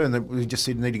need to do, and we just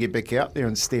said need to get back out there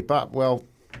and step up. Well,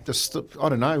 just I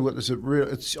don't know. What is it?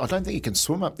 I don't think you can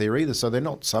swim up there either, so they're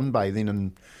not sunbathing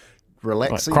and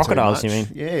relaxing. Like crocodiles, too much.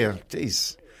 You mean? Yeah,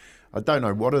 geez. I don't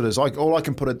know what it is. All I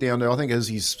can put it down to, I think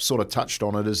Izzy's sort of touched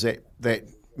on it, is that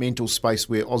mental space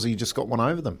where Aussie just got one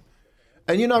over them.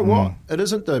 And you know what? It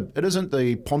isn't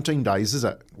the Ponting days, is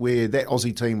it? Where that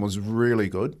Aussie team was really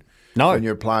good. No. When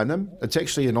you're playing them. It's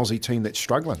actually an Aussie team that's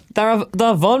struggling. They're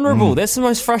vulnerable. That's the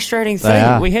most frustrating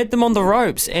thing. We had them on the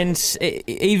ropes, and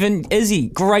even Izzy,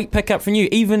 great pickup from you.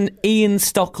 Even Ian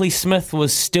Stockley-Smith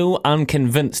was still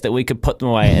unconvinced that we could put them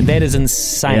away, and that is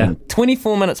insane. Yeah.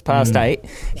 24 minutes past 8,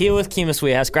 here with Chemist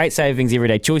Warehouse. Great savings,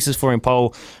 everyday choices for him.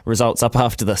 Poll results up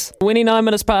after this. 29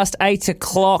 minutes past 8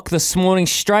 o'clock this morning,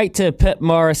 straight to Pip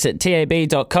Morris at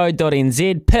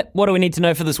tab.co.nz. Pip, what do we need to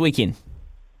know for this weekend?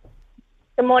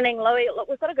 Good morning, Louis. Look,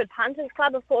 we've got a good punters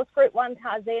club, of course, Group 1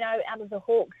 Tarzino out of the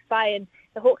Hawke's Bay. And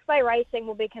the Hawke's Bay Racing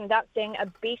will be conducting a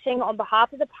betting on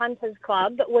behalf of the punters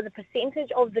club with a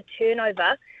percentage of the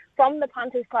turnover from the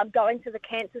punters club going to the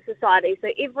Cancer Society. So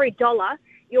every dollar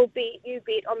you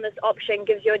bet on this option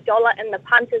gives you $1 in the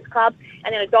punters club,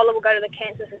 and then $1 will go to the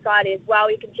Cancer Society as well.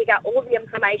 You can check out all the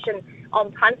information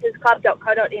on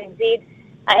puntersclub.co.nz.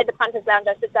 At the Punters Lounge,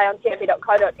 I should say, on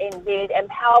tab.co.nz, and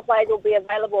power plays will be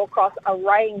available across a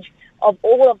range of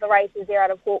all of the races there out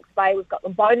of Hawke's Bay. We've got the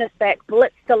bonus back,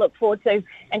 Blitz to look forward to,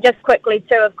 and just quickly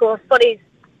too, of course, footy's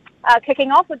kicking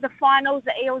off with the finals.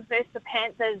 The Eels versus the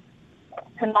Panthers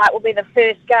tonight will be the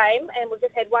first game, and we've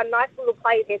just had one nice little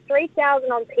play there,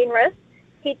 3,000 on Penrith,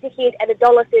 head-to-head at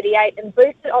 $1.38, and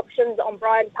boosted options on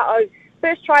Brian Pa'o.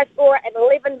 First try scorer at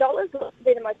 $11, looks to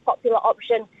be the most popular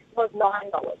option, was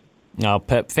 $9. Oh,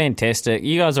 Pip, fantastic.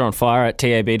 You guys are on fire at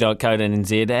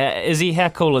tab.co.nz. Izzy, how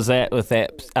cool is that with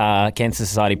that Cancer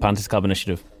Society Punters Club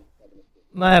initiative?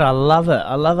 Mate, I love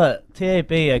it.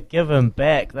 TAB are giving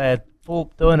back. They're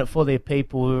doing it for their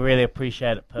people. We really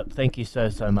appreciate it, Pip. Thank you so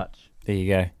much. There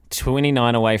you go.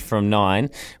 29 away from 9.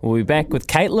 We'll be back with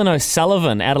Caitlin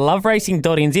O'Sullivan out of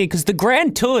loveracing.nz because the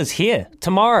Grand Tour's here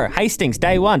tomorrow. Hastings,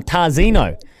 day 1,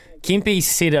 Tarzino. Kempe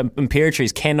said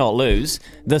Imperatrice cannot lose.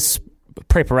 This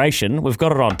preparation, we've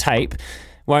got it on tape,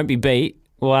 won't be beat.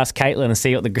 We'll ask Caitlin and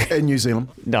see what the... In New Zealand.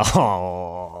 No.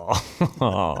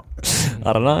 I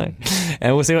don't know.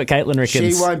 And we'll see what Caitlin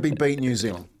reckons. She won't be beat New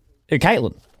Zealand. Who,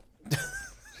 Caitlin?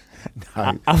 No,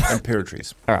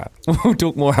 Imperatrice. All right. We'll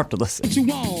talk more after this. What you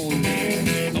want?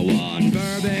 One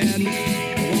bourbon,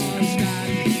 one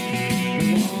scotch,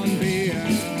 one beer.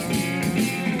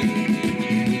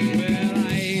 Well,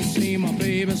 I ain't seen my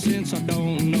baby since I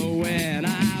don't know when.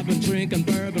 I've been drinking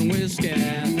bourbon, whiskey,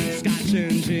 scotch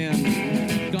and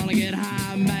gin. Gonna get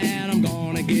high, man, I'm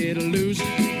gonna get loose.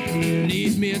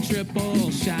 Need me a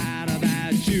triple shot of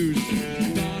that juice.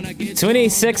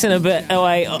 26 and a bit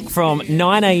away from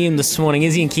 9 a.m. this morning.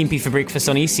 Izzy and Kempe for breakfast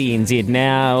on SENZ.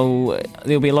 Now,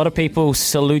 there'll be a lot of people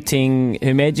saluting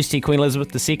Her Majesty Queen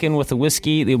Elizabeth II with a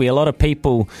whiskey. There'll be a lot of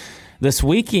people this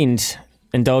weekend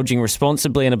indulging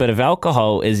responsibly in a bit of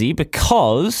alcohol, Izzy,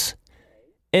 because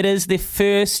it is the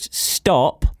first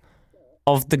stop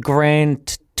of the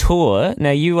Grand Tour.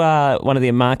 Now, you are one of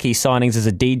their marquee signings as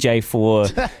a DJ for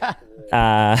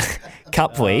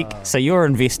Cup Week, so you're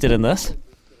invested in this.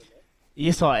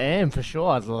 Yes, I am, for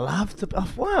sure. I'd love to... Oh,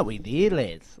 why aren't we there,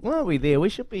 lads? Why aren't we there? We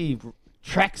should be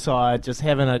trackside just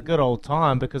having a good old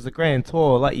time because the Grand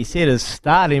Tour, like you said, is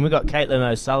starting. We've got Caitlin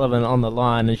O'Sullivan on the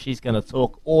line and she's going to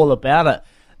talk all about it.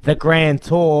 The Grand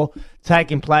Tour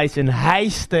taking place in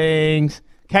Hastings.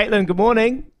 Caitlin, good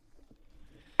morning.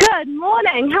 Good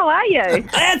morning. How are you?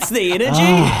 That's the energy.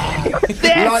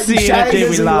 That's the energy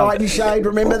we love. Light and shade,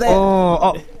 remember that?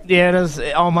 Oh, yeah, it is.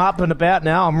 I'm up and about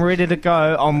now. I'm ready to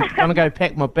go. I'm going to go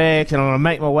pack my bags and I'm going to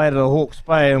make my way to the Hawke's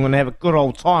Bay. I'm going to have a good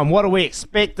old time. What are we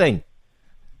expecting?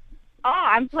 Oh,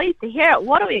 I'm pleased to hear it.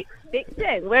 What are we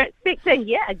expecting? We're expecting,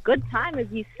 a good time, as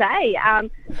you say.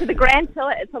 So the Grand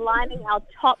Tour, it's aligning our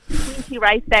top 20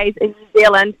 race days in New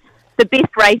Zealand, the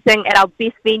best racing at our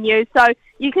best venue. So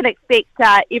you can expect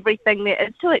everything there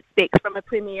is to expect from a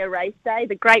premier race day.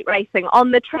 The great racing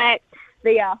on the track,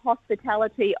 the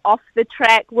hospitality off the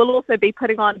track. We'll also be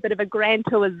putting on a bit of a Grand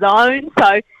Tour zone.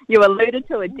 So you alluded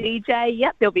to a DJ.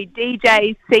 Yep, there'll be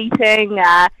DJs, seating,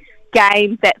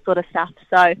 games, that sort of stuff.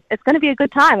 So it's going to be a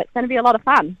good time. It's going to be a lot of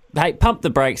fun. Hey, pump the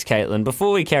brakes, Caitlin.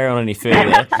 Before we carry on any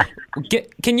further,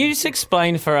 can you just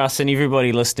explain for us and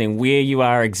everybody listening where you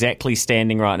are exactly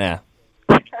standing right now?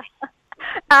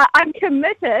 I'm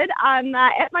committed. I'm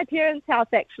at my parents' house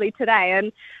actually today,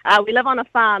 and we live on a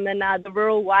farm in the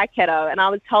rural Waikato, and I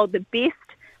was told the best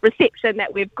reception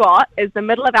that we've got is the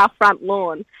middle of our front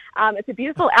lawn. It's a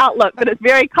beautiful outlook, but it's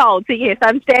very cold. So yes,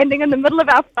 I'm standing in the middle of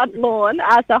our front lawn.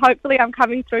 So hopefully I'm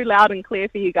coming through loud and clear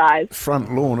for you guys.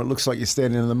 Front lawn. It looks like you're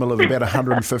standing in the middle of about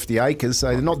 150 acres, so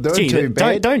they're not doing too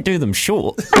bad. Don't do them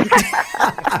short.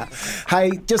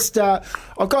 Hey, just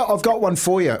I've got one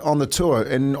for you on the tour,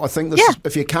 and I think this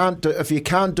if you can't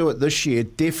do it this year,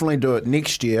 definitely do it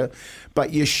next year.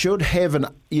 But you should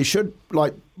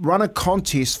run a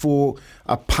contest for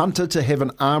a punter to have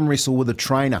an arm wrestle with a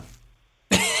trainer.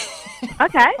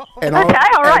 Okay.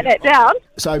 I'll write that down.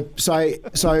 So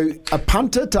a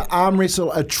punter to arm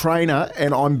wrestle a trainer,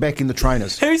 and I'm backing the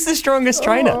trainers. Who's the strongest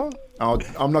trainer? Oh,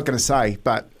 I'm not going to say,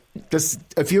 but just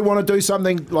if you want to do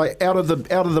something like out of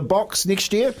the box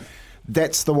next year,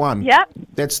 that's the one. Yep.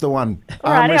 That's the one. Alrighty,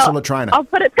 Arm wrestle a trainer. I'll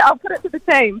put it to the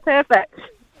team. Perfect.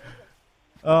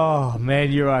 Oh,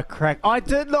 man, you're a crack. I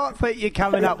did not think you're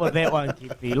coming up with that one,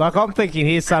 Kippy. Like, I'm thinking,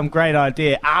 here's some great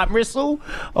idea. Arm wrestle?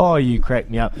 Oh, you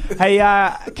cracked me up. Hey,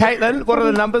 Caitlin, what are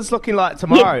the numbers looking like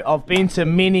tomorrow? Yeah. I've been to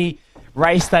many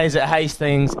race days at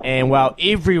Hastings, and, well,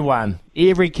 every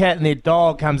cat and their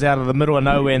dog comes out of the middle of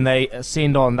nowhere and they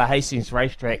ascend on the Hastings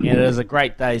racetrack, and it is a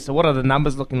great day. So what are the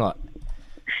numbers looking like?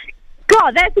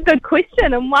 God, that's a good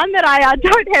question, and one that I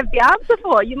don't have the answer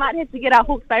for. You might have to get our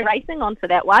Hawke's Bay Racing on for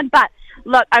that one, but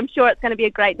look, I'm sure it's going to be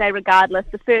a great day regardless.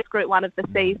 The first Group 1 of the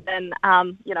season,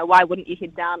 why wouldn't you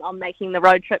head down? I'm making the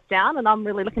road trip down, and I'm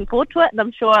really looking forward to it, and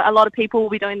I'm sure a lot of people will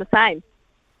be doing the same.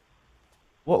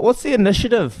 What's the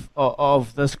initiative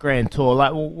of this Grand Tour?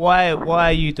 Like, why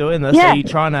are you doing this? Yeah. Are you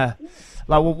trying to,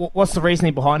 what's the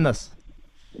reasoning behind this?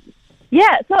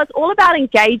 Yeah, so it's all about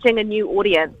engaging a new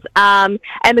audience. And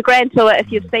the Grand Tour, if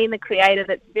you've seen the creative,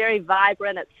 it's very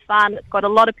vibrant, it's fun, it's got a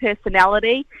lot of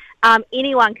personality.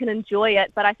 Anyone can enjoy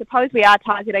it, but I suppose we are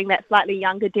targeting that slightly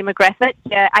younger demographic,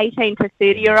 18 to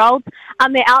 30-year-olds.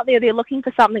 They're out there, they're looking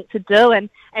for something to do, and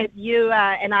as you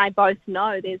and I both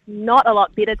know, there's not a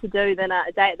lot better to do than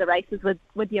a day at the races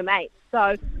with your mates.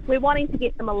 So we're wanting to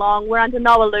get them along. We're under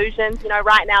no illusions.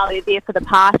 Right now they're there for the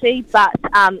party, but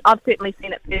I've certainly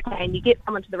seen it firsthand. You get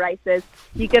someone to the races,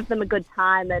 you give them a good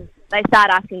time, and they start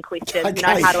asking questions.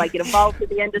 Okay. How do I get involved with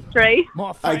the industry?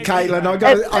 Hey, Caitlin, I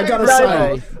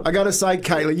got to say,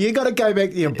 Caitlin, you got to go back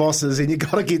to your bosses and you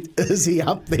got to get Izzy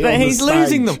up there. But he's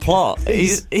losing the stage. plot.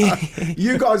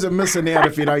 You guys are missing out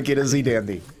if you don't get Izzy down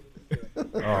there.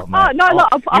 Look,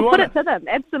 I'll put it to them.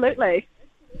 Absolutely.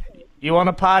 You want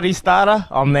a party starter?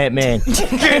 I'm that man.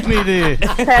 Get me there.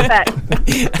 Perfect.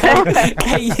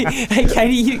 Hey,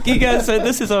 Katie, you guys. So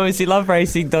this is obviously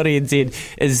loveracing.nz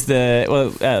is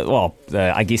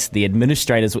I guess the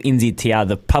administrators or NZTR,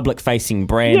 the public-facing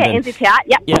brand. Yeah, NZTR.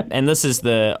 Yep. Yep. And this is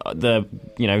the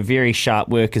very sharp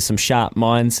work of some sharp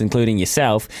minds, including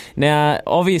yourself. Now,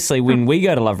 obviously, when we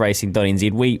go to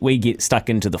loveracing.nz, we get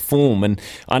stuck into the form, and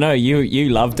I know you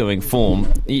love doing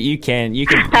form. You can.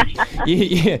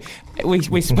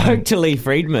 We spoke to Lee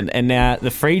Friedman, and now the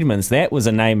Friedmans, that was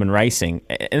a name in racing.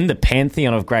 In the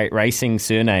pantheon of great racing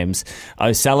surnames,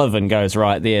 O'Sullivan goes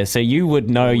right there. So you would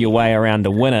know your way around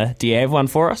a winner. Do you have one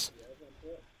for us?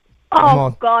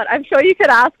 Oh, God, I'm sure you could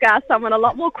ask someone a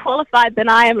lot more qualified than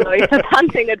I am, Louis, for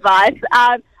punting advice.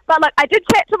 But look, I did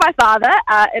chat to my father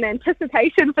in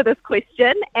anticipation for this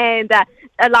question, and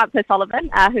Lance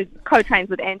O'Sullivan, who co-trains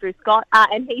with Andrew Scott,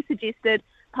 and he suggested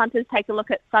punters take a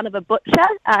look at Son of a Butcher.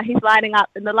 He's lining up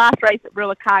in the last race at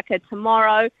Ruakaka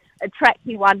tomorrow, a track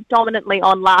he won dominantly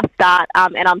on last start,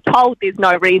 and I'm told there's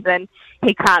no reason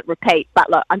he can't repeat.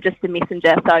 But look, I'm just a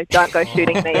messenger, so don't go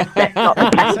shooting me if that's not the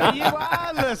case. So you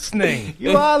are listening.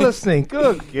 You are listening.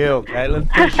 Good girl, Caitlin.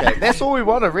 Appreciate it. That's all we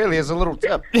wanted, really, is a little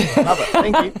tip. Love it.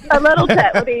 Thank you. A little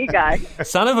tip. Well, there you go.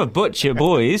 Son of a Butcher,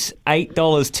 boys.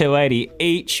 $8.280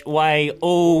 each way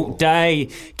all day.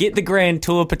 Get the Grand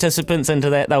Tour participants into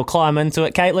that. They'll climb into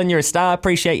it. Caitlin, you're a star.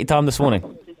 Appreciate your time this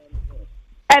morning.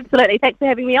 Absolutely. Thanks for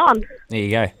having me on. There you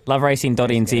go.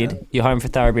 Loveracing.nz, your home for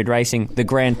thoroughbred racing. The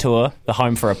Grand Tour, the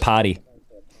home for a party.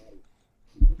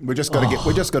 We just got to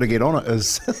get on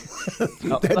it.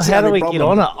 How do we get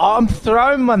on it? I'm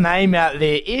throwing my name out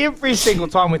there every single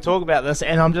time we talk about this,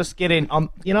 and I'm just getting.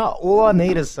 All I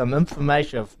need is some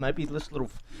information of maybe this little.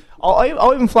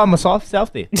 I'll even fly myself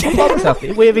there. I'll fly myself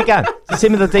there. Wherever you going, just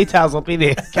send me the details. I'll be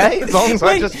there. Okay, as long as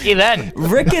I just get in.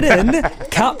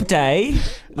 Riccarton Cup Day,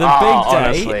 the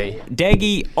big day.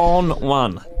 Daggy on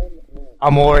one.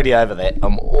 I'm already over that.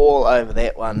 I'm all over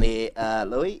that one there,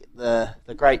 Louis. The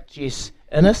great Jess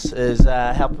Innes is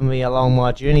helping me along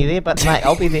my journey there, but mate,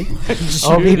 I'll be there.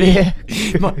 I'll be there.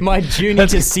 my journey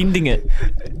to sending it.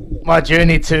 my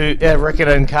journey to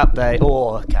Riccarton Cup Day.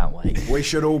 Oh, I can't wait. We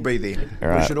should all be there.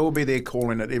 Right. We should all be there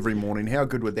calling it every morning. How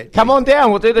good would that be? Come on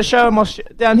down. We'll do the show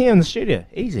down here in the studio.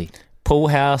 Easy. Pool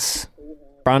house,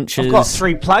 brunches. I've got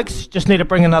 3 plugs. Just need to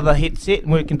bring another headset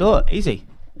and we can do it. Easy.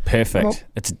 Perfect.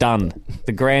 It's done.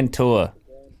 The Grand Tour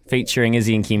featuring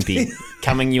Izzy and Kempy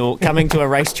coming to a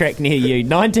racetrack near you.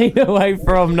 19 away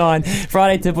from 9.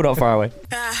 Friday Tipple, not far away.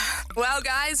 Well,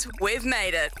 guys, we've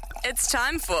made it. It's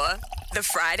time for the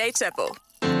Friday Tipple.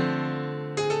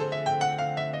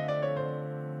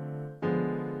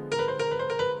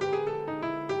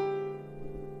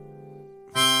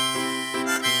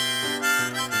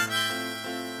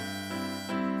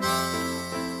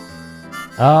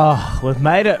 Oh, we've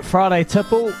made it. Friday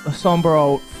Tipple, a sombre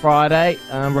old Friday,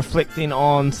 reflecting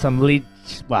on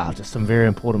just some very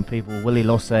important people, Willie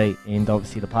Losse, and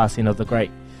obviously the passing of the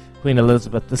great Queen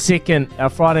Elizabeth II. Our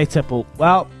Friday Tipple,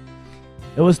 well,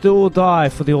 it was do or die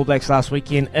for the All Blacks last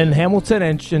weekend in Hamilton,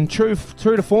 and in true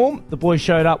to form, the boys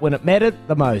showed up when it mattered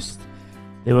the most.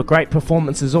 There were great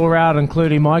performances all around,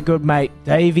 including my good mate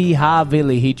Davey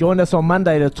Havili. He joined us on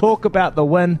Monday to talk about the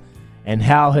win and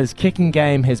how his kicking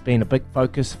game has been a big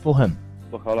focus for him.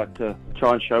 Look, I like to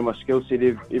try and show my skill set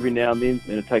every now and then,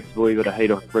 and it takes a wee bit of heat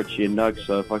off Richie and Nug,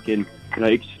 so if I can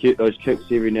execute those kicks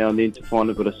every now and then to find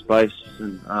a bit of space,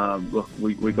 and look,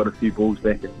 we got a few balls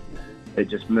back, and it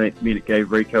just meant it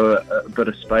gave Rico a bit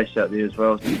of space out there as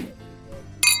well.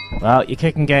 Well, your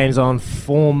kicking game's on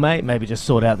form, mate. Maybe just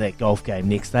sort out that golf game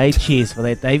next day. Cheers for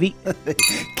that, Davey.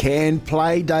 Can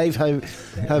play, Dave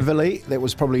Havili. That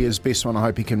was probably his best one. I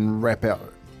hope he can wrap out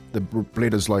the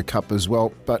Bledisloe Cup as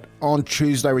well. But on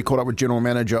Tuesday, we caught up with General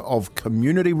Manager of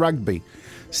Community Rugby,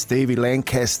 Stevie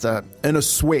Lancaster, in a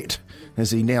sweat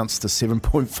as he announced a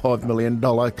 $7.5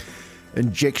 million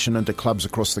injection into clubs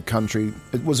across the country.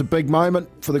 It was a big moment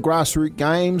for the grassroots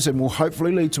games and will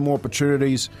hopefully lead to more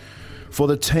opportunities for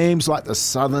the teams like the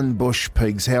Southern Bush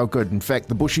Pigs. How good. In fact,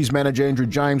 the Bushies manager, Andrew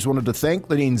James, wanted to thank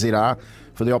the NZR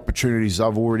for the opportunities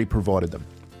they've already provided them.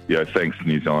 Yeah, thanks to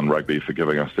New Zealand Rugby for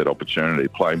giving us that opportunity.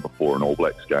 Playing before an All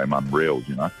Blacks game, unreal,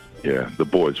 Yeah, the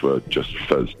boys were just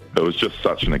fizzed. It was just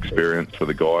such an experience for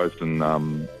the guys, and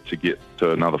to get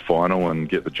to another final and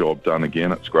get the job done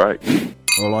again, it's great.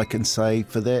 All I can say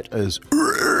for that is...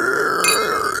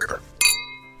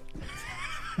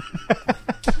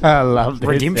 I love this.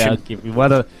 Redemption.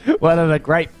 One of the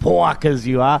great porkers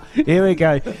you are. Here we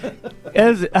go.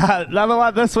 Is another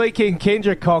one this weekend,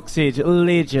 Kendra Coxedge.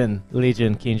 Legend,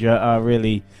 Kendra. I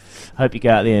really hope you go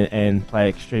out there and play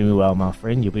extremely well, my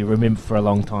friend. You'll be remembered for a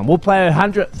long time. We'll play her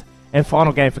 100th and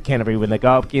final game for Canterbury when they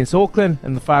go up against Auckland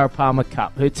in the Farah Palmer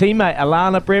Cup. Her teammate,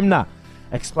 Alana Bremner,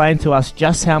 explained to us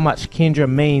just how much Kendra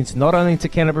means, not only to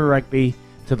Canterbury Rugby,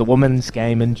 to the women's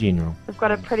game in general. We've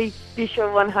got a pretty special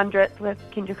 100th with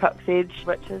Kendra Coxedge,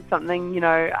 which is something,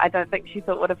 I don't think she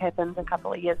thought would have happened a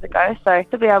couple of years ago. So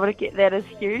to be able to get that is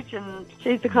huge, and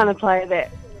she's the kind of player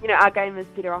that, our game is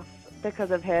better off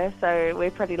because of her. So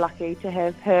we're pretty lucky to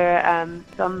have her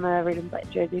on the red and black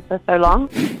jersey for so long.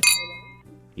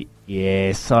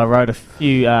 Yes, I wrote a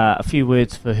few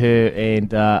words for her,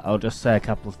 and I'll just say a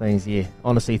couple of things here.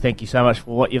 Honestly, thank you so much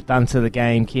for what you've done to the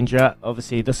game, Kendra.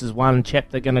 Obviously, this is one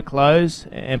chapter going to close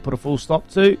and put a full stop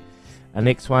to. Our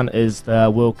next one is the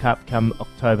World Cup come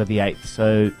October the 8th.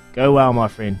 So go well, my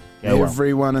friend. Go well.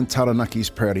 Everyone in Taranaki's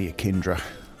proud of you, Kendra.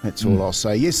 That's all I'll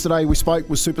say. Yesterday, we spoke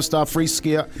with superstar free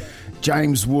skier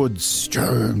James Woods,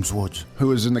 who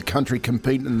was in the country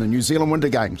competing in the New Zealand Winter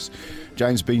Games.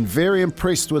 James been very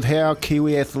impressed with how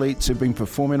Kiwi athletes have been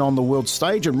performing on the world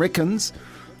stage and reckons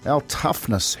our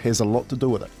toughness has a lot to do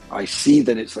with it. I see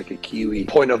that it's like a Kiwi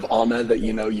point of honour that,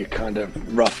 you're kind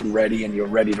of rough and ready and you're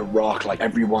ready to rock, like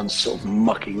everyone's sort of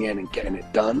mucking in and getting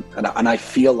it done. And I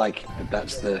feel like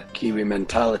that's the Kiwi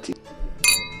mentality.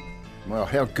 Well,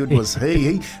 how good was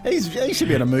he? He should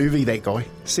be in a movie, that guy.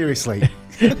 Seriously.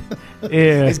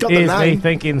 Yeah, he's got the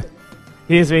name.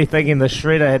 Here's me thinking the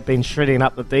shredder had been shredding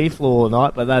up the D floor all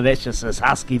night, but no, that's just his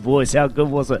husky voice. How good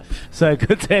was it? So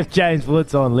good to have James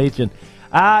Woods on, legend.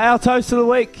 Our toast of the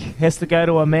week has to go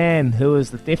to a man who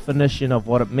is the definition of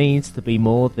what it means to be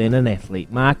more than an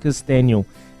athlete. Marcus Daniel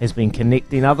has been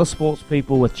connecting other sports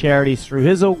people with charities through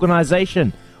his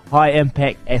organisation, High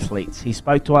Impact Athletes. He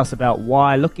spoke to us about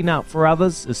why looking out for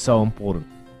others is so important.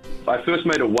 I first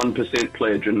made a 1%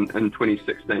 pledge in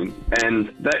 2016,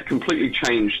 and that completely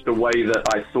changed the way that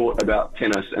I thought about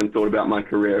tennis and thought about my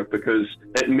career, because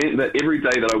it meant that every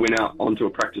day that I went out onto a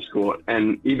practice court,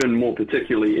 and even more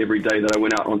particularly every day that I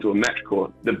went out onto a match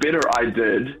court, the better I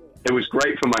did, it was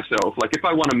great for myself. Like, if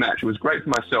I won a match, it was great for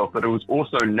myself, but it was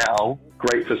also now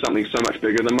great for something so much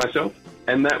bigger than myself.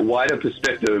 And that wider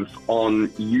perspective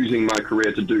on using my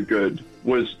career to do good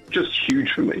was just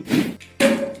huge for me.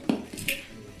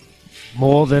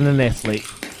 More than an athlete.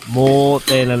 More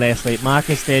than an athlete.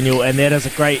 Marcus Daniel, and that is a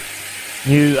great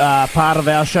new part of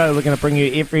our show. We're going to bring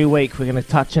you every week. We're going to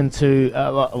touch into,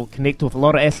 we'll connect with a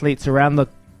lot of athletes around the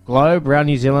globe, around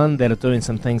New Zealand, that are doing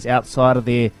some things outside of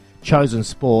their chosen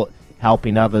sport,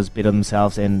 helping others better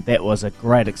themselves, and that was a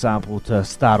great example to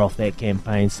start off that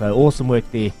campaign. So awesome work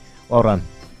there. Well done.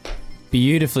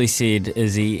 Beautifully said,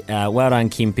 Izzy. Well done,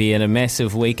 Kempi, and a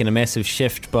massive week and a massive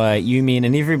shift by you men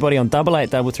and everybody on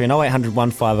 8833 and 0800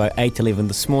 150 811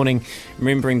 this morning,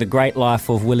 remembering the great life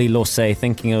of Willie Losse,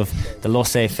 thinking of the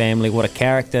Losse family, what a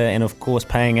character, and of course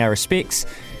paying our respects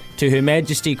to Her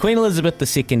Majesty Queen Elizabeth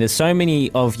II, as so many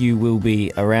of you will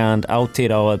be around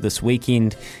Aotearoa this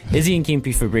weekend. Izzy and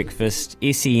Kempi for breakfast,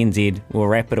 SENZ. We'll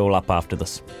wrap it all up after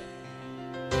this.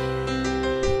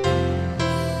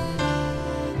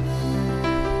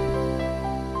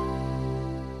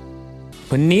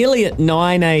 We're nearly at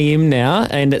 9 a.m. now,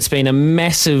 and it's been a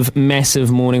massive,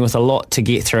 massive morning with a lot to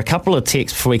get through. A couple of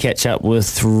texts before we catch up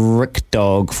with Rick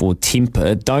Dog for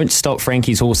Temper. Don't stop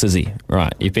Frankie's horse, Izzy.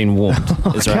 Right, you've been warned.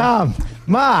 Come,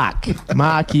 Mark.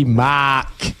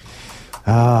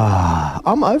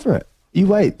 I'm over it. You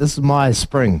wait, this is my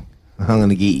spring. I'm going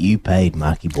to get you paid,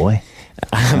 Marky boy.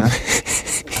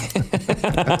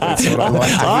 That's what I like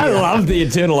to hear. I love the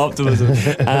eternal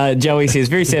optimism. Joey says,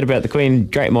 very sad about the Queen.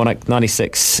 Great Monarch,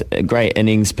 96, great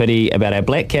innings. Pity about our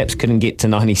Black Caps, couldn't get to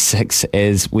 96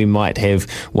 as we might have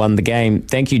won the game.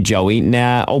 Thank you, Joey.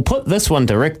 Now, I'll put this one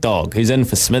to Rick Dog, who's in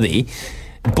for Smithy.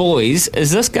 Boys,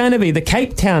 is this going to be the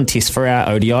Cape Town test for our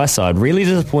ODI side? Really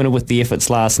disappointed with the efforts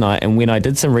last night, and when I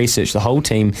did some research, the whole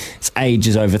team's age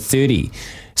is over 30.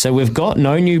 So we've got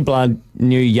no new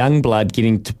young blood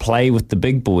getting to play with the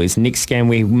big boys. Next game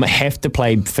we have to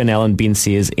play Finn Allen, Ben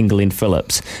Sears, England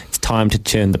Phillips. It's time to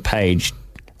turn the page.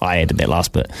 I added that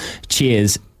last bit.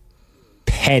 Cheers,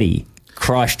 Paddy,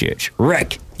 Christchurch.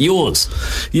 Rick, yours.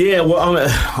 Yeah, well,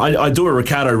 I do a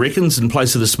Ricardo Reckons in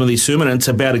place of the Smithy sermon, and it's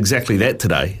about exactly that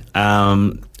today.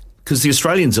 Because the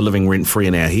Australians are living rent-free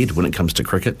in our head when it comes to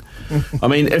cricket. I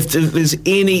mean, if there's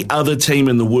any other team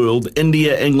in the world,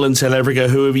 India, England, South Africa,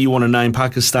 whoever you want to name,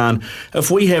 Pakistan,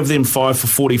 if we have them 5 for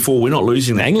 44, we're not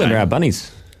losing that England game. Are our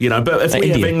bunnies. You know, but if we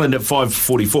have England at 5 for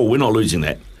 44, we're not losing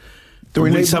that.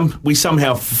 We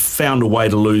somehow found a way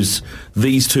to lose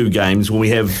these two games when we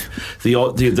have the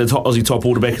Aussie top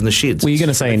order back in the sheds. Were you going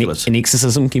to say an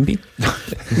exorcism, Kempi?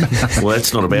 Well,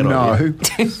 that's not a bad idea.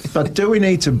 No, but do we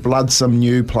need to blood some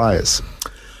new players?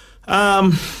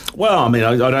 Well, I mean,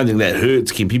 I don't think that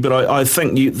hurts, Kempi, but I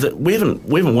think that we haven't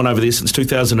won over there since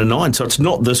 2009, so it's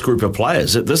not this group of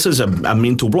players. This is a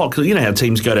mental block. You know how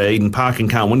teams go to Eden Park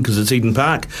and can't win because it's Eden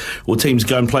Park, or teams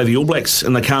go and play the All Blacks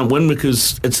and they can't win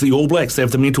because it's the All Blacks. They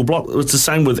have the mental block. It's the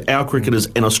same with our cricketers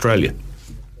in Australia.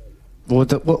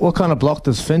 What kind of block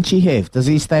does Finchy have? Does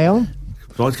he stay on?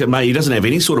 Mate, he doesn't have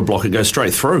any sort of block. It goes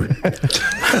straight through.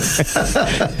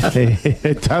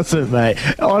 It doesn't, mate.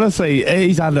 Honestly,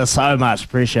 he's under so much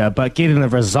pressure, but getting a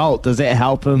result, does that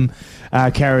help him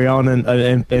carry on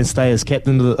and stay as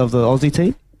captain of the Aussie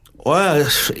team? Well,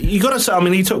 you got to say, I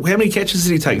mean, he took, how many catches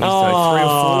did he take? 3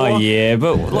 or 4? Yeah,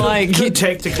 but like...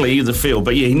 Tactically, the field,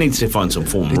 but yeah, he needs to find some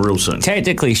form real soon.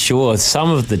 Tactically, sure,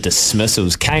 some of the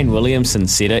dismissals. Kane Williamson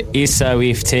said it,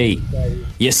 SOFT.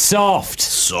 You're soft.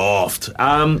 Soft.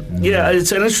 Yeah,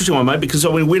 it's an interesting one, mate, because,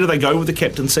 I mean, where do they go with the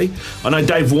captaincy? I know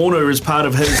Dave Warner, as part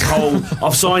of his whole,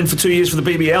 I've signed for 2 years for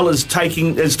the BBL,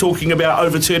 is talking about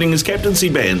overturning his captaincy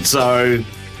ban, so...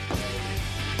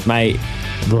 Mate...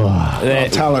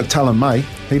 Tell him, mate.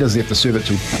 He doesn't have to serve it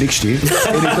till next year.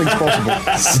 Anything's possible.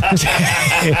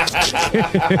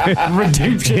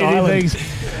 Redemption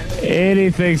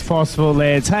Anything's possible,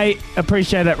 lads. Hey,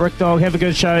 appreciate it, Rick Dog. Have a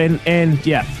good show, and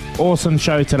yeah, awesome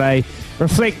show today.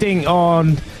 Reflecting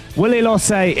on Willie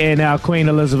Losse and our Queen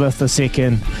Elizabeth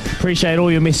II. Appreciate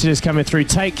all your messages coming through.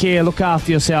 Take care, look after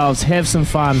yourselves, have some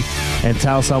fun, and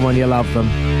tell someone you love them.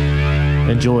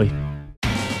 Enjoy.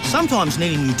 Sometimes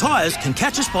needing new tyres can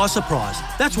catch us by surprise.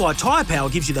 That's why Tyre Power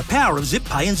gives you the power of Zip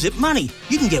Pay and Zip Money.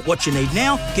 You can get what you need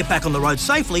now, get back on the road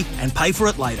safely, and pay for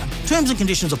it later. Terms and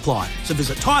conditions apply. So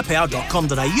visit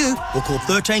tyrepower.com.au or call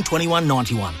 13 21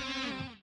 91.